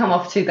think we come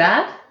off too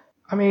bad.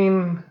 I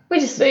mean, We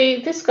just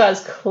see this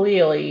guy's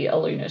clearly a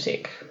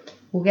lunatic.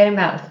 We'll get him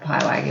out of the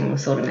pie wagon. We'll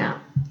sort him out.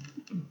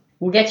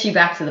 We'll get you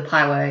back to the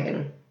pie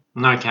wagon.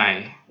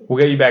 okay. we'll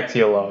get you back to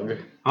your log.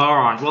 All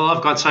right. Well,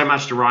 I've got so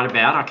much to write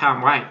about. I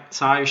can't wait.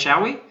 So,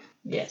 shall we?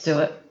 Yes. Do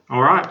it.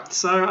 All right.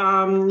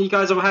 So, you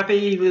guys all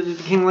happy that the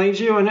king leaves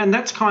you? And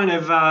that's kind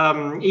of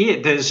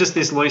it. There's just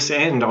this loose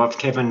end of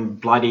Kevin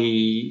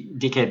bloody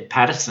dickhead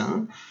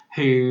Patterson,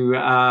 who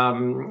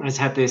has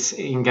had this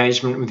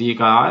engagement with you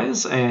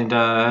guys and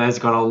has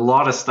got a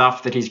lot of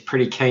stuff that he's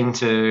pretty keen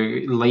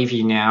to leave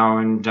you now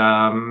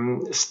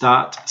and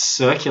start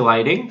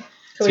circulating. Can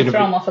It's we gonna throw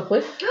be- him off a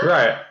cliff?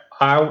 Right.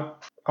 I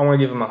want to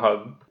give him a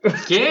hug.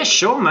 Yeah,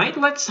 sure, mate.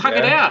 Let's hug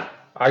it Yeah. out.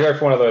 I go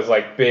for one of those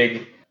like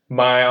big,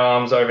 my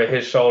arms over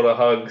his shoulder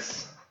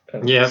hugs.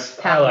 And Yeah. just-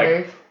 I Power like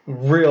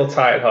move. real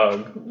tight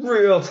hug,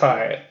 real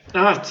tight.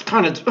 Oh, it's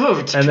kind of... Oh,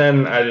 it's, And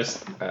then I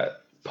just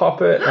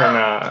pop it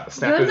and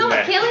snap You're his not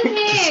neck. killing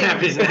him.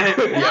 Snap his neck.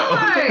 No.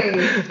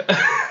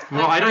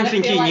 Well, I don't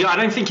think feel he knew. like-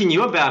 I don't think he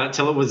knew about it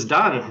till it was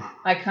done.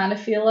 I kind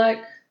of feel like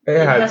It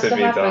had has to to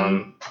be happen.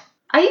 done.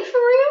 Are you for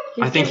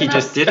real? I think he given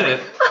just us- did it,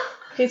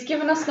 He's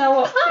given us no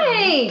option.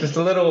 Hey. Just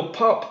a little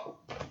pop,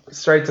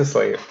 straight to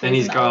sleep. and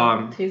he's an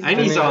gone. old- he's And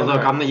an he's old-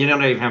 look. You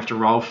don't even have to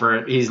roll for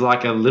it. He's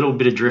like a little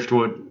bit of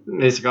driftwood.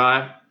 This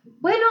guy.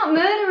 We're not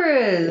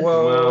murderers.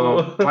 Whoa.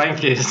 Well,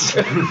 Plank is.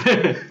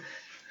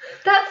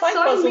 That's Plank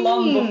so was mean.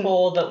 long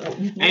before that.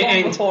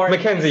 And before it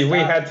Mackenzie, we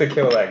started. had to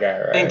kill that guy,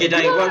 right? And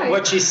G'day, No.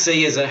 what you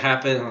see as it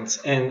happens,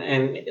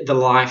 and the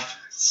life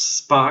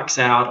sparks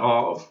out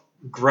of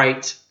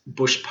great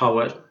bush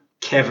poet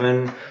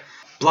Kevin,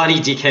 bloody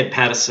dickhead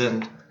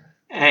Patterson,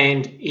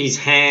 and his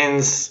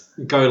hands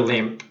go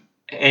limp,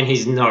 and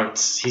his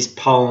notes, his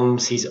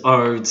poems, his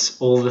odes,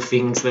 all the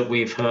things that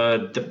we've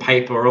heard, the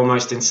paper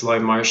almost in slow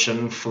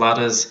motion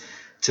flutters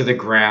to the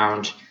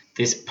ground.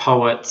 This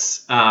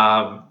poet's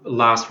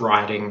last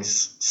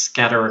writings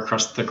scatter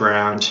across the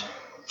ground,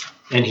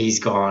 and he's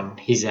gone.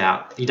 He's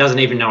out. He doesn't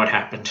even know what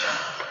happened.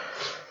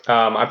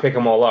 I pick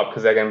them all up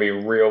because they're going to be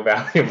real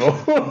valuable.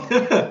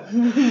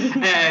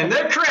 And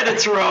the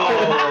credits roll.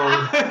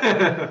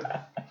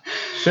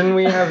 Shouldn't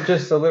we have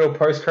just a little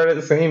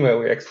post-credit scene where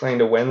we explain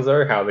to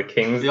Wenzo how the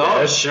king's Oh,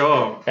 dead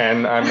sure.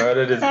 and I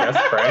murdered his best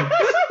friend?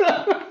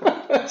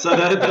 So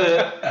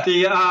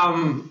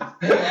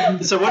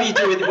so what do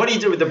you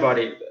do with the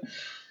body?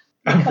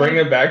 I bring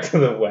it back to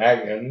the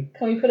wagon.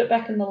 Can we put it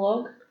back in the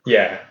log?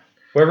 Yeah,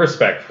 we're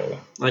respectful.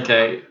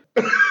 Okay.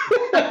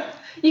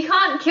 You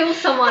can't kill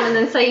someone and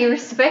then say you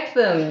respect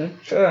them.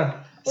 Sure.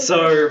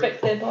 So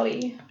Respect their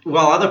body.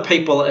 while other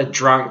people are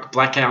drunk,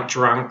 blackout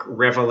drunk,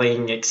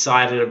 reveling,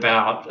 excited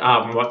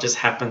about what just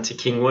happened to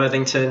King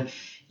Worthington,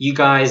 you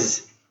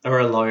guys are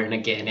alone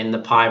again in the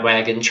pie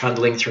wagon,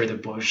 trundling through the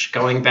bush,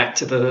 going back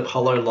to the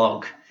hollow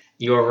log.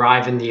 You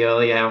arrive in the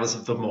early hours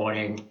of the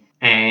morning,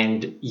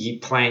 and you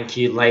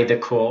lay the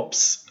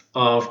corpse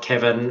of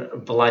Kevin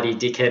Bloody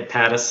Dickhead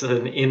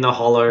Patterson in the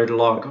hollowed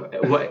log.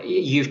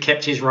 You've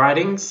kept his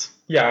writings?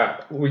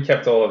 Yeah, we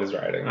kept all of his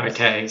writings.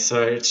 Okay,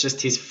 so it's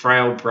just his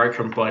frail,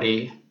 broken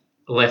body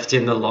left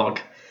in the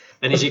log.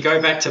 And as you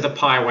go back to the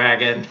pie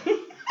wagon,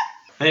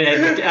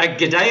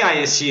 G'day, I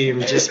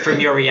assume, just from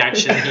your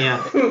reaction here,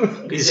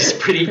 is just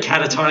pretty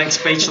catatonic,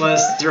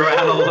 speechless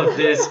throughout all of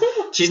this.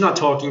 She's not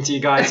talking to you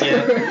guys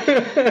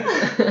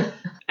yet.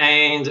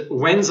 And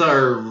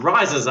Wenzo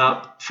rises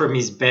up from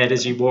his bed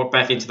as you walk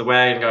back into the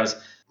wagon and goes,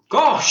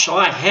 "Gosh,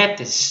 I had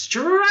the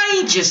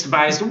strangest,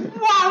 most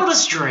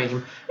wildest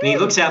dream." And he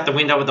looks out the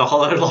window with the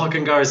hollow log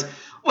and goes,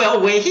 "Well,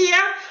 we're here.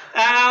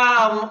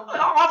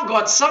 I've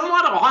got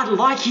someone I'd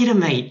like you to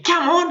meet.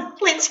 Come on,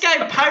 let's go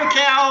poke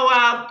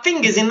our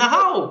fingers in the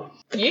hole."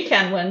 You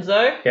can,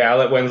 Wenzo. Yeah, I'll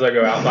let Wenzo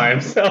go out by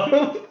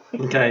himself.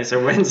 Okay, so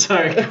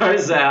Wenzo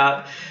goes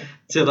out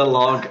to the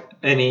log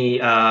and he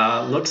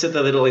looks at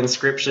the little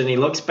inscription. He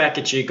looks back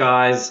at you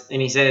guys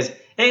and he says,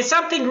 "There's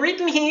something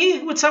written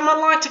here. Would someone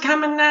like to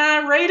come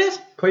and read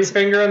it? Put your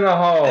finger in the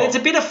hole. It's a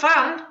bit of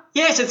fun."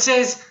 Yes, it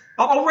says,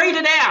 I'll read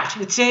it out.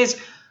 It says,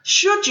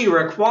 "Should you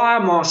require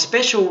my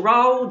special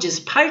role,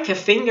 just poke a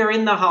finger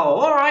in the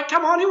hole." All right,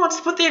 come on, who wants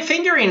to put their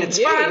finger in? It's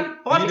You. fun.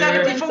 I've You done do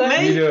it it. before You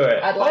me. You do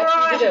it. I'd like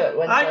you to do it,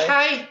 Wenzo.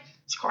 Okay.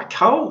 It's quite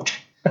cold.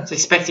 I was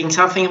expecting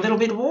something a little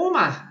bit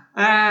warmer.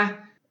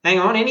 Hang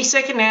on, any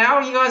second now.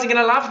 You guys are going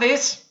to love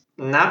this.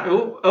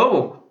 No.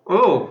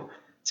 Oh.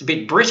 It's a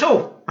bit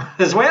brittle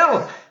as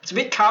well. It's a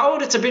bit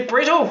cold. It's a bit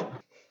brittle.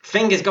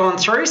 Finger's gone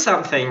through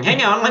something.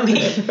 Hang on,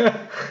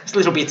 it's a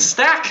little bit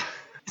stuck.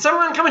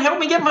 Someone come and help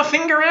me get my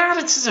finger out.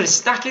 It's sort of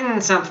stuck in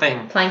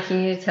something. Plank, you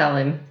need to tell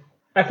him.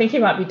 I think he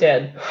might be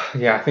dead.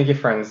 Yeah, I think your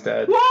friend's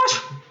dead.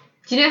 What?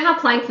 Do you know how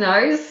Plank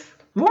knows?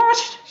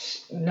 What?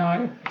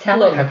 No. Tell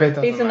Look, him. I bet it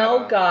doesn't he's an matter.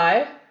 old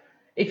guy.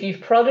 If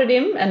you've prodded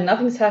him and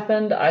nothing's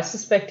happened, I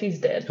suspect he's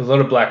dead. There's a lot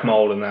of black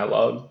mold in that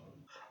log.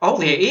 Oh,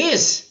 there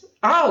is.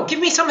 Oh, give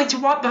me something to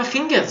wipe my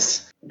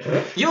fingers.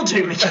 You'll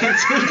do,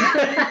 Mackenzie.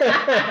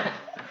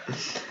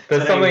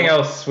 There's something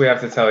else we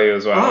have to tell you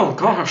as well. Oh,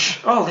 gosh.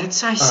 Oh, that's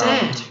so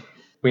sad.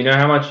 We know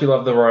how much you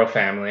love the royal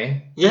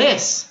family.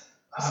 Yes.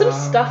 Some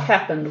stuff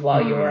happened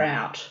while you were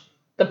out.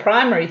 The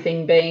primary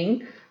thing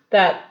being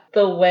that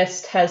the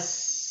West has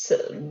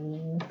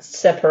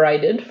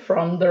separated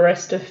from the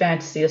rest of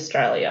Fantasy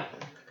Australia.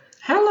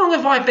 How long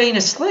have I been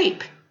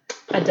asleep?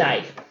 A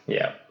day.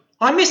 Yeah.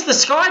 I missed the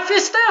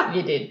Skyfister?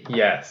 You did.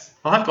 Yes.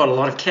 I've got a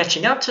lot of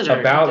catching up to do.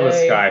 About the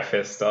Day.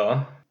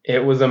 Skyfister.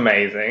 It was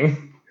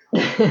amazing.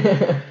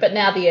 But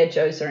now the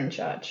Edgos are in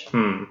charge.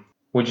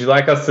 Would you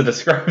like us to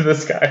describe the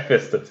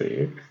Skyfister to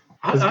you?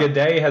 Because Uh-uh.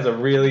 G'day has a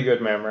really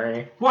good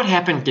memory. What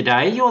happened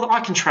today? I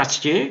can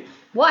trust you.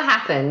 What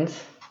happened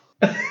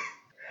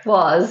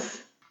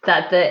was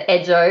that the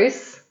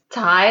Edgos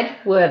tied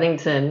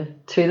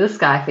Worthington to the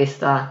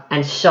Skyfister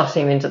and shot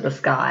him into the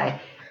sky.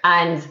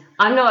 And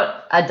I'm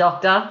not a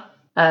doctor,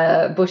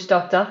 a bush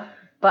doctor,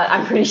 but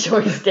I'm pretty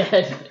sure he's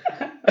dead.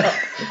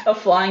 A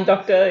flying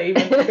doctor,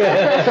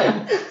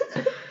 even.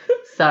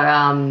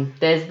 So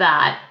there's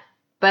that.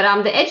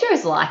 But the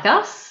Edgos like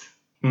us,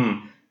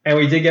 And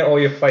we did get all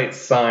your plates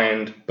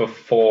signed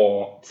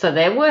before. so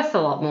they're worth a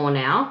lot more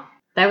now.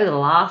 They were the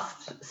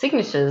last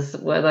signatures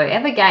they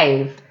ever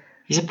gave.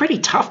 He's a pretty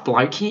tough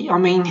bloke. He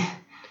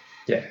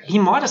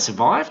might have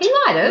survived. He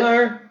might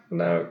have.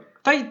 No.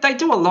 They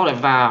do a lot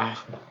of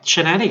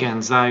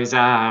shenanigans, those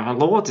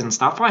lords and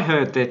stuff. I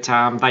heard that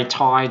they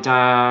tied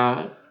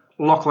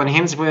Lachlan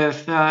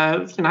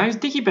Hemsworth,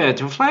 Dicky Bird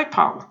to a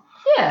flagpole.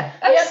 Yeah.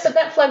 Yes, but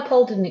that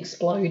flagpole didn't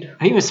explode.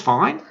 He was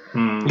fine.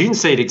 You didn't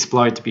see it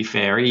explode, to be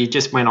fair. He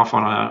just went off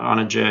on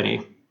a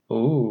journey.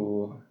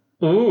 Ooh.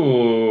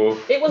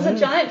 It was a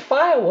giant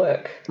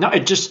firework. No,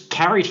 it just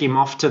carried him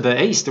off to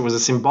the east. It was a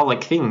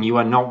symbolic thing. You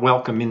are not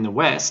welcome in the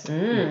west.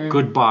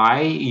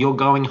 Goodbye. You're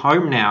going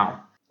home now.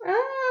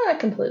 I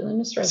completely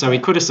misread So that. he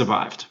could have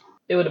survived.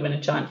 It would have been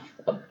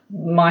a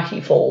mighty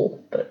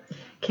fall, but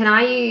Can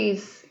I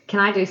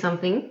do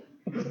something?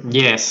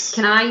 Yes.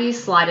 Can I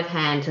use sleight of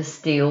hand to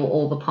steal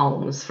all the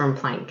poems from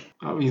Plank?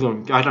 Oh,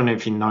 look, I don't know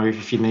if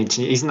you need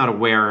to. He's not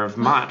aware of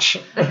much.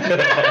 Okay,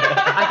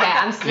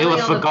 I'm stealing He'll all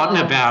have the forgotten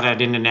poems. about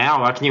it in an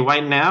hour. Can you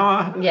wait an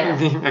hour? Yeah.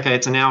 Okay,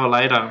 it's an hour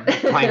later.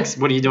 Planks,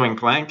 what are you doing,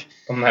 Plank?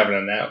 I'm having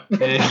a nap.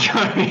 There you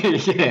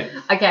go. Yeah.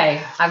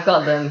 Okay, I've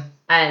got them,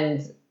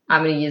 and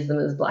I'm going to use them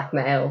as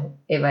blackmail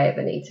if I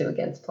ever need to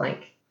against Plank.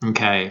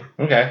 Okay.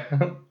 Okay.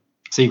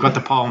 So you've got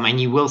the poem, and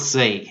you will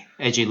see,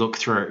 as you look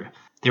through,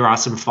 there are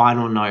some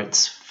final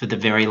notes for the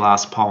very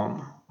last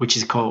poem, which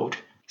is called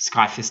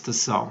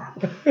Skyfister's Song.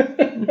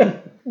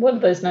 what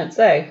did those notes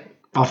say?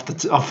 Off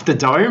the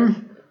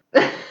dome?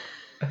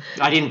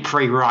 I didn't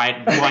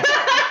pre-write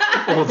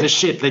all the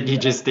shit that you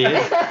just did.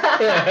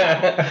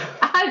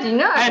 How did you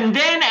know? And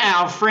then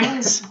our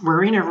friends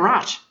were in a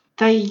rut.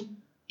 They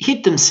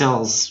hid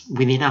themselves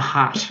within a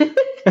hut.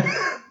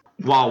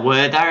 While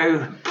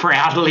Wertho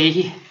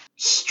proudly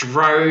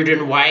strode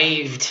and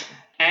waved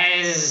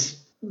as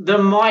the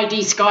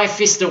mighty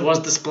Skyfister was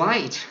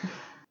displayed.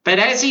 But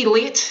as he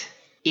lit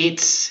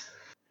its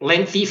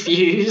lengthy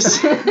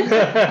fuse,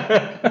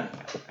 there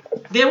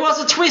was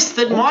a twist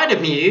that might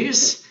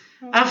amuse.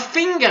 A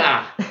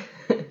finger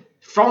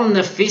from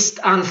the fist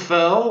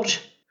unfurled,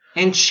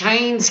 and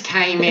chains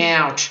came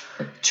out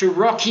to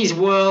rock his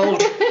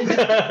world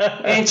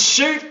and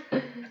shoot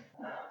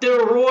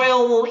the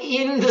royal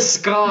in the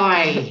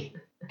sky.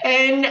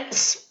 And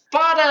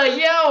Sparta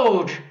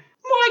yelled,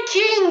 "My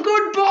king,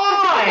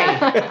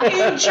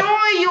 goodbye!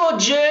 Enjoy your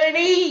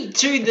journey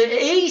to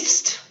the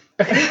east,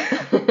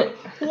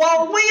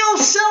 while we all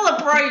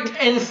celebrate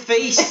and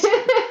feast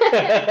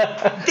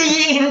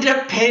the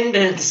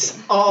independence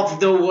of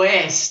the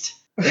West."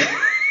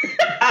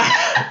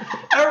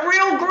 A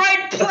real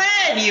great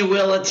plan, you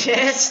will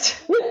attest.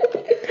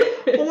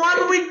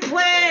 One we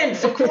planned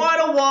for quite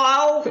a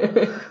while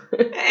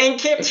and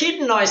kept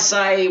hidden, I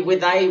say,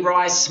 with a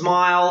wry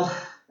smile.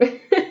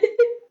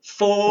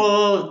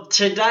 For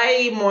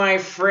today, my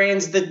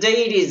friends, the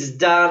deed is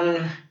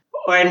done,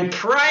 and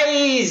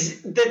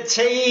praise the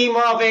team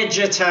of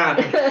Edgerton.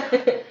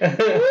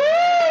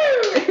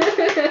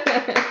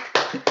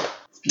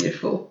 It's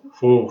beautiful.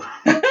 Ooh.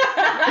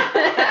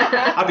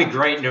 I'd be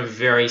great in a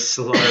very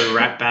slow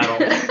rap battle.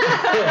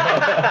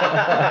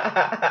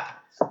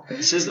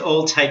 Let's just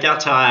all take our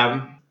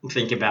time and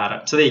think about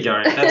it. So there you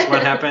go. That's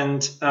what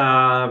happened.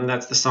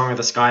 That's the song of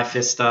the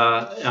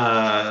Skyfister.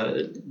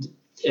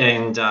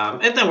 And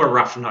they were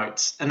rough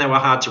notes, and they were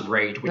hard to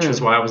read, which was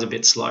why I was a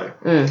bit slow.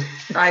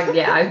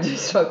 I do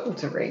struggle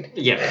to read.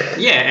 Yeah,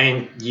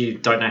 and you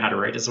don't know how to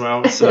read as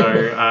well,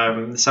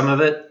 so some of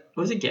it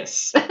was a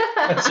guess, to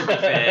be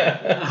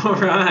fair. All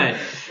right.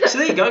 So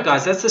there you go,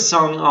 guys. That's the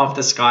song of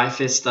the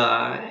Skyfister,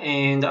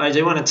 and I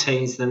do want to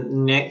tease the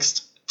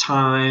next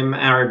time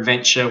our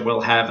adventure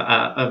will have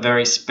a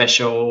very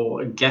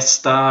special guest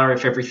star.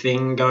 If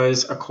everything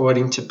goes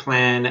according to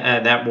plan,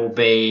 that will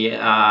be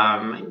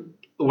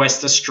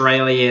West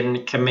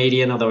Australian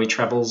comedian, although he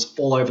travels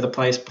all over the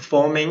place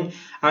performing,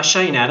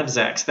 Shane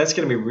Adamsax. That's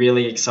going to be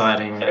really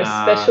exciting. For a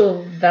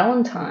special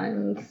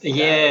Valentine's.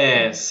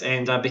 Yes,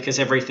 and because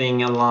everything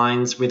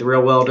aligns with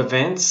real world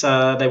events,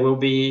 it will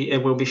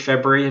be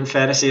February in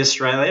Fantasy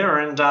Australia,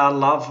 and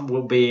love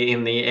will be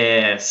in the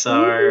air.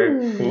 So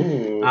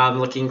I'm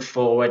looking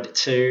forward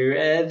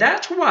to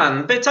that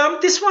one. But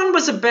this one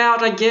was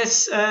about, I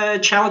guess,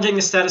 challenging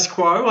the status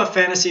quo of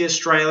Fantasy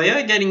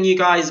Australia, getting you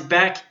guys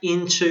back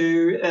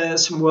into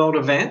some world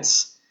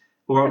events.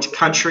 Or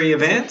country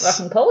events.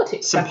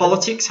 Some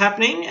politics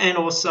happening. And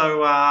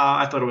also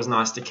I thought it was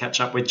nice to catch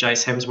up with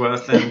Jace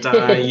Hemsworth,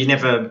 and you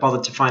never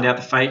bothered to find out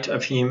the fate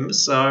of him.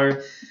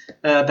 So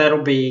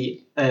that'll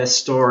be a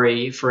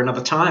story for another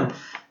time.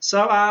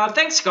 So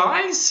thanks,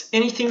 guys.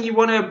 Anything you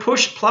want to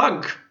push,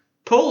 plug,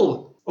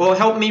 pull, or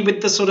help me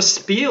with the sort of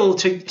spiel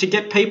to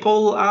get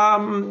people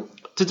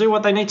to do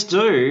what they need to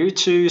do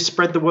to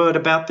spread the word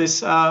about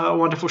this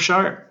wonderful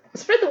show?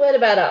 Spread the word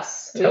about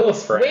us. Tell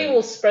us, friends. We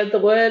will spread the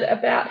word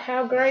about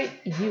how great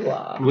you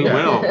are. We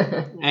will.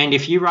 And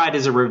if you write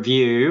us a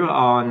review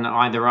on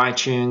either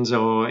iTunes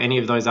or any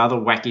of those other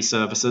wacky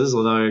services,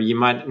 although you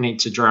might need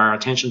to draw our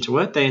attention to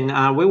it,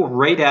 then we will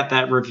read out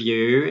that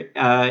review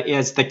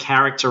as the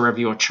character of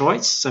your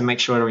choice. So make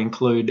sure to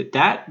include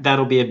that.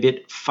 That'll be a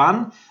bit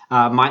fun.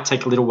 Might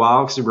take a little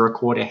while because we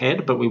record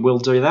ahead, but we will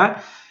do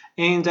that.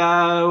 And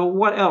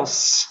what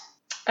else?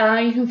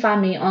 You can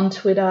find me on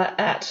Twitter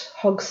at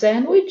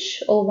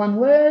hogsandwich, all one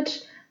word.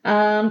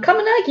 Come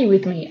and argue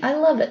with me. I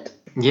love it.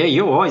 Yeah,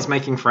 you're always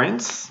making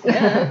friends.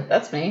 Yeah,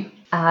 that's me.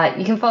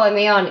 You can follow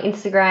me on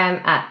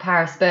Instagram at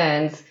Paris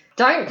Burns.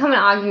 Don't come and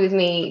argue with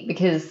me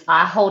because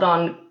I hold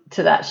on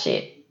to that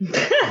shit. So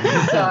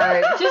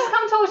just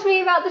come talk to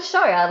me about the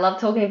show. I love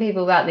talking to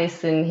people about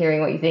this and hearing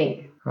what you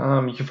think.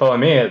 You can follow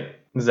me at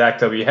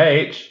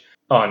ZachWH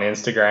on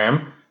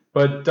Instagram.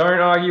 But don't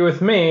argue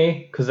with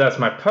me, because that's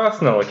my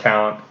personal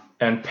account,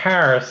 and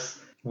Paris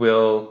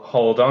will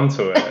hold on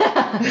to it.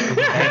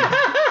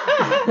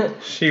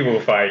 She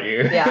will fight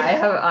you. Yeah,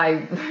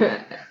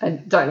 I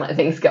don't let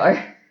things go.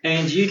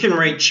 And you can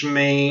reach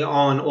me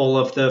on all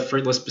of the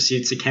Fruitless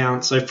Pursuits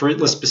accounts. So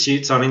Fruitless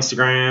Pursuits on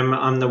Instagram.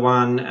 I'm the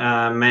one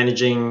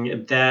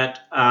managing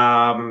that.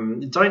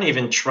 Don't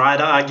even try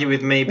to argue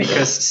with me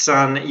because,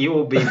 son, you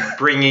will be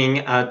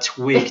bringing a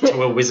twig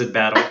to a wizard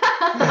battle.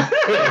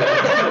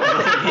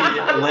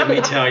 Let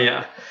me tell you.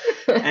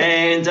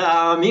 And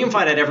you can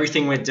find out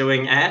everything we're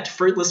doing at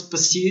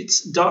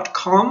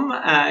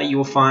fruitlesspursuits.com. You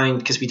will find,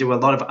 because we do a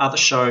lot of other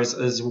shows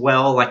as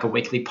well, like a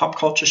weekly pop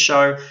culture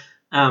show,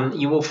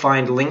 you will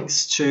find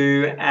links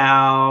to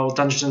our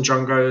Dungeons and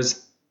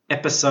Drongos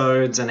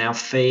episodes and our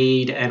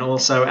feed, and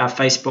also our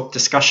Facebook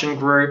discussion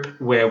group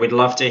where we'd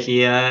love to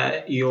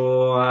hear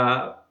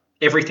your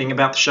everything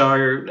about the show,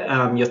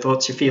 your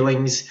thoughts, your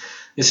feelings,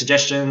 your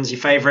suggestions, your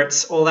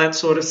favorites, all that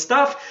sort of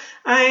stuff.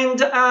 And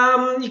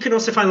you can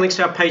also find links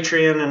to our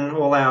Patreon and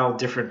all our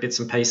different bits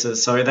and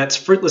pieces. So that's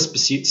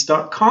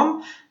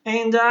fruitlesspursuits.com.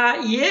 And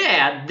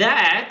yeah,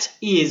 that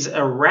is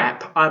a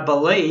wrap, I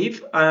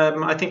believe.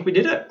 I think we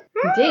did it.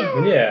 We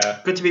did.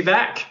 Yeah. Good to be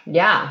back.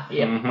 Yeah.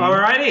 Yep. Mhm.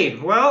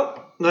 Alrighty.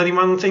 Well, only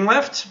one thing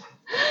left.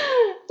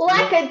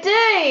 Like a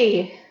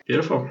D.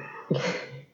 Beautiful.